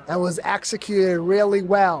Lakers and was executed really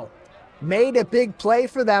well. Made a big play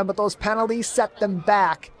for them, but those penalties set them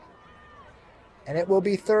back. And it will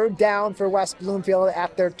be 3rd down for West Bloomfield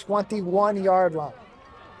at their 21-yard line.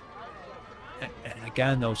 And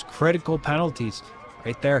again, those critical penalties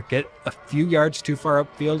right there. Get a few yards too far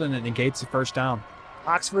upfield and it negates the first down.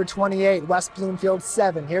 Oxford 28, West Bloomfield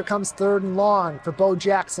 7. Here comes 3rd and long for Bo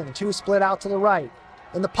Jackson. 2 split out to the right.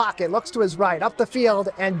 In the pocket, looks to his right, up the field,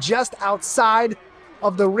 and just outside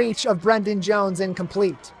of the reach of Brendan Jones,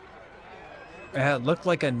 incomplete. It looked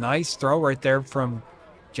like a nice throw right there from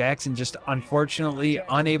Jackson, just unfortunately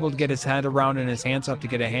unable to get his head around and his hands up to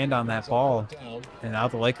get a hand on that ball. And now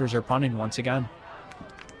the Lakers are punting once again.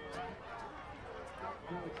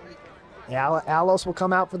 Allos will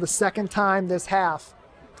come out for the 2nd time this half.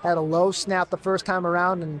 Had a low snap the first time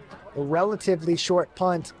around and a relatively short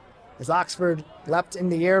punt as Oxford leapt in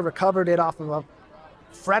the air, recovered it off of a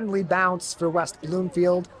friendly bounce for West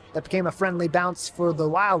Bloomfield that became a friendly bounce for the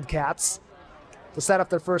Wildcats to set up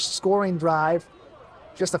their first scoring drive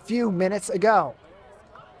just a few minutes ago.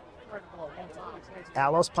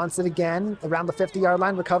 Allos punts it again around the 50-yard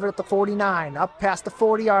line, recovered at the 49, up past the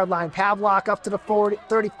 40-yard line. Pavlock up to the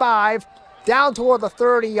 35, down toward the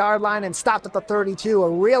 30-yard line and stopped at the 32. A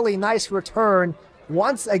really nice return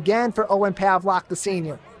once again for Owen Pavlock, the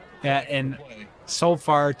senior. Yeah, and so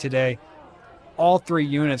far today, all 3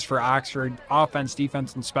 units for Oxford, offense,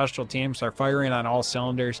 defense, and special teams, are firing on all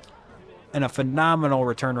cylinders. And a phenomenal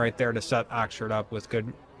return right there to set Oxford up with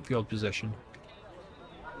good field position.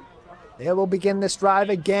 They will begin this drive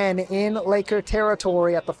again in Laker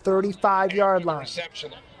territory at the 35-yard line.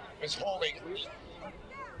 Reception is holding on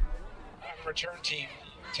return team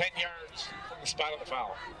 10 yards from the spot of the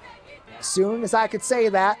foul. As soon as I could say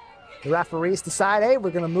that, the referees decide, hey, we're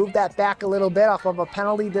going to move that back a little bit off of a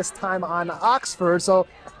penalty this time on Oxford. So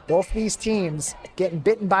both these teams getting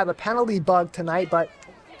bitten by the penalty bug tonight, but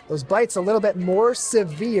those bites a little bit more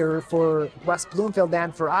severe for West Bloomfield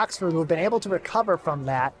than for Oxford, who have been able to recover from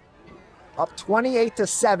that. Up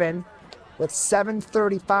 28-7 with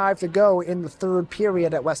 7:35 to go in the 3rd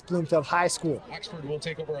period at West Bloomfield High School. Oxford will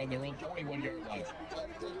take over on their own 21-yard line.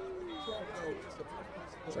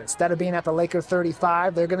 So instead of being at the Laker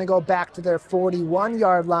 35, they're going to go back to their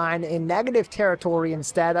 41-yard line in negative territory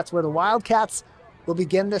instead. That's where the Wildcats will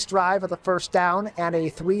begin this drive with a 1st down and a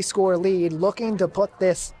 3-score lead, looking to put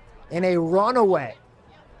this in a runaway.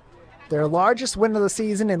 Their largest win of the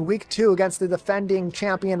season in week 2 against the defending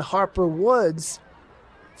champion Harper Woods,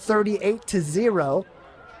 38-0.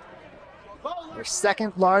 Their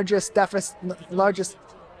 2nd largest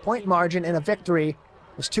point margin in a victory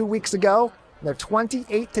was 2 weeks ago. Their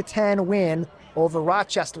 28-10 win over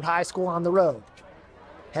Rochester High School on the road.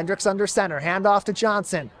 Hendricks under center, handoff to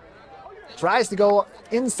Johnson. Tries to go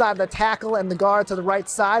inside the tackle and the guard to the right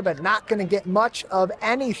side, but not going to get much of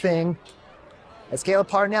anything as Caleb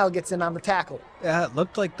Parnell gets in on the tackle. Yeah, it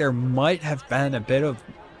looked like there might have been a bit of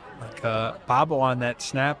like a bobble on that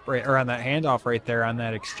snap right, or on that handoff right there on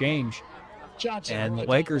that exchange. And the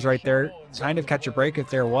Lakers right there kind of catch a break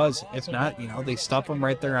if there was. If not, they stuff them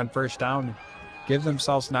right there on 1st down and give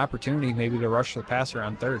themselves an opportunity maybe to rush the passer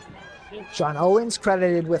on 3rd. Sean Owens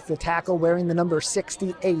credited with the tackle wearing the number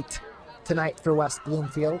 68 tonight for West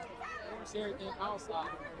Bloomfield.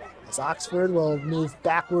 As Oxford will move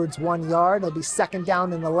backwards 1 yard. It'll be 2nd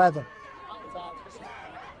down and 11.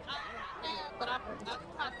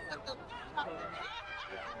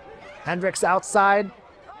 Hendricks outside,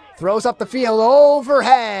 throws up the field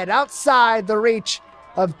overhead, outside the reach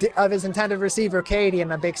of his intended receiver, Cady,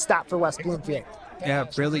 and a big stop for West Bloomfield. Yeah,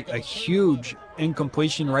 really a huge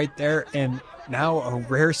incompletion right there, and now a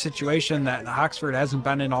rare situation that Oxford hasn't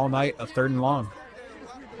been in all night, a 3rd and long.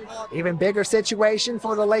 Even bigger situation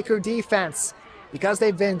for the Laker defense. Because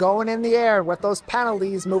they've been going in the air with those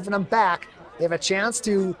penalties, moving them back, they have a chance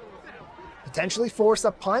to potentially force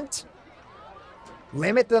a punt,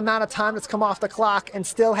 limit the amount of time that's come off the clock, and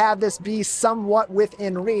still have this be somewhat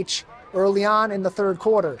within reach early on in the 3rd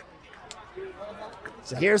quarter.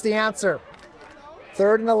 So here's the answer.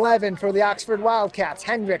 3rd and 11 for the Oxford Wildcats.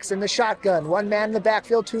 Hendricks in the shotgun. 1 man in the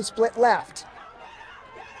backfield, 2 split left.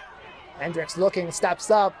 Hendricks looking,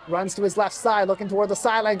 steps up, runs to his left side, looking toward the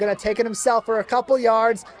sideline, going to take it himself for a couple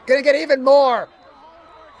yards, going to get even more.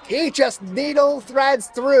 He just needle threads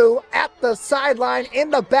through at the sideline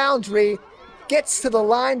in the boundary, gets to the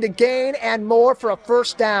line to gain and more for a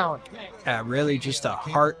first down. Yeah, really just a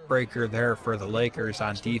heartbreaker there for the Lakers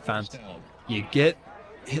on defense. You get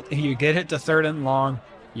it to 3rd and long.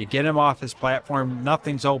 You get him off his platform.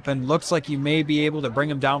 Nothing's open. Looks like you may be able to bring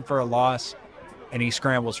him down for a loss, and he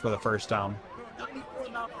scrambles for the first down.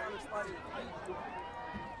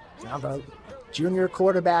 Now the junior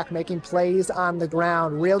quarterback making plays on the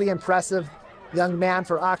ground. Really impressive young man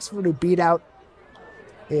for Oxford, who beat out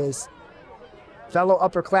his fellow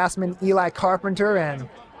upperclassman Eli Carpenter and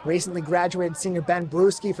recently graduated senior Ben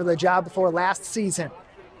Brewski for the job before last season.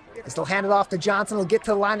 He'll hand it off to Johnson. He'll get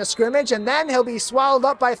to the line of scrimmage, and then he'll be swallowed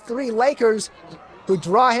up by 3 Lakers who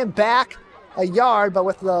draw him back a yard, but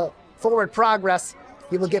with the forward progress,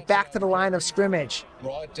 he will get back to the line of scrimmage.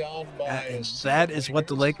 Brought down by That is what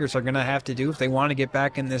the Lakers are going to have to do if they want to get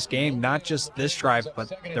back in this game. Not just this drive,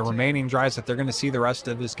 but the remaining drives that they're going to see the rest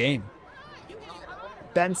of this game.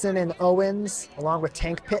 Benson and Owens, along with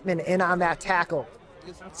Tank Pittman, in on that tackle.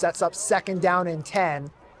 Sets up 2nd down and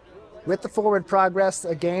 10. With the forward progress,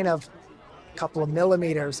 a gain of a couple of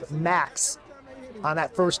millimeters max on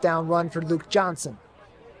that first down run for Luke Johnson.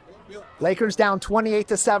 Lakers down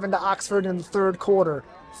 28-7 to Oxford in the 3rd quarter.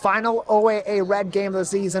 Final OAA Red game of the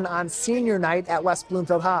season on senior night at West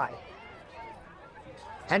Bloomfield High.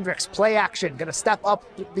 Hendricks, play action, gonna step up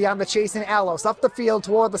beyond the chasing Allos, up the field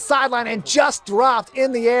toward the sideline, and just dropped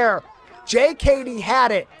in the air. Jay Cady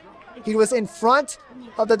had it. He was in front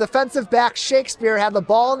of the defensive back. Shakespeare had the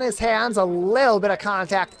ball in his hands, a little bit of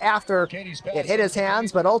contact after it hit his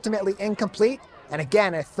hands, but ultimately incomplete. And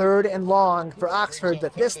again, a 3rd and long for Oxford,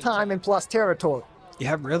 but this time in plus territory. You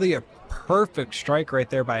have really a perfect strike right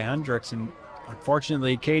there by Hendricks, and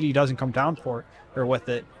unfortunately, Cady doesn't come down for it or with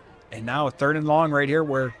it. And now a 3rd and long right here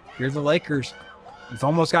where here's the Lakers. We've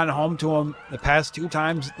almost gotten home to them the past 2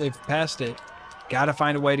 times they've passed it. Got to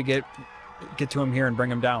find a way to get to him here and bring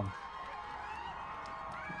him down.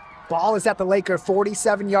 Ball is at the Laker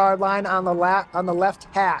 47-yard line on the left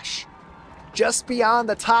hash. Just beyond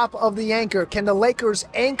the top of the anchor. Can the Lakers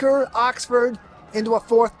anchor Oxford into a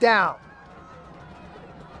 4th down?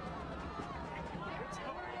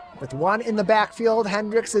 With 1 in the backfield,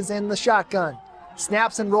 Hendricks is in the shotgun.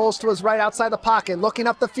 Snaps and rolls to his right outside the pocket. Looking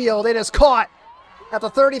up the field. It is caught at the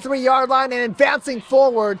 33-yard line and advancing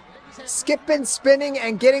forward. Skipping, spinning,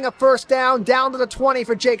 and getting a first down to the 20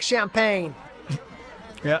 for Jake Champagne.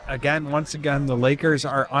 Yeah, once again, the Lakers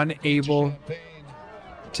are unable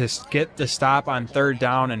to get the stop on 3rd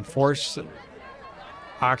down and force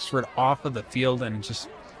Oxford off of the field, and just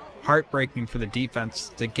heartbreaking for the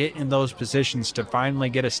defense to get in those positions to finally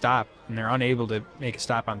get a stop, and they're unable to make a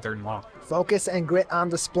stop on 3rd and long. Focus and grit on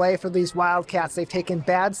display for these Wildcats. They've taken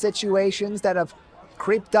bad situations that have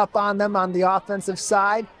creeped up on them on the offensive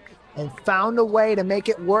side and found a way to make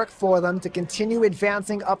it work for them to continue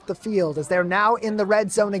advancing up the field, as they're now in the red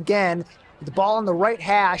zone again with the ball on the right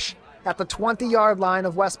hash at the 20-yard line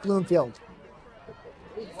of West Bloomfield.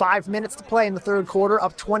 5 minutes to play in the 3rd quarter,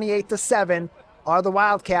 up 28-7 are the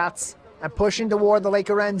Wildcats, and pushing toward the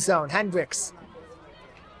Laker end zone. Hendricks,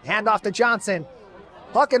 hand off to Johnson.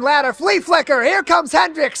 Hook and ladder, flea flicker, here comes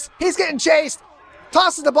Hendricks. He's getting chased,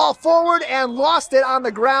 tosses the ball forward and lost it on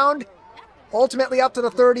the ground. Ultimately up to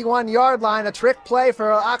the 31-yard line. A trick play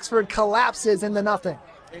for Oxford collapses into nothing.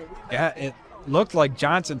 Yeah, it looked like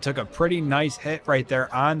Johnson took a pretty nice hit right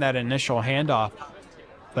there on that initial handoff.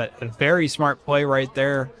 But a very smart play right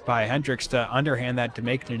there by Hendricks to underhand that to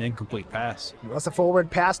make it an incomplete pass. It was a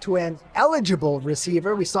forward pass to an eligible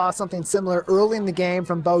receiver. We saw something similar early in the game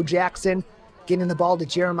from Bo Jackson, getting the ball to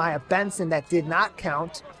Jeremiah Benson. That did not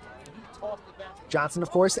count. Johnson,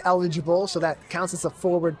 of course, eligible, so that counts as a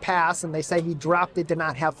forward pass, and they say he dropped it, did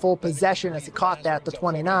not have full possession as he caught that at the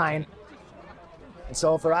 29. And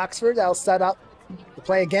so for Oxford, they'll set up the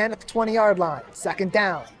play again at the 20-yard line. 2nd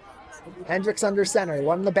down. Hendricks under center.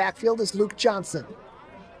 One in the backfield is Luke Johnson.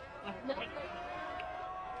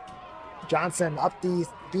 Johnson up the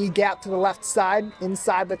B gap to the left side,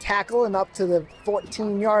 inside the tackle, and up to the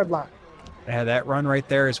 14-yard line. Yeah, that run right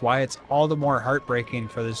there is why it's all the more heartbreaking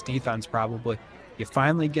for this defense probably. You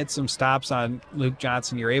finally get some stops on Luke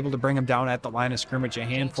Johnson. You're able to bring him down at the line of scrimmage a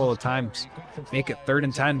handful of times. Make it 3rd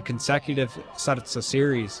and 10 consecutive sets of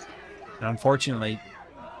series. And unfortunately,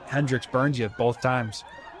 Hendricks burns you both times.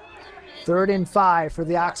 3rd and 5 for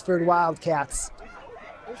the Oxford Wildcats.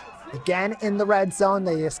 Again in the red zone.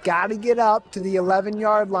 They just got to get up to the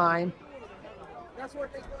 11-yard line.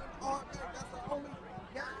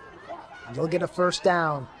 They'll get a first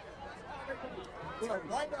down.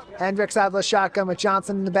 Hendricks out of the shotgun with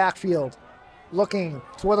Johnson in the backfield. looking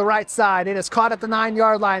toward the right side. It is caught at the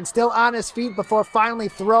 9-yard line, still on his feet before finally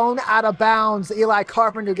thrown out of bounds. Eli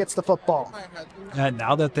Carpenter gets the football. And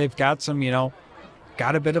now that they've got some,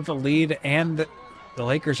 got a bit of a lead, and the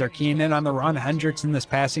Lakers are keying in on the run. Hendricks in this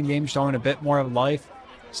passing game showing a bit more of life,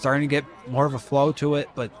 starting to get more of a flow to it,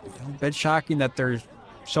 but a bit shocking that they're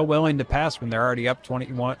so willing to pass when they're already up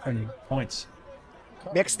 21 points.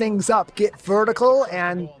 Mix things up, get vertical,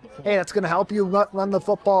 and hey, that's going to help you run the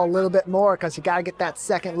football a little bit more because you got to get that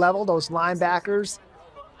second level, those linebackers.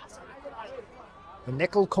 The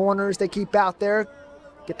nickel corners they keep out there,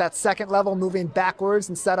 get that second level moving backwards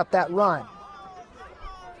and set up that run.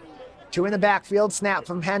 2 in the backfield, snap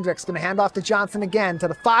from Hendricks, going to hand off to Johnson again to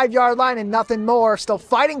the 5-yard line and nothing more. Still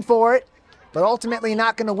fighting for it, but ultimately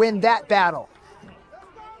not going to win that battle.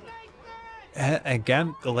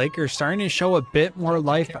 Again, the Lakers starting to show a bit more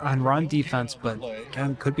life on run defense, but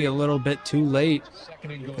again, could be a little bit too late.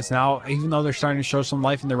 Because now, even though they're starting to show some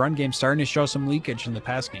life in the run game, starting to show some leakage in the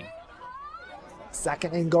pass game.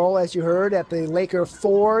 2nd and goal, as you heard, at the Laker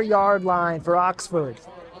 4-yard line for Oxford.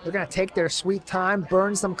 They're going to take their sweet time,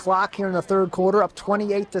 burn some clock here in the third quarter, up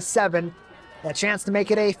 28-7. A chance to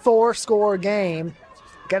make it a 4-score game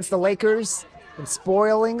against the Lakers and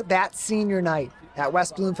spoiling that senior night at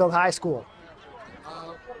West Bloomfield High School.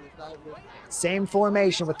 Same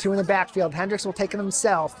formation with 2 in the backfield. Hendricks will take it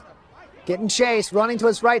himself. Getting chased, running to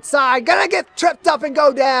his right side. Gonna get tripped up and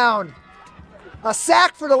go down. A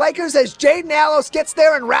sack for the Lakers as Jaden Allos gets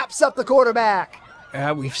there and wraps up the quarterback.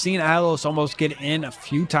 We've seen Allos almost get in a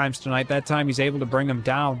few times tonight. That time he's able to bring him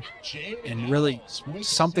down. And really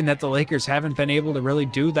something that the Lakers haven't been able to really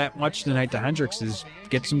do that much tonight to Hendricks is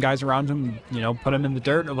get some guys around him, put him in the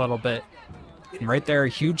dirt a little bit. And right there, a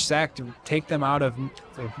huge sack to take them out of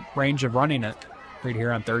the range of running it right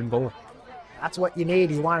here on 3rd and goal. That's what you need.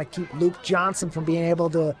 You want to keep Luke Johnson from being able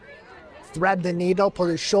to thread the needle, put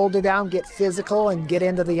his shoulder down, get physical, and get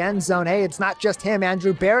into the end zone. Hey, it's not just him.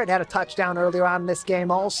 Andrew Barrett had a touchdown earlier on in this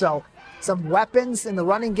game also. Some weapons in the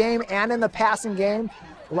running game and in the passing game,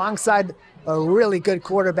 alongside a really good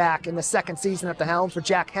quarterback in the 2nd season at the helm for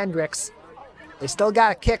Jack Hendricks. They still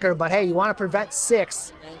got a kicker, but hey, you want to prevent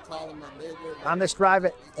 6 on this drive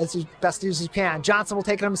as best as you can. Johnson will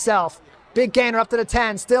take it himself. Big gainer up to the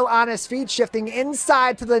 10, still on his feet, shifting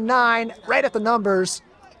inside to the 9, right at the numbers.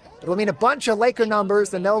 It'll mean a bunch of Laker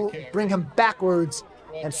numbers, and they'll bring him backwards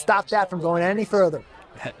and stop that from going any further.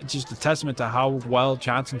 Just a testament to how well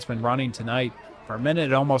Johnson's been running tonight. For a minute,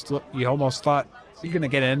 you almost thought, is he going to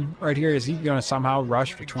get in right here? Is he going to somehow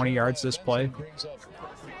rush for 20 yards this play?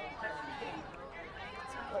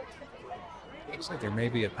 Looks like there may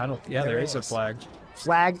be a penalty. Yeah, there is a flag.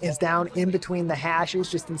 Flag is down in between the hashes,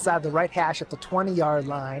 just inside the right hash at the 20-yard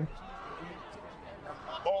line.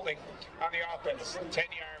 Holding on the offense, 10-yard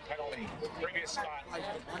penalty. Previous spot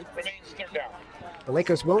remains 3rd down. The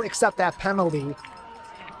Lakers will accept that penalty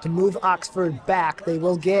to move Oxford back. They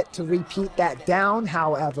will get to repeat that down,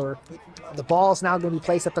 however. The ball is now going to be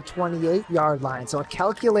placed at the 28-yard line, so a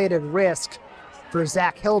calculated risk for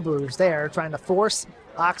Zach Hilbers there, trying to force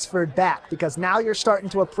Oxford back, because now you're starting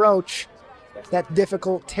to approach that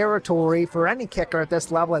difficult territory for any kicker at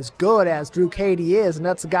this level, as good as Drew Cady is, and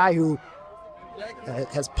that's a guy who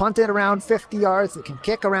has punted around 50 yards, that can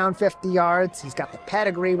kick around 50 yards. He's got the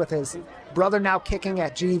pedigree with his brother now kicking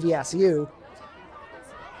at GVSU.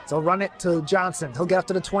 So run it to Johnson. He'll get up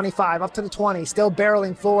to the 25, up to the 20, still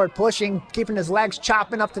barreling forward, pushing, keeping his legs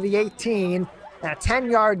chopping up to the 18. And a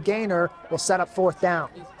 10-yard gainer will set up 4th down.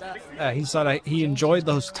 He said he enjoyed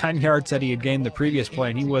those 10 yards that he had gained the previous play,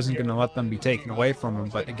 and he wasn't going to let them be taken away from him.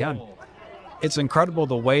 But again, it's incredible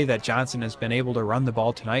the way that Johnson has been able to run the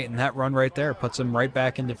ball tonight, and that run right there puts him right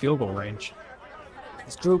back into field goal range.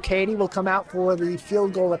 As Drew Cady will come out for the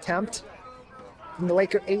field goal attempt from the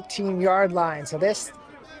Laker 18-yard line. So this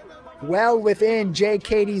well within Jay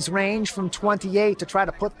Cady's range from 28 to try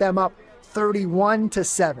to put them up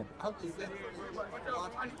 31-7.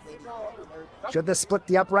 Should this split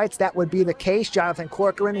the uprights, that would be the case. Jonathan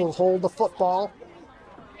Corcoran will hold the football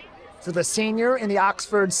for the senior in the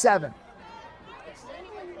Oxford 7.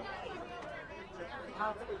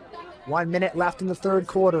 1 minute left in the third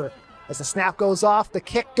quarter. As the snap goes off, the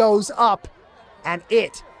kick goes up, and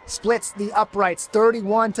it splits the uprights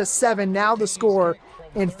 31-7. Now the score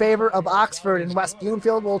in favor of Oxford, and West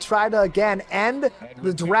Bloomfield will try to again end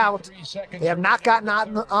the drought. They have not gotten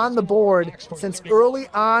on the board since early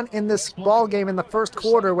on in this ball game in the first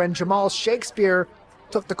quarter when Jamal Shakespeare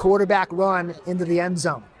took the quarterback run into the end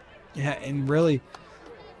zone. Yeah, and really,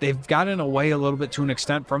 they've gotten away a little bit to an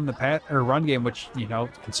extent from the run game, which,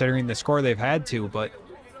 considering the score, they've had to, but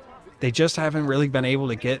they just haven't really been able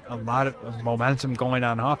to get a lot of momentum going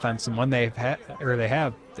on offense. And when they've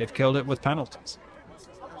they've killed it with penalties.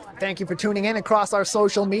 Thank you for tuning in across our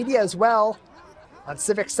social media as well on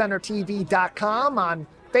CivicCenterTV.com, on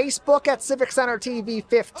Facebook at Civic Center TV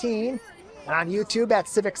 15, and on YouTube at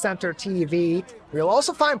Civic Center TV. You'll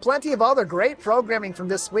also find plenty of other great programming from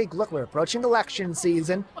this week. Look, we're approaching election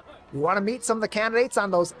season. We want to meet some of the candidates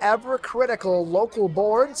on those ever-critical local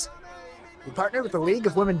boards. We partnered with the League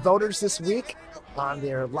of Women Voters this week on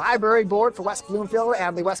their library board for West Bloomfield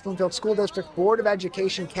and the West Bloomfield School District Board of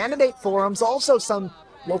Education candidate forums. Also some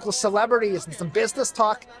local celebrities and some business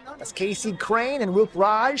talk as Casey Crane and Roop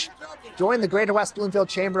Raj join the Greater West Bloomfield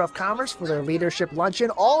Chamber of Commerce for their leadership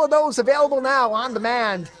luncheon. All of those available now on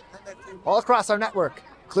demand all across our network,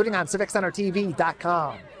 including on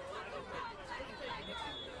CivicCenterTV.com.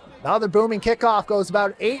 Another booming kickoff goes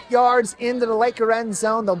about 8 yards into the Laker end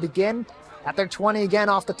zone. They'll begin at their 20 again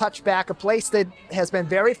off the touchback, a place that has been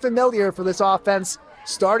very familiar for this offense,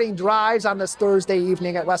 starting drives on this Thursday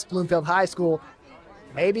evening at West Bloomfield High School.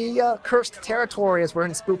 Maybe cursed territory as we're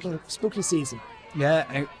in spooky season. Yeah,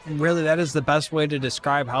 and really that is the best way to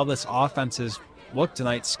describe how this offense has looked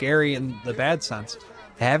tonight. Scary in the bad sense.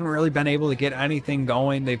 They haven't really been able to get anything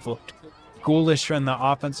going. They've looked ghoulish from the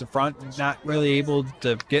offensive front, not really able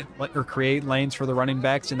to get or create lanes for the running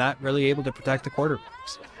backs, and not really able to protect the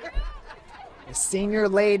quarterbacks. The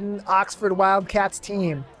senior-laden Oxford Wildcats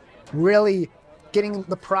team really getting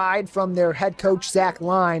the pride from their head coach, Zach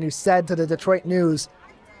Line, who said to the Detroit News,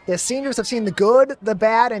 his seniors have seen the good, the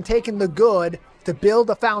bad, and taken the good to build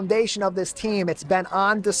the foundation of this team. It's been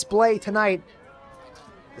on display tonight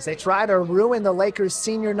as they try to ruin the Lakers'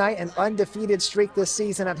 senior night and undefeated streak this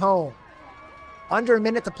season at home. Under a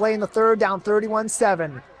minute to play in the third, down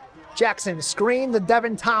 31-7. Jackson screened to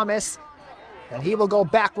Devin Thomas, and he will go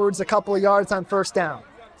backwards a couple of yards on first down.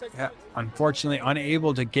 Yeah, unfortunately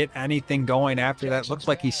unable to get anything going after that. Looks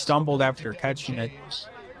like he stumbled after catching it.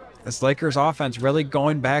 This Lakers offense really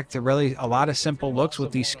going back to really a lot of simple looks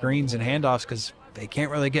with these screens and handoffs because they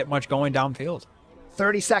can't really get much going downfield.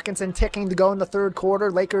 30 seconds and ticking to go in the third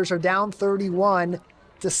quarter. Lakers are down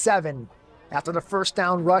 31-7. After the first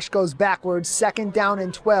down rush goes backwards, second down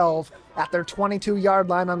and 12 at their 22-yard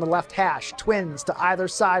line on the left hash. Twins to either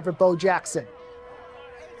side for Bo Jackson.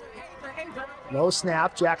 Low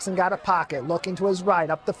snap, Jackson got a pocket, looking to his right,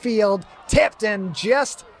 up the field, tipped and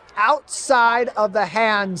just outside of the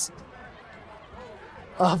hands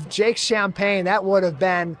of Jake Champagne. That would have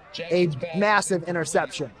been a massive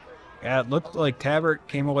interception. Yeah, it looked like Tabbert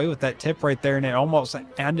came away with that tip right there, and it almost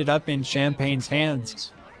ended up in Champagne's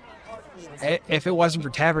hands. If it wasn't for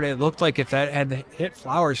Tabbert, it looked like if that had hit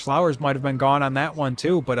Flowers, Flowers might have been gone on that one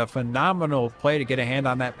too, but a phenomenal play to get a hand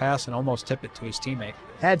on that pass and almost tip it to his teammate.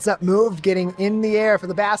 Heads up move, getting in the air for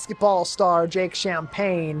the basketball star, Jake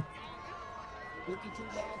Champagne.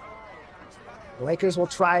 The Lakers will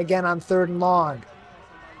try again on third and long.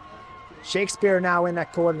 Shakespeare now in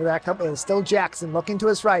that quarterback. It's still Jackson looking to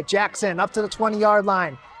his right. Jackson up to the 20-yard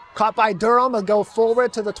line. Caught by Durham, will go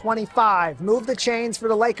forward to the 25. Move the chains for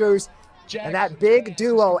the Lakers. And that big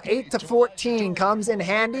duo, 8-14, comes in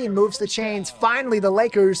handy and moves the chains. Finally, the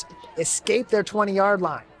Lakers escape their 20-yard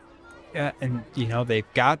line. Yeah, and,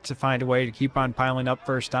 they've got to find a way to keep on piling up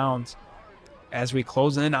first downs. As we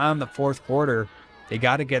close in on the fourth quarter, they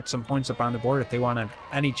got to get some points up on the board if they want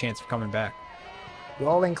any chance of coming back.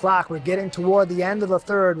 Rolling clock, we're getting toward the end of the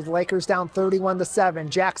third with the Lakers down 31-7.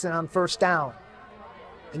 Jackson on first down.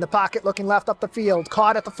 In the pocket, looking left up the field.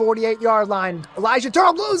 Caught at the 48-yard line. Elijah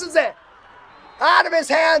Durham loses it. Out of his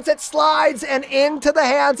hands, it slides and into the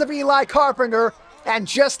hands of Eli Carpenter. And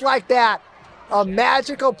just like that, a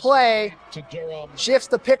magical play shifts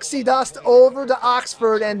the pixie dust over to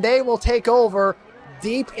Oxford, and they will take over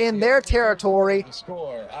deep in their territory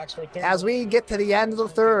as we get to the end of the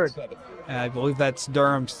third. I believe that's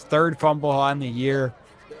Durham's third fumble on the year.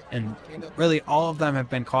 And really, all of them have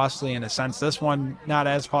been costly in a sense. This one, not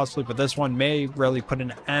as costly, but this one may really put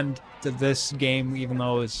an end to this game, even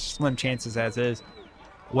though it's slim chances as is.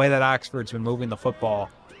 The way that Oxford's been moving the football,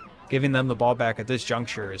 giving them the ball back at this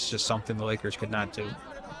juncture is just something the Lakers could not do.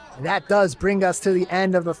 And that does bring us to the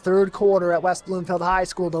end of the third quarter at West Bloomfield High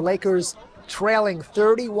School. The Lakers trailing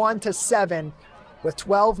 31-7 with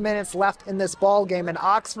 12 minutes left in this ball game, and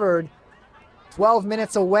Oxford 12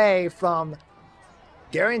 minutes away from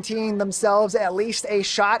guaranteeing themselves at least a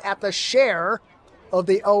shot at the share of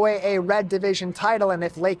the OAA Red Division title. And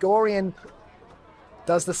if Lake Orion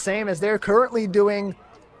does the same as they're currently doing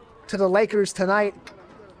to the Lakers tonight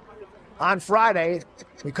on Friday,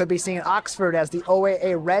 we could be seeing Oxford as the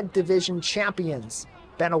OAA Red Division champions.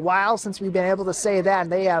 Been a while since we've been able to say that,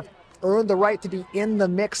 and they have earned the right to be in the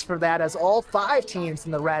mix for that, as all 5 teams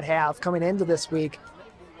in the red have coming into this week.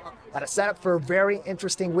 Got a setup for a very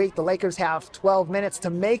interesting week. The Lakers have 12 minutes to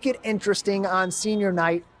make it interesting on senior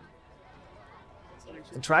night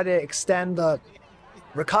and try to extend the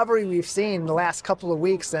recovery we've seen the last couple of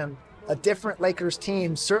weeks and a different Lakers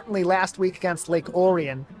team, certainly last week against Lake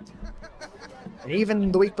Orion. And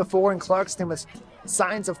even the week before in Clarkston with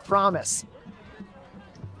signs of promise.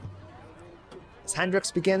 As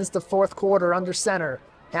Hendricks begins the 4th quarter under center,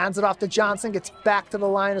 hands it off to Johnson, gets back to the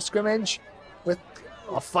line of scrimmage with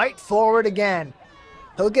a fight forward again.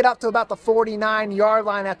 He'll get up to about the 49-yard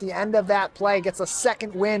line at the end of that play, gets a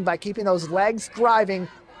second win by keeping those legs driving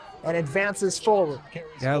and advances forward.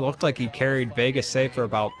 Yeah, it looked like he carried Vegas safe for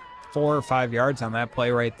about 4 or 5 yards on that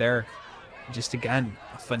play right there. Just again,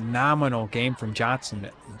 a phenomenal game from Johnson.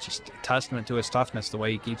 Just a testament to his toughness, the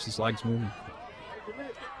way he keeps his legs moving.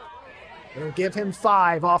 They'll give him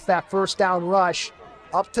 5 off that first down rush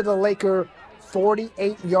up to the Laker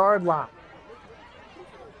 48-yard line.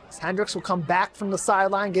 Hendricks will come back from the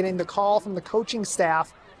sideline, getting the call from the coaching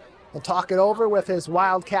staff. He'll talk it over with his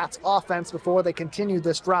Wildcats offense before they continue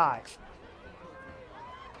this drive.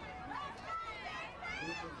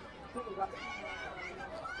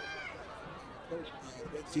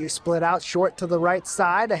 Few split out short to the right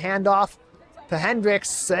side. A handoff to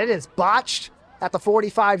Hendricks. It is botched at the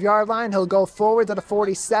 45-yard line. He'll go forward to the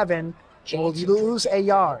 47. Will lose a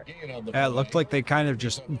yard. Yeah, it looked like they kind of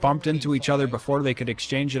just bumped into each other before they could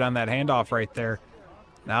exchange it on that handoff right there.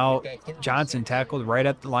 Now Johnson tackled right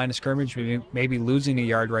at the line of scrimmage, maybe losing a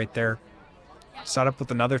yard right there. Set up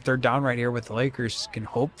with another 3rd down right here with the Lakers, can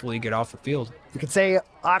hopefully get off the field. You could say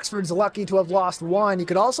Oxford's lucky to have lost 1. You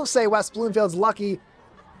could also say West Bloomfield's lucky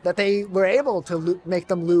that they were able to make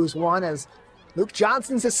them lose 1, as Luke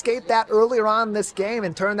Johnson's escaped that earlier on in this game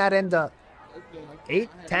and turned that into 8,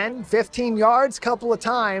 10, 15 yards a couple of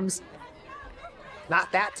times.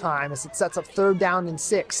 Not that time, as it sets up 3rd down and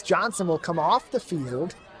 6. Johnson will come off the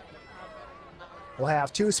field. We'll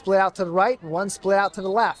have 2 split out to the right and 1 split out to the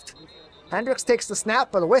left. Hendricks takes the snap,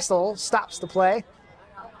 but a whistle stops the play.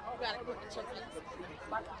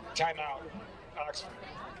 Timeout, Oxford.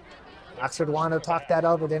 Oxford wanted to talk that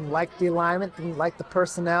over, didn't like the alignment, didn't like the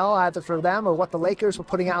personnel either for them or what the Lakers were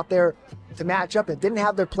putting out there to match up. It didn't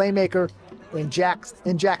have their playmaker in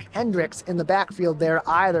Jack Hendricks in the backfield there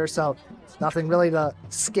either, so nothing really to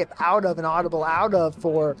skip out of and audible out of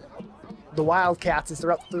for the Wildcats as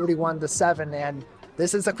they're up 31-7. And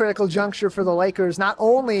this is a critical juncture for the Lakers, not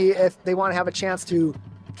only if they want to have a chance to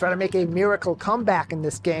try to make a miracle comeback in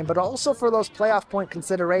this game, but also for those playoff point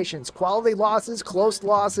considerations. Quality losses, close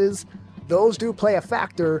losses, those do play a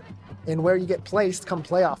factor in where you get placed come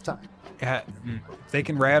playoff time. Yeah, if they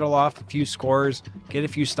can rattle off a few scores, get a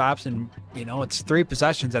few stops, and it's 3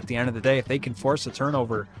 possessions at the end of the day. If they can force a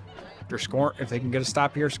turnover, if they can get a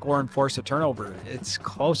stop here, score, and force a turnover, it's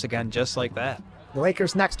close again, just like that. The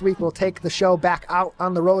Lakers next week will take the show back out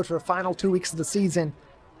on the road for the final 2 weeks of the season,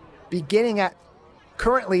 beginning at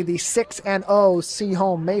currently the 6-0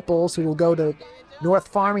 Seaholm Maples, who will go to North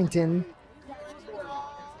Farmington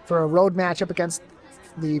for a road matchup against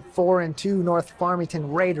the 4-2 North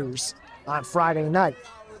Farmington Raiders on Friday night.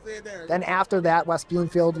 Then after that, West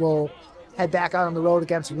Bloomfield will head back out on the road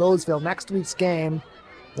against Roseville. Next week's game,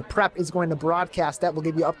 the Prep is going to broadcast that. We'll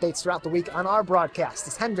give you updates throughout the week on our broadcast.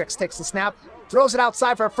 As Hendricks takes the snap, throws it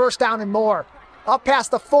outside for a 1st down and more. Up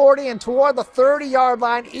past the 40 and toward the 30-yard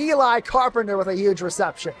line, Eli Carpenter with a huge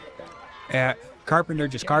reception. Yeah, Carpenter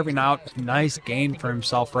just carving out a nice gain for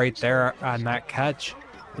himself right there on that catch.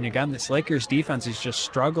 And again, this Lakers defense has just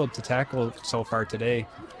struggled to tackle so far today.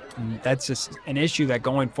 And that's just an issue that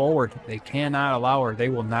going forward, they cannot allow, or they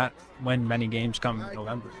will not win many games come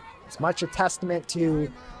November. It's much a testament to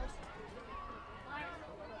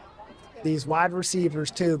these wide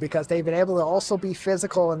receivers too, because they've been able to also be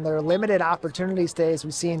physical in their limited opportunities days.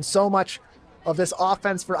 We've seen so much of this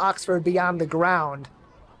offense for Oxford be on the ground.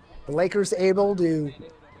 The Lakers able to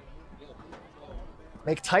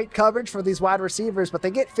make tight coverage for these wide receivers, but they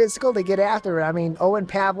get physical, they get after it. I mean, Owen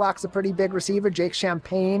Pavlock's a pretty big receiver. Jake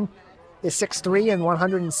Champagne is 6'3" and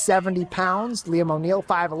 170 pounds. Liam O'Neill,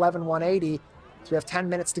 5'11", 180. So we have 10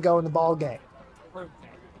 minutes to go in the ball game.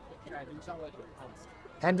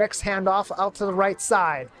 Hendricks handoff out to the right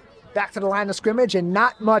side. Back to the line of scrimmage, and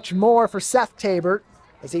not much more for Seth Tabert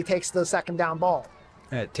as he takes the 2nd down ball.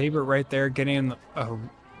 Tabert right there getting a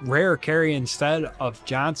rare carry instead of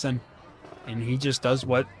Johnson. And he just does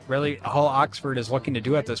what really all Oxford is looking to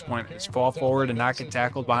do at this point, is fall forward and not get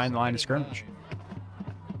tackled behind the line of scrimmage.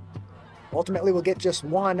 Ultimately, we'll get just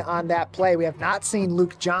 1 on that play. We have not seen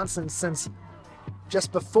Luke Johnson since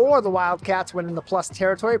just before the Wildcats went into plus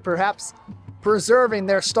territory, perhaps preserving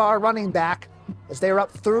their star running back as they were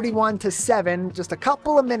up 31-7, just a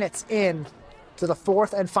couple of minutes in to the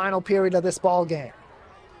fourth and final period of this ball game.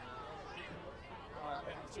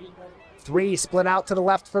 3 split out to the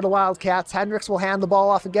left for the Wildcats. Hendricks will hand the ball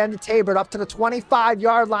off again to Tabert up to the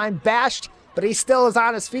 25-yard line, bashed, but he still is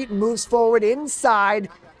on his feet and moves forward inside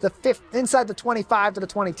the 25 to the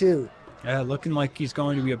 22. Yeah, looking like he's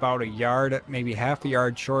going to be about a yard, maybe half a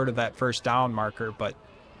yard short of that first down marker, but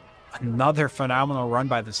another phenomenal run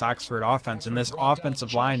by this Oxford offense, and this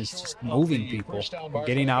offensive line is just moving people,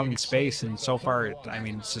 getting out in space, and so far, I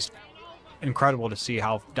mean, it's just incredible to see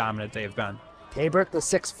how dominant they've been. Tabert, the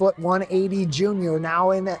 6', 180 junior,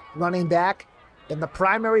 now in at running back, and the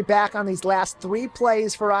primary back on these last 3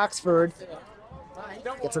 plays for Oxford.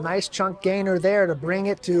 Gets a nice chunk gainer there to bring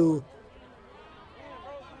it to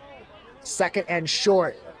second and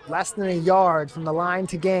short, less than a yard from the line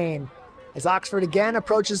to gain, as Oxford again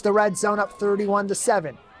approaches the red zone up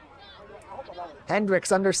 31-7.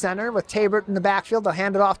 Hendricks under center with Tabert in the backfield. They'll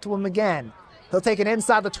hand it off to him again. He'll take it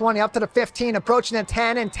inside the 20, up to the 15, approaching the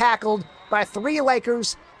 10, and tackled by 3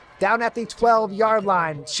 Lakers down at the 12-yard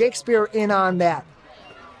line. Shakespeare in on that.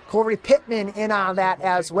 Corey Pittman in on that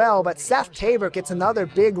as well, but Seth Tabert gets another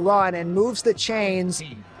big run and moves the chains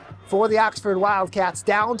for the Oxford Wildcats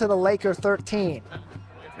down to the Laker 13.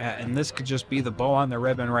 And this could just be the bow on the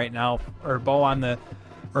ribbon right now, or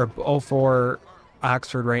bow for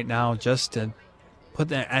Oxford right now, just to put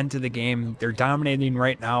the end to the game. They're dominating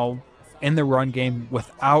right now in the run game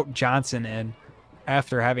without Johnson in,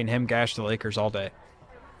 after having him gash the Lakers all day.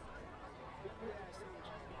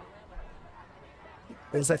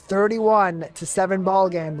 It's a 31-7 ball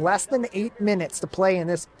game. Less than 8 minutes to play in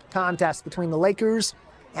this contest between the Lakers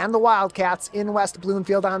and the Wildcats in West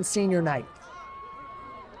Bloomfield on senior night.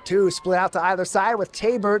 2 split out to either side with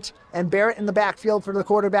Tabert and Barrett in the backfield for the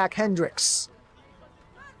quarterback Hendricks.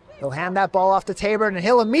 He'll hand that ball off to Tabert, and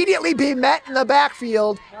he'll immediately be met in the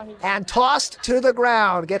backfield and tossed to the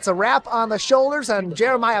ground. Gets a wrap on the shoulders, and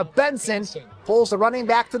Jeremiah Benson pulls the running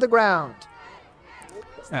back to the ground.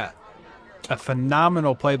 A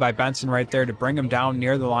phenomenal play by Benson right there to bring him down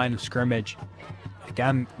near the line of scrimmage.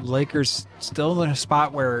 Again, Lakers still in a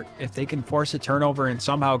spot where if they can force a turnover and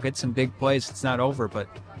somehow get some big plays, it's not over, but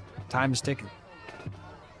time is ticking.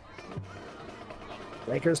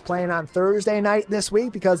 Lakers playing on Thursday night this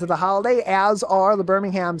week because of the holiday, as are the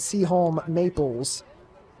Birmingham Seaholm Maples.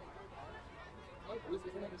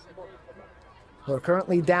 We're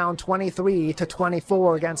currently down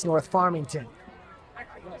 23-24 against North Farmington.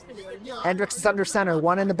 Hendricks is under center,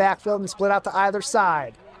 1 in the backfield and split out to either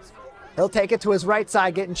side. He'll take it to his right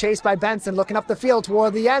side, getting chased by Benson, looking up the field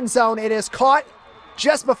toward the end zone. It is caught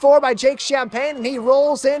just before by Jake Champagne, and he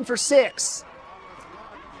rolls in for 6.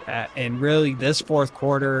 And really, this fourth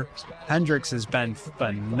quarter, Hendricks has been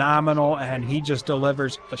phenomenal, and he just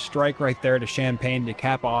delivers a strike right there to Champagne to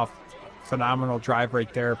cap off. Phenomenal drive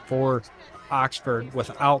right there for Oxford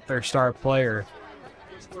without their star player.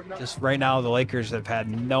 Just right now, the Lakers have had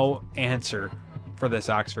no answer for this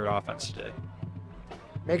Oxford offense today.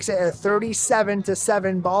 Makes it a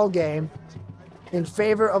 37-7 ball game in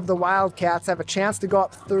favor of the Wildcats. Have a chance to go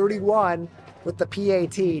up 31 with the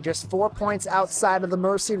PAT, just 4 points outside of the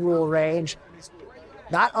mercy rule range.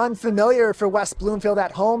 Not unfamiliar for West Bloomfield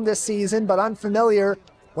at home this season, but unfamiliar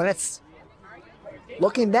when it's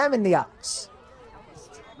looking them in the eyes.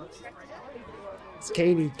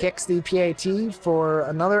 Katie kicks the PAT for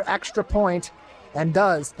another extra point and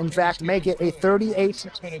does, in fact, make it a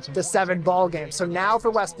 38-7 ball game. So now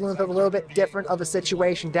for West Bloomfield, a little bit different of a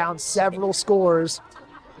situation, down several scores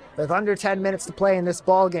with under 10 minutes to play in this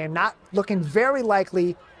ball game. Not looking very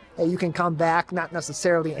likely that you can come back, not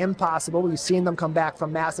necessarily impossible. We've seen them come back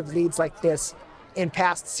from massive leads like this in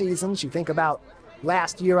past seasons. You think about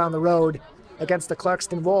last year on the road against the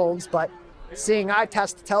Clarkston Wolves, but seeing eye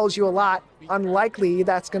test tells you a lot. Unlikely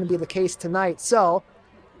that's going to be the case tonight. So,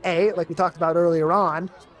 like we talked about earlier on,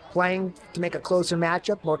 playing to make a closer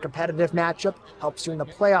matchup, more competitive matchup, helps you in the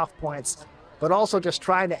playoff points, but also just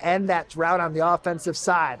trying to end that drought on the offensive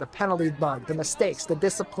side, the penalty bug, the mistakes, the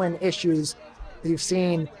discipline issues that you've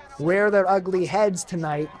seen rear their ugly heads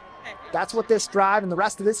tonight. That's what this drive and the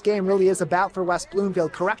rest of this game really is about for West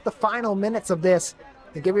Bloomfield. Correct the final minutes of this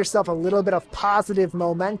and give yourself a little bit of positive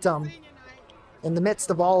momentum in the midst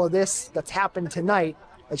of all of this that's happened tonight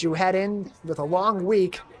as you head in with a long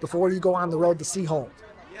week before you go on the road to Seaholm.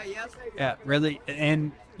 Yeah, really.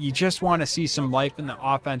 And you just want to see some life in the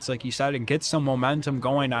offense, like you said, and get some momentum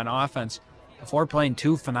going on offense before playing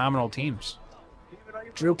 2 phenomenal teams.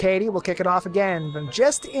 Drew Cady will kick it off again from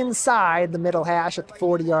just inside the middle hash at the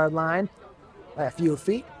 40-yard line by a few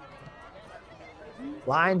feet.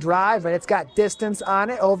 Line drive, and it's got distance on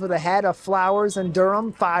it over the head of Flowers and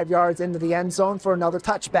Durham, 5 yards into the end zone for another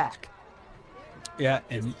touchback. Yeah,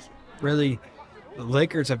 and really, the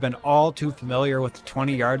Lakers have been all too familiar with the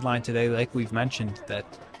 20-yard line today, like we've mentioned, that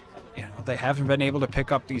they haven't been able to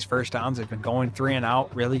pick up these first downs. They've been going 3 and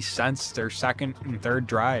out really since their second and third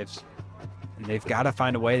drives. And they've got to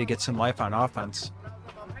find a way to get some life on offense.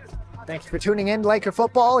 Thank you for tuning in to Laker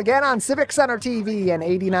football again on Civic Center TV and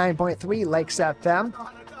 89.3 Lakes FM.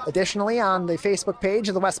 Additionally, on the Facebook page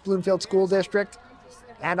of the West Bloomfield School District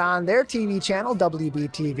and on their TV channel,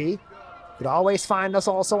 WBTV. You could always find us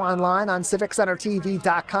also online on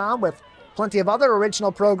civiccentertv.com with plenty of other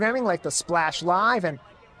original programming like the Splash Live and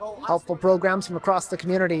helpful programs from across the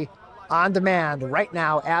community on demand right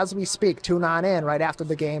now as we speak. Tune on in right after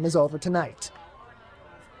the game is over tonight.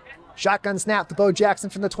 Shotgun snap to Bo Jackson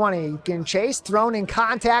from the 20. Getting chased, thrown in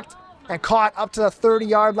contact, and caught up to the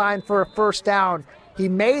 30-yard line for a first down. He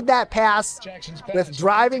made that pass with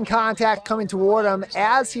driving contact coming toward him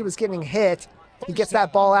as he was getting hit. He gets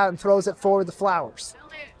that ball out and throws it forward to Flowers.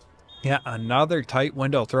 Yeah, another tight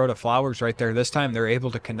window throw to Flowers right there. This time they're able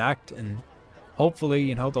to connect, and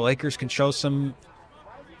hopefully, the Lakers can show something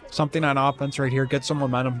on offense right here, get some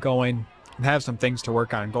momentum going, and have some things to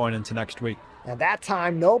work on going into next week. And that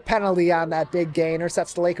time, no penalty on that big gainer.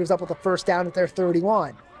 Sets the Lakers up with a first down at their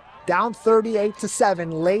 31. Down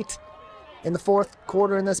 38-7 late in the fourth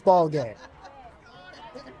quarter in this ball game.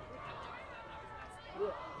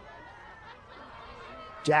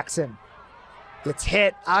 Jackson gets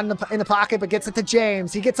hit in the pocket, but gets it to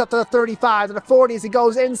James. He gets up to the 35, to the 40 as he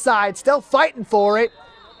goes inside, still fighting for it.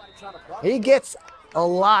 He gets a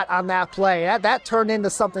lot on that play. That turned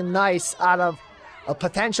into something nice out of a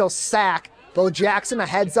potential sack. Bo Jackson, a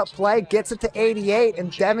heads-up play, gets it to 88,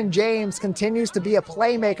 and Devin James continues to be a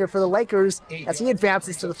playmaker for the Lakers as he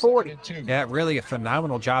advances to the 40. Yeah, really a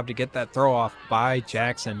phenomenal job to get that throw off by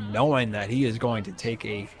Jackson, knowing that he is going to take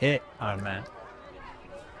a hit on that.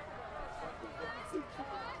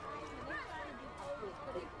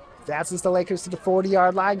 Advances the Lakers to the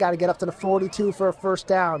 40-yard line. Got to get up to the 42 for a first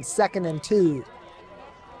down. 2nd and 2.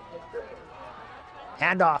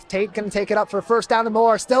 Handoff. Tate going to take it up for a first down and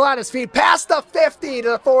more. Still on his feet. Past the 50 to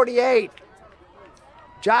the 48.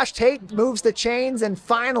 Josh Tate moves the chains, and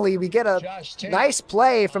finally we get a nice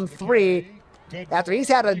play from 3 after he's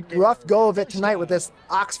had a rough go of it tonight with this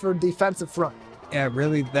Oxford defensive front. Yeah,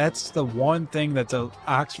 really, that's the one thing that the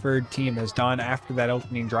Oxford team has done after that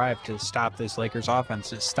opening drive to stop this Lakers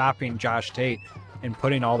offense, is stopping Josh Tate and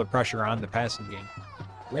putting all the pressure on the passing game.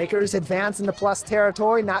 Lakers advance into plus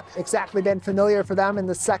territory. Not exactly been familiar for them in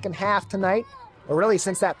the second half tonight, or really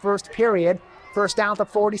since that first period. First down to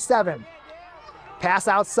 47. Pass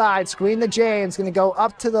outside, screen to James, going to go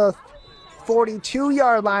up to the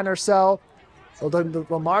 42-yard line or so.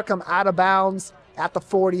 They'll mark him out of bounds at the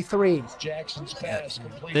 43.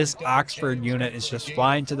 This Oxford unit is just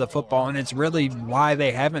flying to the football, and it's really why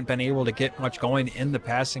they haven't been able to get much going in the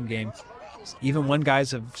passing game. Even when guys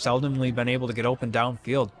have seldomly been able to get open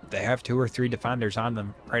downfield, they have 2 or 3 defenders on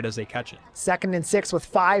them right as they catch it. 2nd and 6 with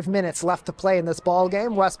 5 minutes left to play in this ball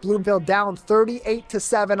game. West Bloomfield down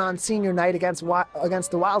 38-7 on senior night against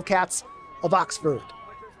the Wildcats of Oxford.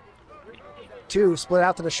 2 split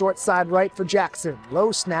out to the short side right for Jackson.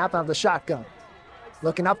 Low snap out of the shotgun.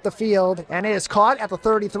 Looking up the field, and it is caught at the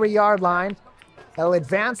 33-yard line. That'll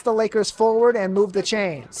advance the Lakers forward and move the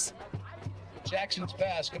chains. Jackson's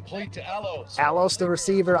pass complete to Alos. Alos, the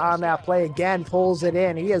receiver on that play, again pulls it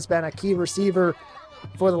in. He has been a key receiver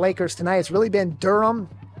for the Lakers tonight. It's really been Durham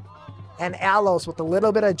and Alos with a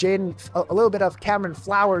little bit of Cameron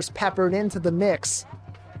Flowers peppered into the mix.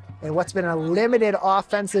 And what's been a limited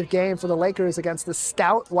offensive game for the Lakers against the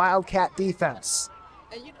stout Wildcat defense.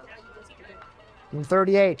 In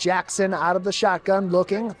 38, Jackson out of the shotgun,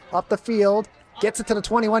 looking up the field. Gets it to the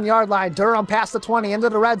 21-yard line. Durham past the 20, into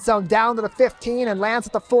the red zone, down to the 15, and lands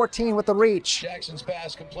at the 14 with the reach. Jackson's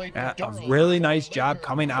pass complete. A really nice job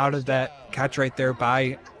coming out of that catch right there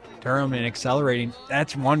by Durham and accelerating.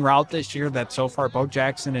 That's one route this year that so far Bo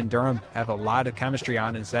Jackson and Durham have a lot of chemistry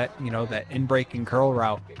on, is that, that in-breaking curl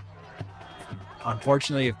route.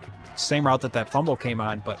 Unfortunately, same route that fumble came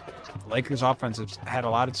on, but Lakers offense has had a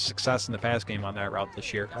lot of success in the pass game on that route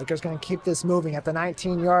this year. Lakers going to keep this moving at the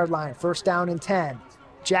 19-yard line. First down and 10.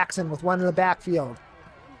 Jackson with one in the backfield.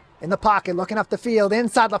 In the pocket, looking up the field,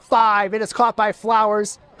 inside the 5. It is caught by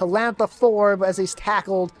Flowers. He'll land at the 4 as he's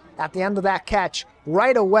tackled at the end of that catch.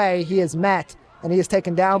 Right away, he is met and he is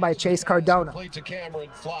taken down by Chase Cardona. Play to Cameron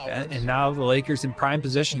Flowers. And now the Lakers in prime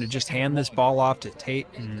position to just hand this ball off to Tate,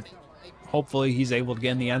 and hopefully he's able to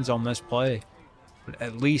get in the end zone this play, but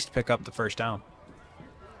at least pick up the first down.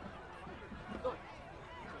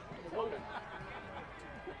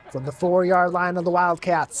 From the 4-yard line of the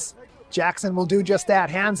Wildcats, Jackson will do just that.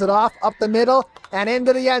 Hands it off, up the middle, and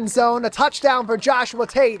into the end zone. A touchdown for Joshua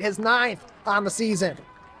Tate, his 9th on the season.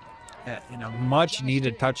 Much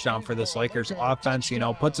needed touchdown for this Lakers offense,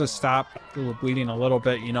 puts a stop to the bleeding a little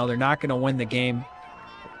bit. They're not going to win the game.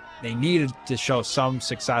 They needed to show some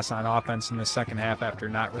success on offense in the second half after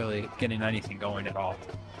not really getting anything going at all.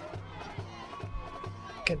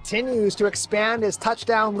 Continues to expand his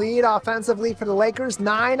touchdown lead offensively for the Lakers.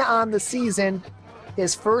 9 on the season.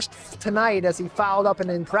 His first tonight as he fouled up an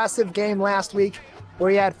impressive game last week where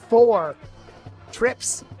he had 4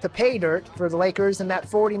 trips to pay dirt for the Lakers in that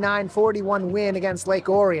 49-41 win against Lake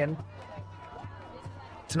Orion.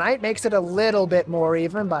 Tonight makes it a little bit more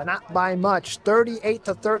even, but not by much.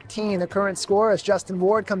 38-13 the current score as Justin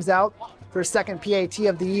Ward comes out for his second PAT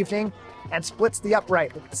of the evening and splits the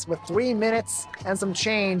upright. With 3 minutes and some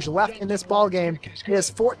change left in this ball game, it is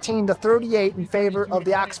 14-38 in favor of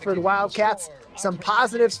the Oxford Wildcats. Some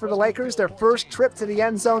positives for the Lakers, their first trip to the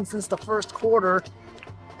end zone since the first quarter.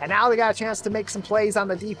 And now they got a chance to make some plays on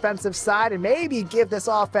the defensive side and maybe give this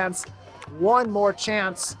offense one more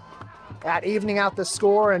chance at evening out the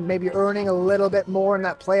score and maybe earning a little bit more in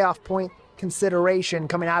that playoff point consideration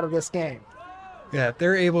coming out of this game. Yeah, if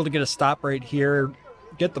they're able to get a stop right here,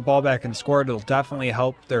 get the ball back and score, it'll definitely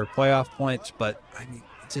help their playoff points. But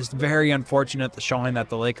it's just very unfortunate the showing that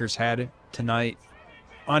the Lakers had tonight.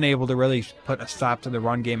 Unable to really put a stop to the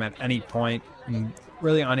run game at any point, and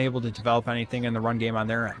really unable to develop anything in the run game on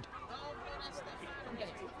their end.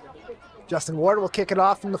 Justin Ward will kick it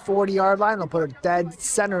off from the 40-yard line. They'll put a dead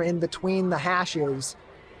center in between the hashes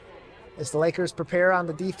as the Lakers prepare on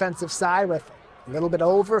the defensive side with a little bit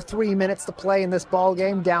over 3 minutes to play in this ball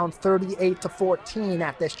game, down 38-14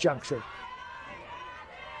 at this juncture.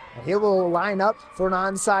 And he will line up for an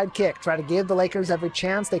onside kick, try to give the Lakers every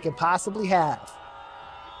chance they can possibly have.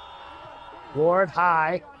 Ward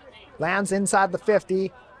high, lands inside the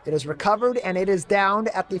 50. It is recovered, and it is downed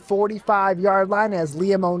at the 45-yard line as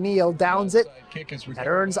Liam O'Neill downs it. That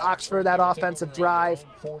earns Oxford that offensive drive,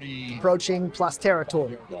 approaching plus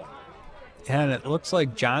territory. And it looks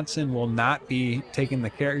like Johnson will not be taking the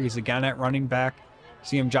carries again at running back.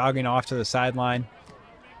 See him jogging off to the sideline.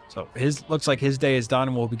 So looks like his day is done,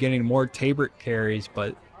 and we'll be getting more Tabert carries,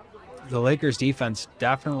 but the Lakers defense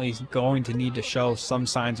definitely going to need to show some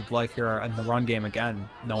signs of life here in the run game again,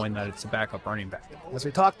 knowing that it's a backup running back. As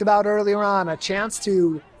we talked about earlier on, a chance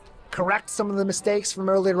to correct some of the mistakes from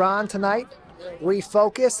earlier on tonight,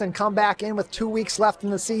 refocus and come back in with 2 weeks left in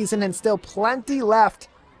the season and still plenty left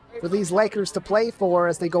for these Lakers to play for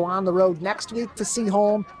as they go on the road next week to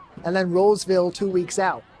Seaholm and then Roseville 2 weeks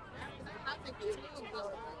out.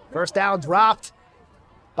 First down dropped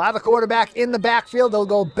by the quarterback in the backfield. They'll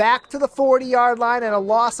go back to the 40-yard line and a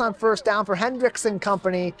loss on first down for Hendricks and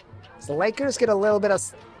company. So the Lakers get a little bit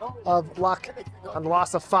of luck on the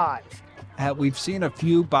loss of 5. We've seen a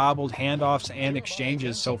few bobbled handoffs and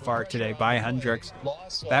exchanges so far today by Hendricks.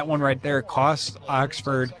 That one right there cost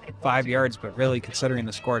Oxford 5 yards, but really considering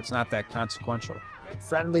the score, it's not that consequential.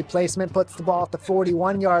 Friendly placement puts the ball at the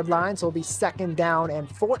 41-yard line, so it'll be 2nd down and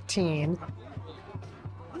 14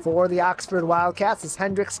 for the Oxford Wildcats as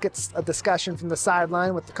Hendricks gets a discussion from the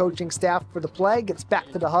sideline with the coaching staff for the play, gets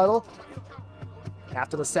back to the huddle.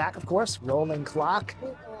 After the sack, of course, rolling clock.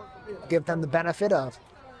 Give them the benefit of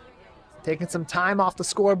taking some time off the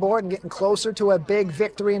scoreboard and getting closer to a big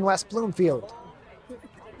victory in West Bloomfield.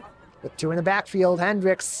 With 2 in the backfield,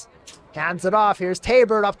 Hendricks hands it off. Here's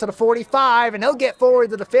Tabert up to the 45, and he'll get forward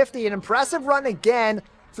to the 50. An impressive run again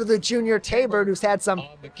for the junior Tabert, who's had some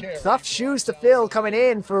tough shoes to fill coming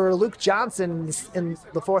in for Luke Johnson in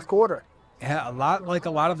the 4th quarter. Yeah, a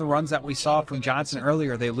lot of the runs that we saw from Johnson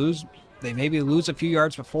earlier. They maybe lose a few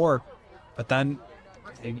yards before, but then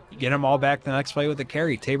they get them all back the next play with a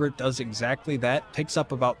carry. Tabert does exactly that, picks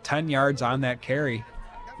up about 10 yards on that carry,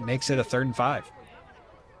 makes it a 3rd and 5.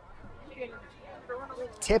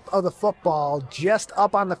 Tip of the football just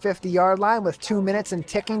up on the 50-yard line with 2 minutes and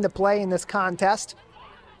ticking to play in this contest.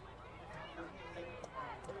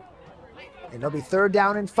 And it'll be 3rd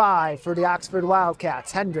down and 5 for the Oxford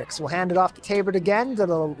Wildcats. Hendricks will hand it off to Tabert again to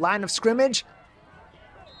the line of scrimmage.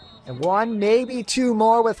 And 1, maybe 2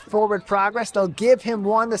 more with forward progress. They'll give him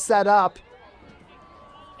 1 to set up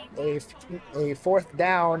a 4th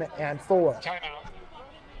down and 4. Timeout.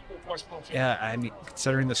 Yeah, I mean,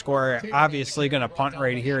 considering the score, obviously going to punt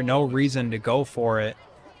right here. No reason to go for it.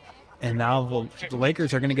 And now the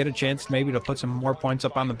Lakers are going to get a chance maybe to put some more points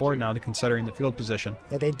up on the board now, considering the field position.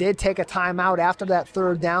 Yeah, they did take a timeout after that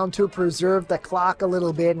third down to preserve the clock a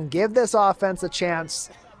little bit and give this offense a chance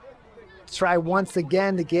to try once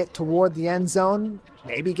again to get toward the end zone,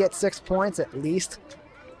 maybe get 6 points at least,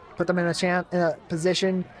 put them in a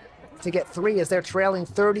position to get 3 as they're trailing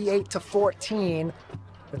 38-14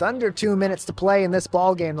 with under 2 minutes to play in this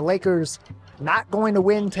ball game. The Lakers not going to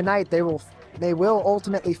win tonight. They will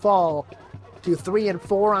ultimately fall to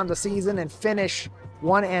 3-4 on the season and finish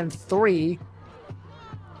 1-3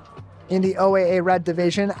 in the OAA Red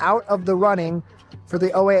Division, out of the running for the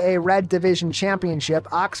OAA Red Division Championship.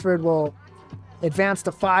 Oxford will advance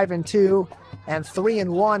to 5-2 and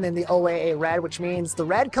 3-1 in the OAA Red, which means the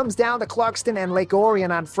Red comes down to Clarkston and Lake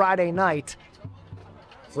Orion on Friday night.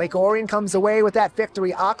 If Lake Orion comes away with that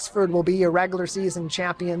victory, Oxford will be your regular season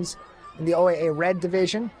champions in the OAA Red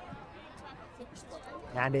Division.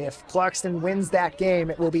 And if Clarkston wins that game,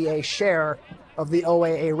 it will be a share of the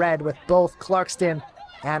OAA Red, with both Clarkston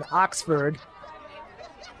and Oxford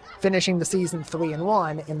finishing the season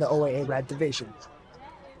 3-1 in the OAA Red Division.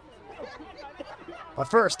 But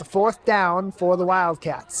first, the 4th down for the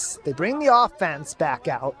Wildcats. They bring the offense back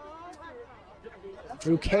out.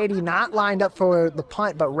 Drew Cady not lined up for the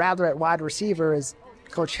punt, but rather at wide receiver, as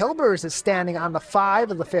Coach Hilbers is standing on the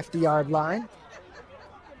 5 of the 50-yard line.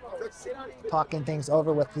 Talking things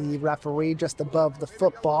over with the referee just above the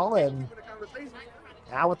football, and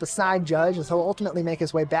now with the side judge as he'll ultimately make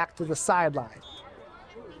his way back to the sideline.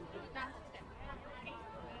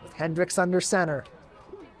 With Hendricks under center.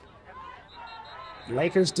 The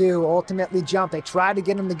Lakers do ultimately jump. They try to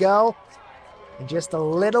get him to go, and just a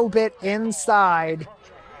little bit inside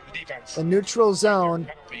the neutral zone.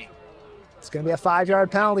 It's going to be a 5-yard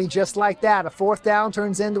penalty just like that. A 4th down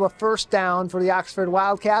turns into a 1st down for the Oxford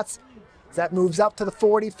Wildcats. That moves up to the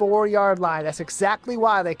 44-yard line. That's exactly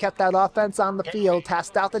why they kept that offense on the field.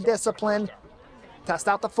 Test out the discipline, test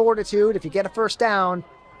out the fortitude. If you get a 1st down,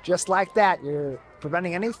 just like that, you're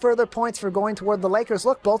preventing any further points for going toward the Lakers.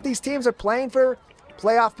 Look, both these teams are playing for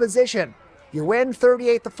playoff position. You win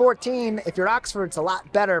 38-14. If you're Oxford, it's a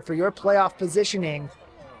lot better for your playoff positioning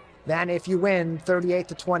than if you win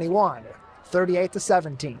 38-21,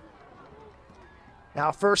 38-17.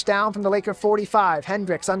 Now 1st down from the Laker 45.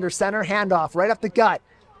 Hendricks under center, handoff right up the gut.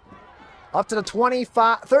 Up to the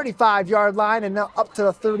 35-yard line and up to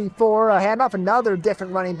the 34. A handoff, another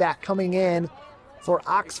different running back coming in for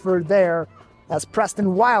Oxford there as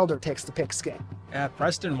Preston Wilder takes the pigskin. Yeah,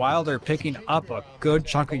 Preston Wilder picking up a good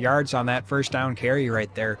chunk of yards on that 1st down carry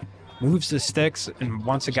right there. Moves the sticks, and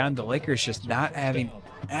once again, the Lakers just not having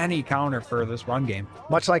any counter for this run game.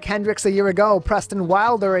 Much like Hendricks a year ago, Preston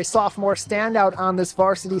Wilder, a sophomore standout on this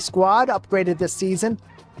varsity squad, upgraded this season.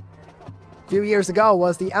 A few years ago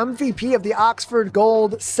was the MVP of the Oxford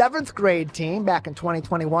Gold 7th grade team back in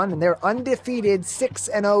 2021 and their undefeated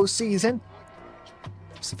 6-0 season.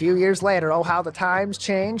 Just a few years later, oh how the times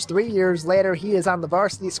changed. 3 years later, he is on the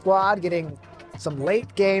varsity squad getting some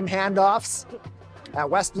late game handoffs at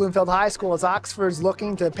West Bloomfield High School as Oxford's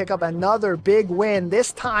looking to pick up another big win,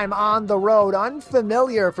 this time on the road.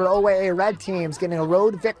 Unfamiliar for OAA Red teams, getting a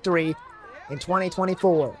road victory in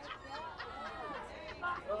 2024.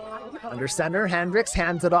 Under center, Hendricks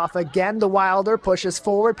hands it off again to Wilder, pushes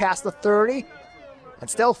forward past the 30, and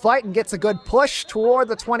still fighting, gets a good push toward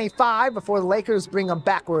the 25 before the Lakers bring them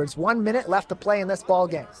backwards. 1 minute left to play in this ball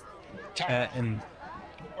game. And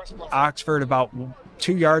Oxford about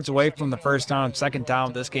 2 yards away from the 1st down, 2nd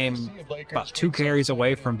down. This game about 2 carries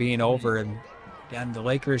away from being over. And again, the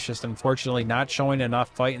Lakers just unfortunately not showing enough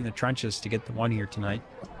fight in the trenches to get the one here tonight.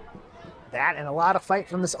 That and a lot of fight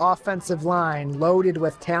from this offensive line, loaded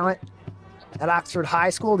with talent at Oxford High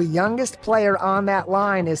School. The youngest player on that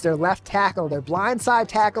line is their left tackle, their blindside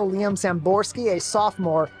tackle, Liam Samborski, a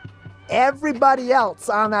sophomore. Everybody else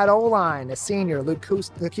on that O-line, a senior, Luke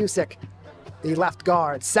Kusick, the left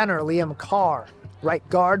guard. Center, Liam Carr. Right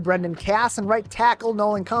guard, Brendan Cass, and right tackle,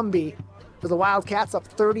 Nolan Cumby. For the Wildcats, up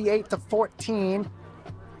 38-14.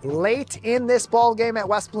 Late in this ball game at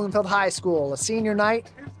West Bloomfield High School. A senior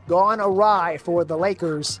night gone awry for the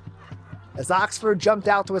Lakers. As Oxford jumped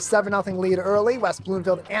out to a 7-0 lead early, West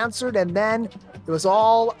Bloomfield answered, and then it was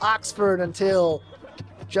all Oxford until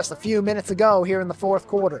just a few minutes ago here in the 4th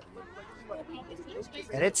quarter.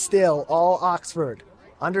 And it's still all Oxford.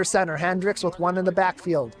 Under center, Hendricks with one in the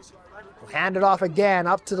backfield. Hand it off again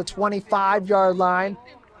up to the 25-yard line.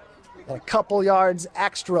 And a couple yards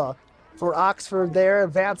extra for Oxford there,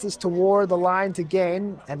 advances toward the line to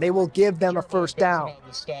gain, and they will give them a first down.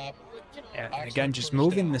 And again, just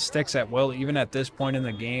moving the sticks at will, even at this point in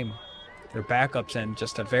the game. Their backups and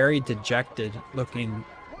just a very dejected looking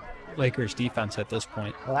Lakers defense at this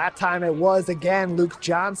point. Well, that time it was again Luke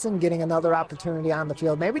Johnson getting another opportunity on the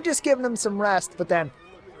field. Maybe just giving him some rest, but then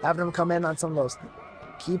having him come in on some of those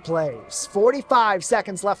key plays. 45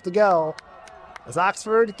 seconds left to go as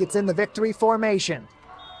Oxford gets in the victory formation.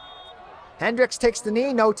 Hendricks takes the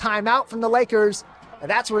knee, no timeout from the Lakers, and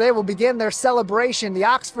that's where they will begin their celebration. The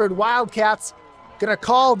Oxford Wildcats gonna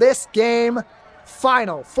call this game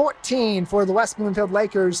final. 14 for the West Bloomfield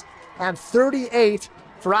Lakers and 38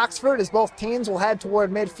 for Oxford, as both teams will head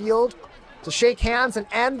toward midfield to shake hands and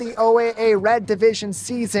end the OAA Red Division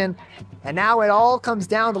season. And now it all comes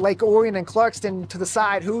down to Lake Orion and Clarkston to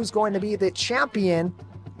decide who's going to be the champion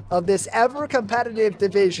of this ever-competitive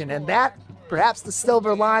division. And that, perhaps the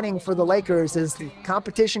silver lining for the Lakers, is the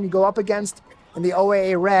competition you go up against in the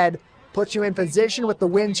OAA Red puts you in position with the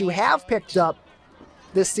wins you have picked up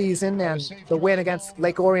this season and the win against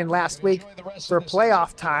Lake Orion last week for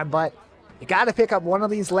playoff time. But you got to pick up one of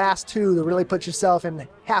these last two to really put yourself in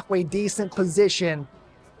halfway decent position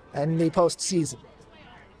in the postseason.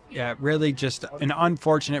 Yeah, really just an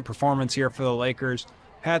unfortunate performance here for the Lakers.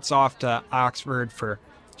 Hats off to Oxford for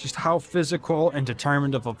just how physical and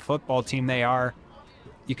determined of a football team they are.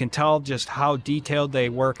 You can tell just how detailed they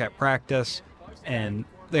work at practice, and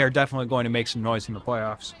they are definitely going to make some noise in the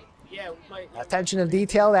playoffs. Attention to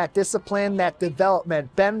detail, that discipline, that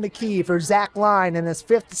development, been the key for Zach Line in his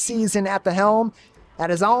 5th season at the helm. At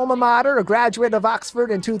his alma mater, a graduate of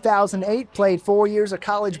Oxford in 2008, played 4 years of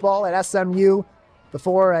college ball at SMU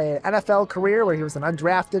before an NFL career where he was an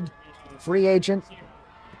undrafted free agent.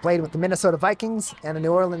 Played with the Minnesota Vikings and the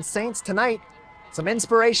New Orleans Saints. Tonight, some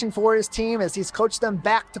inspiration for his team as he's coached them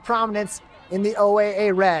back to prominence in the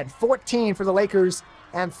OAA Red. 14 for the Lakers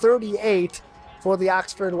and 38 for the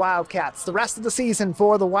Oxford Wildcats. The rest of the season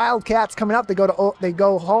for the Wildcats coming up, they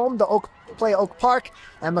go home to play Oak Park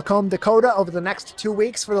and Macomb, Dakota over the next 2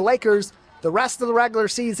 weeks. For the Lakers, the rest of the regular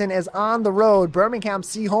season is on the road. Birmingham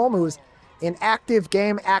Seaholm, who's in active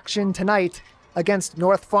game action tonight against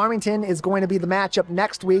North Farmington, is going to be the matchup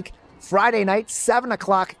next week. Friday night, 7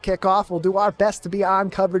 o'clock kickoff. We'll do our best to be on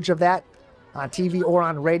coverage of that on TV or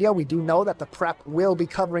on radio. We do know that the prep will be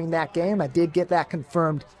covering that game. I did get that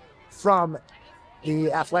confirmed from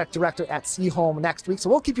the athletic director at Seaholm next week. So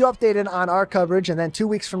we'll keep you updated on our coverage. And then 2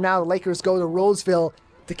 weeks from now, the Lakers go to Roseville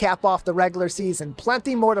to cap off the regular season.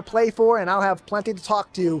 Plenty more to play for, and I'll have plenty to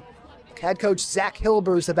talk to head coach Zach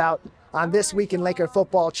Hilbers about on This Week in Laker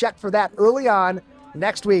Football. Check for that early on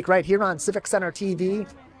next week right here on Civic Center TV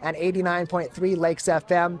and 89.3 Lakes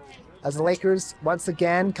FM as the Lakers once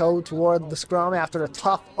again go toward the scrum after a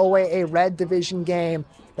tough OAA Red Division game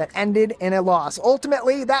that ended in a loss.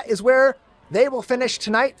 Ultimately, that is where they will finish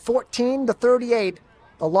tonight, 14-38,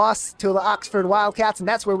 a loss to the Oxford Wildcats, and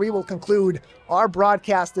that's where we will conclude our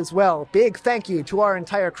broadcast as well. Big thank you to our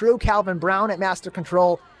entire crew, Calvin Brown at Master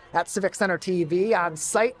Control at Civic Center TV, on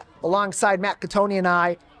site alongside Matt Catoni and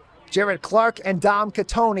I, Jared Clark and Dom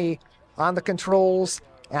Catoni on the controls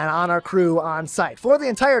and on our crew on site. For the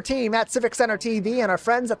entire team at Civic Center TV and our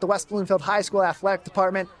friends at the West Bloomfield High School Athletic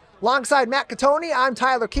Department, alongside Matt Catoni, I'm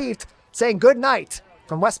Tyler Keefe, saying good night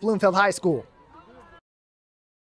from West Bloomfield High School.